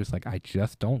 and she was like, "I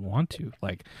just don't want to."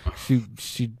 Like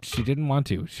she didn't want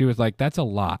to. She was like, "That's a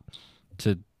lot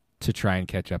to try and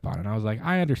catch up on," and I was like,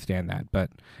 "I understand that, but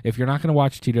if you're not gonna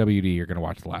watch TWD, you're gonna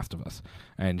watch The Last of Us,"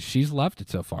 and she's loved it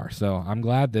so far. So I'm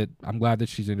glad that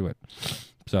she's into it.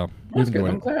 So that's good.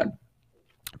 I'm glad.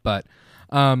 But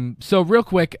so real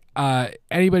quick,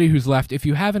 anybody who's left, if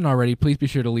you haven't already, please be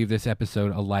sure to leave this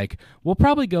episode a like. We'll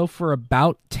probably go for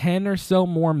about 10 or so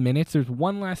more minutes. There's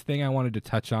one last thing I wanted to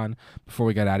touch on before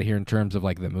we got out of here in terms of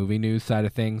like the movie news side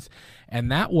of things.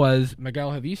 And that was,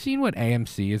 Miguel, have you seen what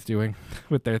AMC is doing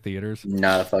with their theaters?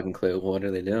 Not a fucking clue. What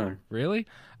are they doing? Really?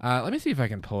 Let me see if I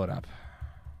can pull it up.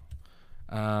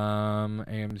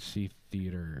 AMC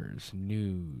theaters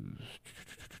news.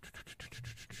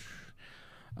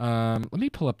 Let me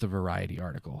pull up the Variety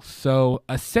article. So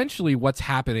essentially what's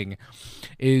happening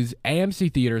is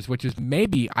AMC Theaters, which is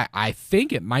maybe, I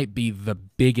think it might be the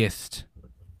biggest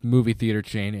movie theater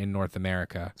chain in North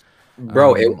America.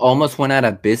 Bro, it almost went out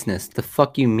of business. The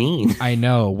fuck you mean? I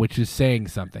know, which is saying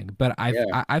something, but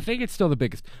I think it's still the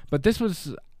biggest. But this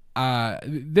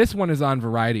one is on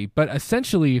Variety, but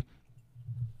essentially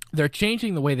they're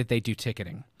changing the way that they do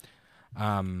ticketing.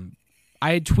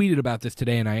 I had tweeted about this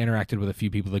today, and I interacted with a few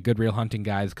people. The Good Real Hunting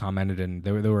guys commented, and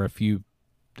there were a few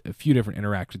different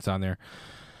interactions on there.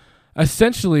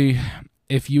 Essentially,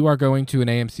 if you are going to an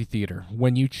AMC theater,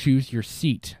 when you choose your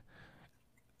seat,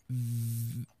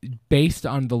 based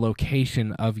on the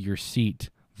location of your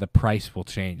seat, the price will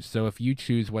change. So if you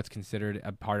choose what's considered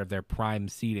a part of their prime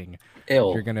seating,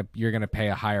 you're gonna pay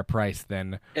a higher price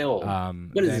than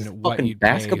what is this, fucking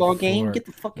basketball game? Get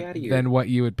the fuck out of here. Than what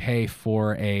you would pay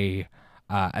for a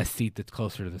seat that's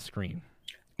closer to the screen.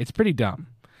 It's pretty dumb.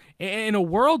 In a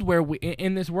world where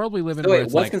in this world we live in, where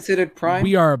it's what's like, considered prime?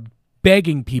 We are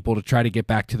begging people to try to get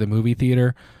back to the movie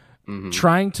theater.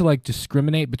 Trying to like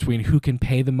discriminate between who can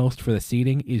pay the most for the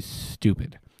seating is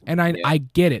stupid. And I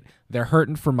get it. They're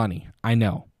hurting for money. I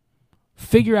know.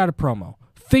 Figure out a promo.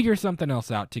 Figure something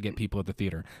else out to get people at the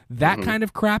theater. That kind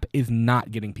of crap is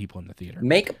not getting people in the theater.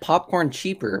 Make popcorn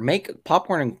cheaper. Make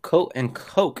popcorn and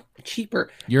Coke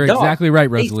cheaper. You're exactly right,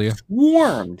 Rosalia. They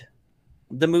swarmed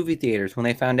the movie theaters when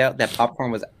they found out that popcorn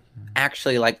was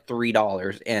actually like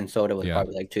 $3 and soda was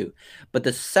probably like $2. But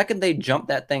the second they jumped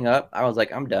that thing up, I was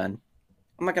like, I'm done.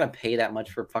 I'm not gonna pay that much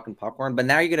for fucking popcorn. But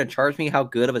now you're gonna charge me how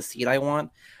good of a seat I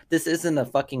want. This isn't a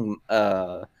fucking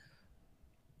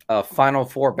Final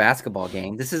Four basketball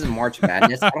game. This isn't March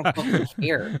Madness. I don't fucking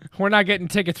care. We're not getting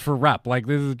tickets for rep. Like,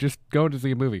 this is just going to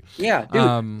see a movie. Yeah,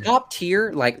 dude. Top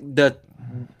tier, like the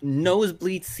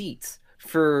nosebleed seats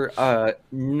for a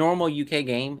normal UK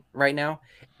game right now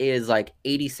is like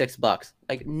 $86.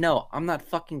 Like, no, I'm not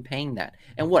fucking paying that.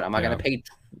 And what am I gonna pay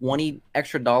 $20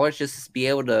 extra just to be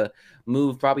able to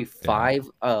move probably 5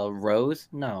 rows?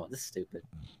 No, this is stupid.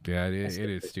 Yeah, it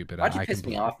is stupid. Why'd you piss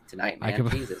me off tonight, man?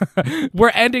 Jesus. We're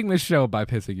ending the show by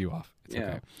pissing you off. It's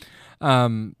okay.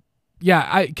 Yeah,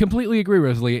 I completely agree,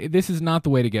 Rosalie. This is not the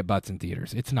way to get butts in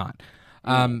theaters. It's not.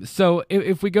 So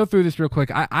if we go through this real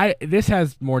quick, this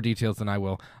has more details than I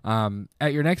will.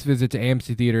 At your next visit to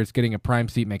AMC theaters, getting a prime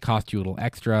seat may cost you a little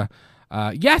extra.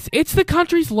 Yes, it's the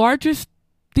country's largest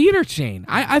theater chain.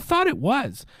 I thought it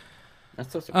was.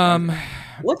 That's so surprising.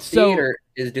 What theater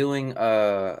is doing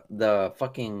the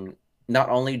fucking, not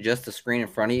only just the screen in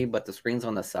front of you, but the screens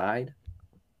on the side?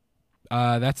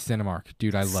 That's Cinemark.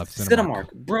 Dude, I love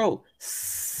Cinemark. Bro,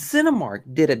 Cinemark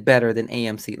did it better than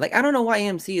AMC. Like, I don't know why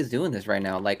AMC is doing this right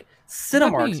now. Like,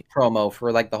 Cinemark's promo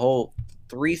for like the whole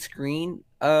 3-screen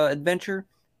adventure,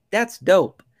 that's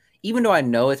dope. Even though I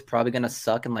know it's probably going to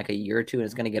suck in like a year or two and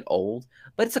it's going to get old,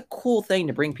 but it's a cool thing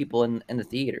to bring people in the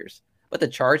theaters. But to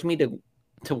charge me to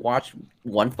watch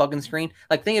one fucking screen,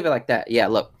 like, think of it like that. Yeah,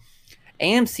 look,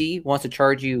 AMC wants to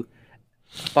charge you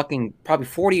fucking probably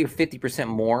 40 or 50%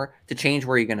 more to change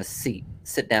where you're going to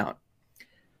sit down.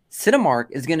 Cinemark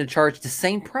is going to charge the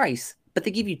same price, but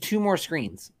they give you 2 more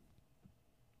screens.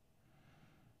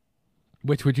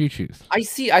 Which would you choose? I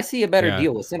see a better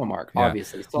deal with Cinemark,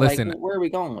 obviously. So, listen, like, where are we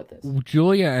going with this?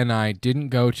 Julia and I didn't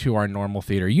go to our normal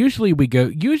theater. Usually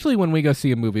when we go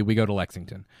see a movie, we go to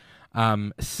Lexington.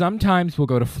 Sometimes we'll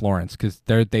go to Florence because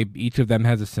they each of them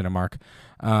has a Cinemark.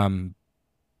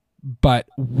 But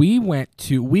we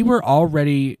were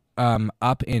already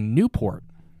up in Newport,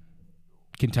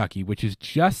 Kentucky, which is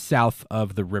just south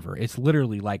of the river. It's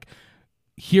literally like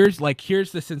here's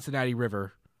the Cincinnati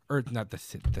River, or not the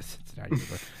Cincinnati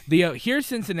River. Here's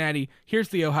Cincinnati, here's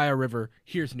the Ohio River,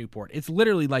 here's Newport. It's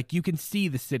literally like you can see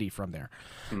the city from there.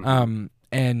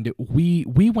 and we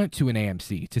went to an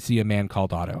AMC to see A Man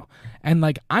Called Otto. And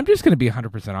like, I'm just going to be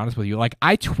 100% honest with you. Like,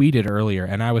 I tweeted earlier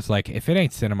and I was like, if it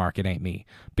ain't Cinemark, it ain't me.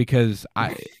 Because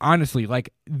I honestly,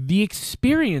 like, the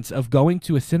experience of going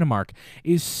to a Cinemark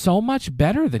is so much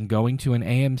better than going to an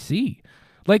AMC.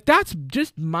 Like, that's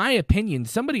just my opinion.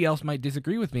 Somebody else might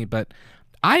disagree with me, but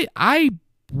I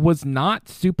was not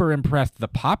super impressed. The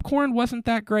popcorn wasn't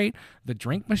that great. The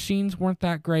drink machines weren't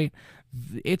that great.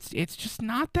 It's just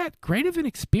not that great of an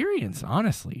experience,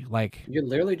 honestly. Like, you're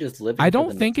literally just living. I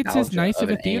don't think it's as nice of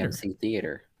a theater. AMC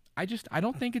theater. I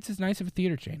don't think it's as nice of a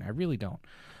theater chain. I really don't.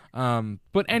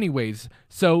 But anyways,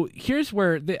 so here's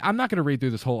where I'm not going to read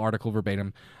through this whole article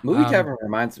verbatim. Movie Tavern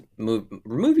reminds me of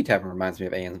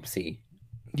AMC.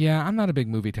 Yeah, I'm not a big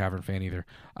Movie Tavern fan either.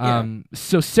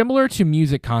 So similar to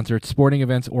music concerts, sporting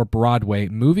events, or Broadway,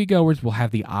 moviegoers will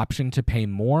have the option to pay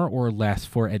more or less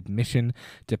for admission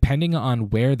depending on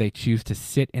where they choose to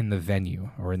sit in the venue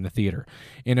or in the theater.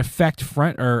 In effect,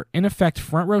 front row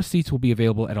seats will be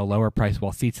available at a lower price,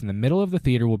 while seats in the middle of the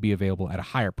theater will be available at a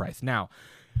higher price. Now,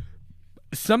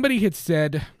 somebody had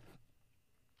said,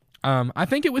 I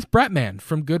think it was Bretman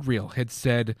from Goodreel had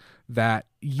said that,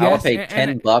 yes, I would pay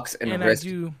 $10 and risk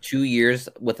 2 years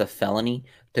with a felony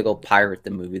to go pirate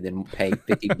the movie than pay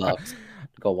 $50 to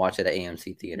go watch it at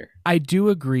AMC theater. I do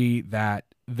agree that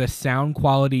the sound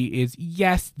quality is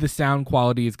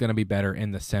going to be better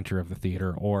in the center of the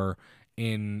theater or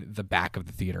in the back of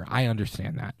the theater. I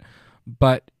understand that.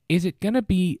 But is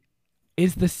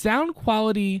the sound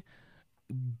quality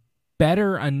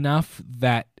better enough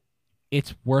that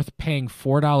it's worth paying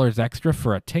 $4 extra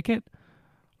for a ticket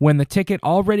when the ticket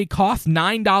already costs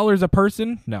 $9 a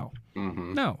person? No.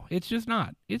 Mm-hmm. No, it's just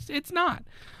not. It's not.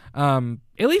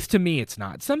 At least to me, it's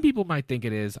not. Some people might think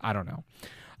it is. I don't know.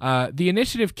 The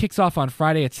initiative kicks off on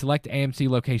Friday at select AMC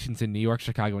locations in New York,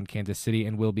 Chicago, and Kansas City,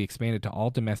 and will be expanded to all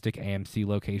domestic AMC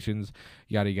locations,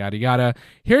 yada, yada, yada.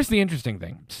 Here's the interesting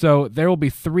thing. So there will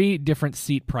be 3 different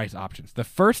seat price options. The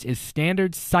first is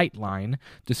standard sightline,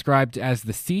 described as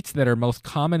the seats that are most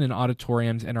common in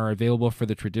auditoriums and are available for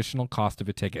the traditional cost of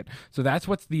a ticket. So that's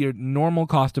what's the normal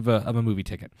cost of a movie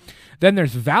ticket. Then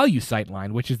there's value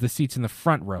sightline, which is the seats in the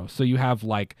front row. So you have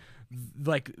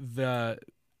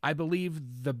I believe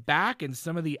the back and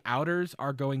some of the outers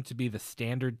are going to be the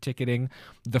standard ticketing.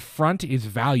 The front is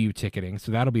value ticketing,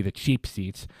 so that'll be the cheap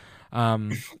seats.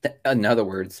 In other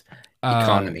words,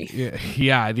 economy.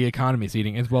 Yeah, the economy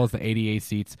seating, as well as the ADA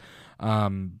seats.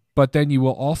 But then you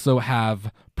will also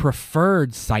have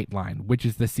preferred sightline, which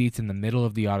is the seats in the middle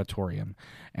of the auditorium,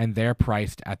 and they're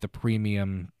priced at the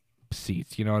premium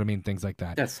seats, you know what I mean? Things like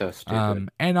that. That's so stupid.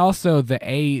 And also the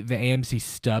AMC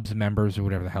Stubs members, or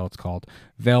whatever the hell it's called,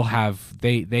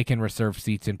 they can reserve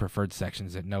seats in preferred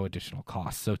sections at no additional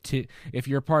cost. So if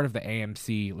you're part of the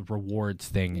AMC rewards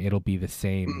thing, it'll be the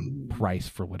same price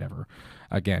for whatever.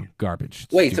 Again, garbage.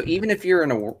 Wait, stupid. So even if you're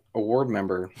an award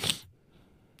member,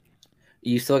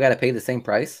 you still got to pay the same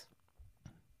price?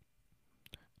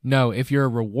 No, if you're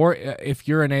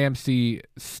an AMC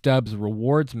Stubs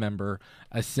rewards member,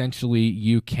 essentially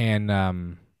you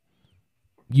can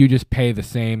you just pay the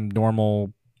same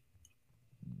normal.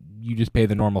 You just pay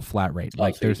the normal flat rate.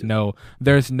 Like there's no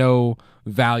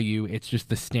value. It's just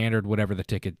the standard whatever the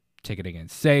ticketing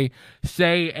is. Say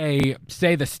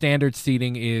the standard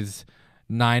seating is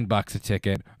 $9 a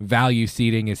ticket, value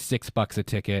seating is $6 a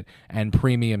ticket, and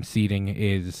premium seating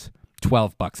is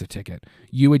 $12 a ticket.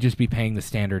 You would just be paying the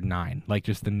standard $9, like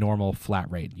just the normal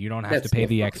flat rate. You don't have to pay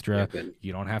the extra. Stupid.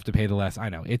 You don't have to pay the less. I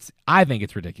know I think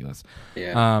it's ridiculous.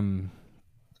 Yeah.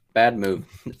 Bad move.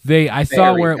 I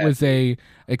saw where it was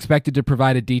expected to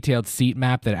provide a detailed seat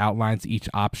map that outlines each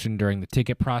option during the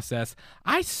ticket process.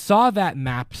 I saw that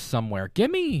map somewhere.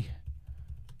 Give me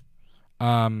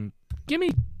a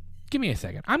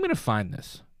second. I'm gonna find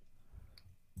this.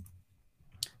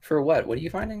 For what? What are you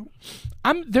finding?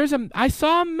 I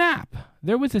saw a map.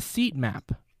 There was a seat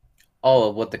map. Oh,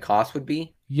 of what the cost would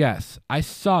be? Yes, I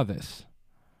saw this.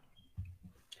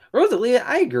 Rosalia,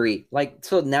 I agree. Like,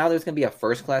 so now there's gonna be a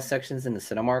first class sections in the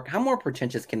Cinemark. How more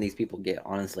pretentious can these people get?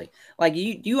 Honestly, like,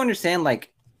 you understand?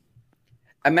 Like,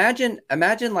 imagine,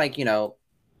 like, you know,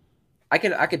 I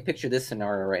could picture this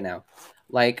scenario right now.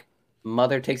 Like,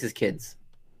 mother takes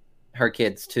her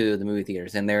kids to the movie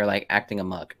theaters, and they're like acting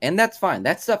amok, and that's fine.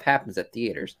 That stuff happens at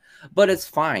theaters, but it's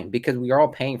fine because we are all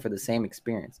paying for the same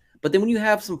experience. But then when you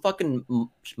have some fucking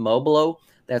mobilo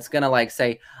that's gonna like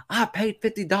say, I paid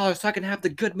 $50 so I can have the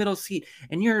good middle seat,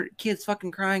 and your kid's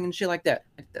fucking crying and shit like that,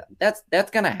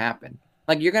 that's gonna happen.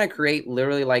 Like, you're gonna create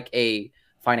literally like a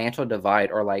financial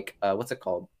divide, or like what's it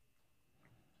called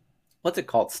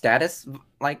status,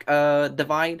 like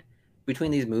divide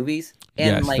between these movies.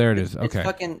 And yes, like, there it is. Okay.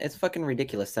 It's fucking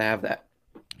ridiculous to have that.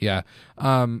 Yeah.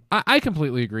 I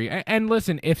completely agree. And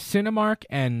listen, if Cinemark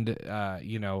and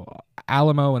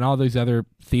Alamo and all those other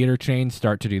theater chains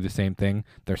start to do the same thing,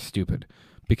 they're stupid.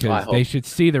 Because they should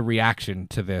see the reaction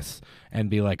to this and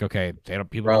be like, okay,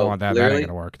 people don't want that. That ain't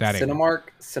gonna work.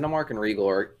 Cinemark and Regal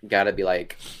are gotta be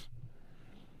like,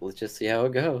 let's just see how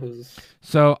it goes.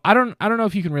 So I don't know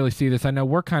if you can really see this. I know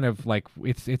we're kind of like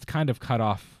it's kind of cut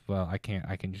off. Well, I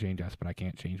can change us, but I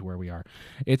can't change where we are.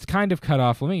 It's kind of cut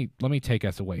off. Let me take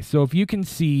us away. So if you can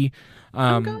see,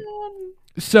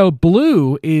 so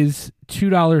blue is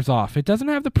 $2 off. It doesn't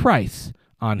have the price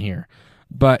on here.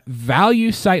 But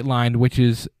value sightline, which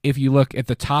is, if you look at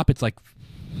the top, it's like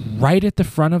right at the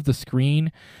front of the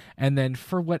screen. And then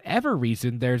for whatever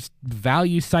reason, there's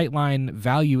value sightline.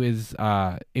 Value is,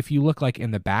 if you look like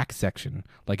in the back section,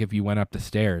 like if you went up the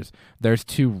stairs, there's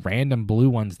 2 random blue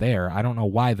ones there. I don't know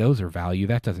why those are value.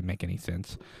 That doesn't make any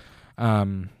sense.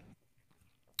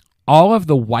 All of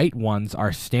the white ones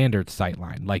are standard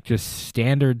sightline, like just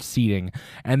standard seating.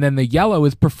 And then the yellow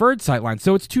is preferred sightline,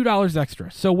 so it's $2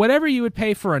 extra. So whatever you would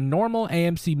pay for a normal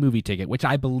AMC movie ticket, which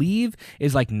I believe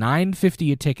is like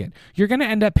 $9.50 a ticket, you're going to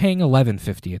end up paying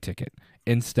 $11.50 a ticket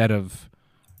instead of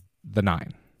the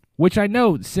 $9. Which I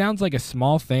know sounds like a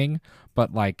small thing,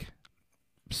 but like,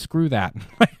 screw that.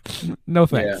 No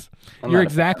thanks. Yeah, you're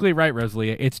exactly right,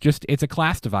 Rosalia. It's a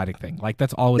class dividing thing. Like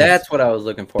that's all it is. That's what I was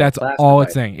looking for. That's all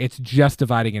it's saying. It's just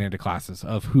dividing it into classes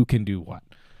of who can do what.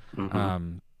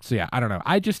 So yeah, I don't know.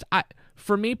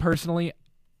 For me personally,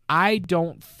 I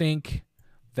don't think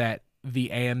that the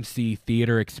AMC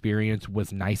theater experience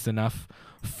was nice enough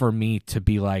for me to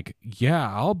be like,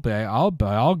 yeah, I'll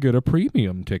get a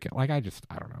premium ticket. Like I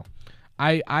don't know.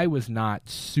 I was not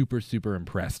super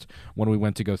impressed when we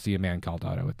went to go see A Man Called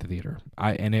Otto at the theater.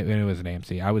 And it was an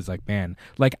AMC. I was like, man,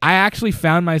 like I actually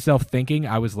found myself thinking,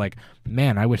 I was like,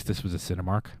 man, I wish this was a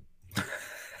Cinemark.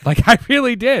 Like I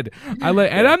really did. And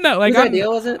I'm not like, whose idea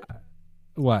was it?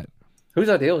 What? Whose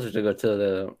idea was it to go to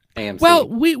the AMC? Well,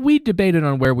 we debated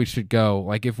on where we should go,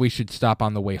 like if we should stop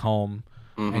on the way home.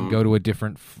 And go to a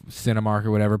different Cinemark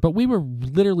or whatever. But we were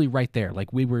literally right there.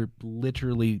 Like, we were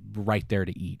literally right there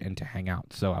to eat and to hang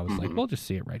out. So I was like, we'll just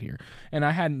see it right here. And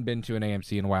I hadn't been to an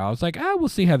AMC in a while. I was like, we'll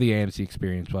see how the AMC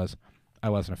experience was. I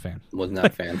wasn't a fan. Was not a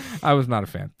fan. I was not a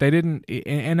fan. They didn't,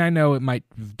 and I know it might,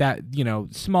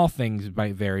 small things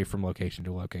might vary from location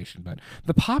to location, but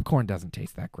the popcorn doesn't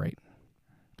taste that great.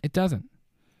 It doesn't.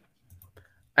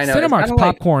 I know. Cinemark's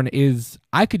popcorn is,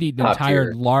 I could eat an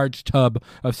entire large tub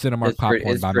of Cinemark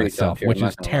popcorn by myself, which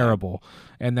is terrible.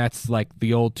 And that's like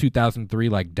the old 2003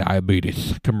 like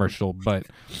diabetes commercial, but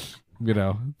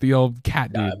the old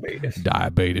cat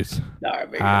diabetes.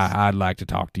 I'd like to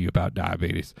talk to you about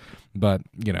diabetes, but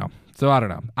so I don't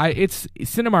know.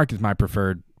 Cinemark is my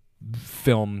preferred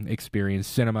film experience,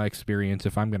 cinema experience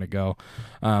if I'm gonna go.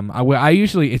 I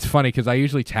usually, it's funny because I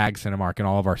usually tag Cinemark in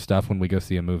all of our stuff when we go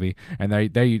see a movie, and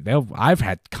I've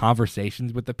had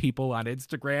conversations with the people on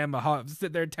Instagram. I'll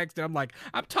sit there and text them. I'm like,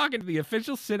 I'm talking to the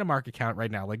official Cinemark account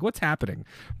right now. Like, what's happening?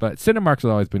 But Cinemark's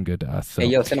always been good to us. So. Hey,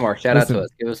 yo, Cinemark, shout out to us.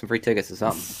 Give us some free tickets or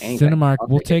something. Anything. Cinemark,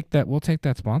 we'll take that. We'll take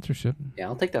that sponsorship. Yeah,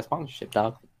 I'll take that sponsorship,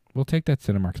 dog. We'll take that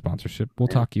Cinemark sponsorship. We'll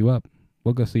talk you up.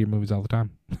 We'll go see your movies all the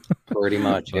time. Pretty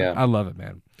much, yeah. I love it,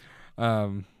 man.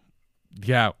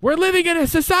 Yeah, we're living in a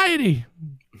society.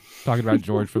 Talking about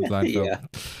George from Seinfeld.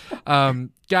 Yeah.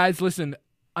 Guys, listen,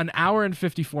 an hour and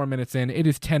 54 minutes in. It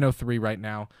is 10:03 right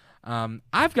now.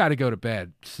 I've got to go to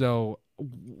bed, so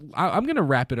I'm going to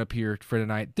wrap it up here for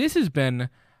tonight. This has been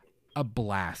a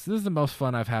blast. This is the most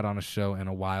fun I've had on a show in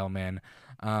a while, man.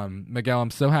 Miguel,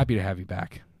 I'm so happy to have you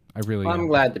back. I'm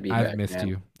glad to be back. I've missed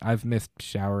you. I've missed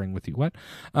showering with you. What?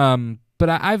 But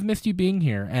I've missed you being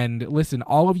here. And listen,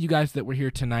 all of you guys that were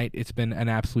here tonight, it's been an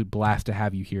absolute blast to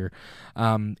have you here.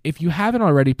 If you haven't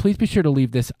already, please be sure to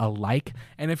leave this a like.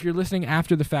 And if you're listening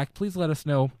after the fact, please let us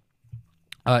know.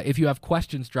 If you have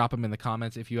questions, drop them in the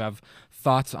comments. If you have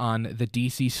thoughts on the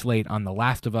DC slate, on The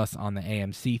Last of Us, on the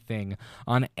AMC thing,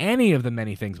 on any of the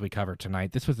many things we covered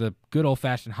tonight, this was a good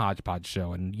old-fashioned hodgepodge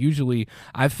show. And usually,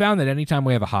 I've found that anytime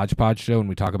we have a hodgepodge show and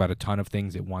we talk about a ton of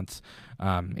things at once,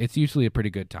 it's usually a pretty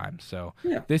good time. So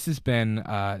this has been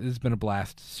a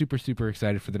blast. Super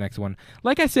excited for the next one.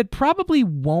 Like I said, probably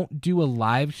won't do a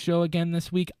live show again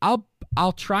this week.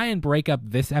 I'll try and break up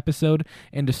this episode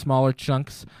into smaller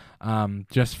chunks,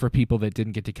 just for people that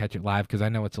didn't get to catch it live, because I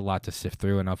know it's a lot to sift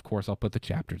through, and of course I'll put the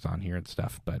chapters on here and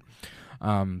stuff. But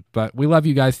we love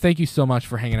you guys. Thank you so much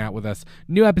for hanging out with us.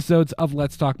 New episodes of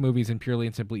Let's Talk Movies and Purely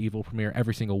and Simply Evil premiere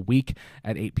every single week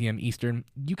at 8 p.m. Eastern.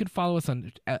 You can follow us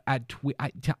on go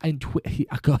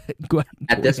ahead.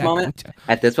 At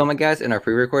this moment, guys, in our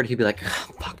pre-record, he'd be like,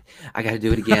 oh, "Fuck, I got to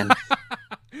do it again."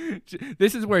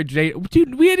 This is where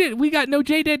dude, we got no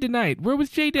J-Dead tonight. Where was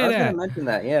J-Dead at? I was gonna mention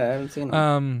that. Yeah, I haven't seen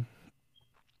him.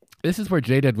 This is where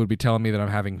J-Dead would be telling me that I'm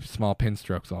having small pin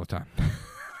strokes all the time.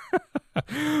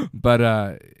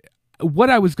 But what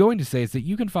I was going to say is that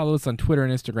you can follow us on Twitter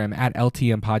and Instagram at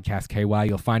LTM Podcast KY.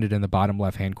 You'll find it in the bottom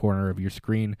left-hand corner of your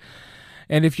screen.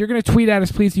 And if you're going to tweet at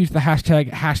us, please use the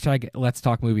hashtag Let's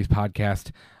Talk Movies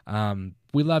Podcast.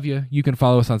 We love you. You can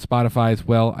follow us on Spotify as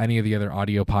well, any of the other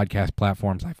audio podcast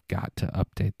platforms. I've got to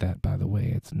update that, by the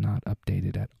way. It's not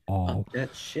updated at all.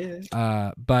 That shit.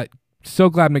 But so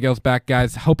glad Miguel's back,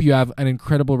 guys. Hope you have an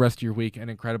incredible rest of your week, an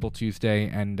incredible Tuesday,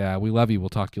 and we love you. We'll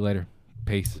talk to you later.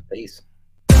 Peace. Peace.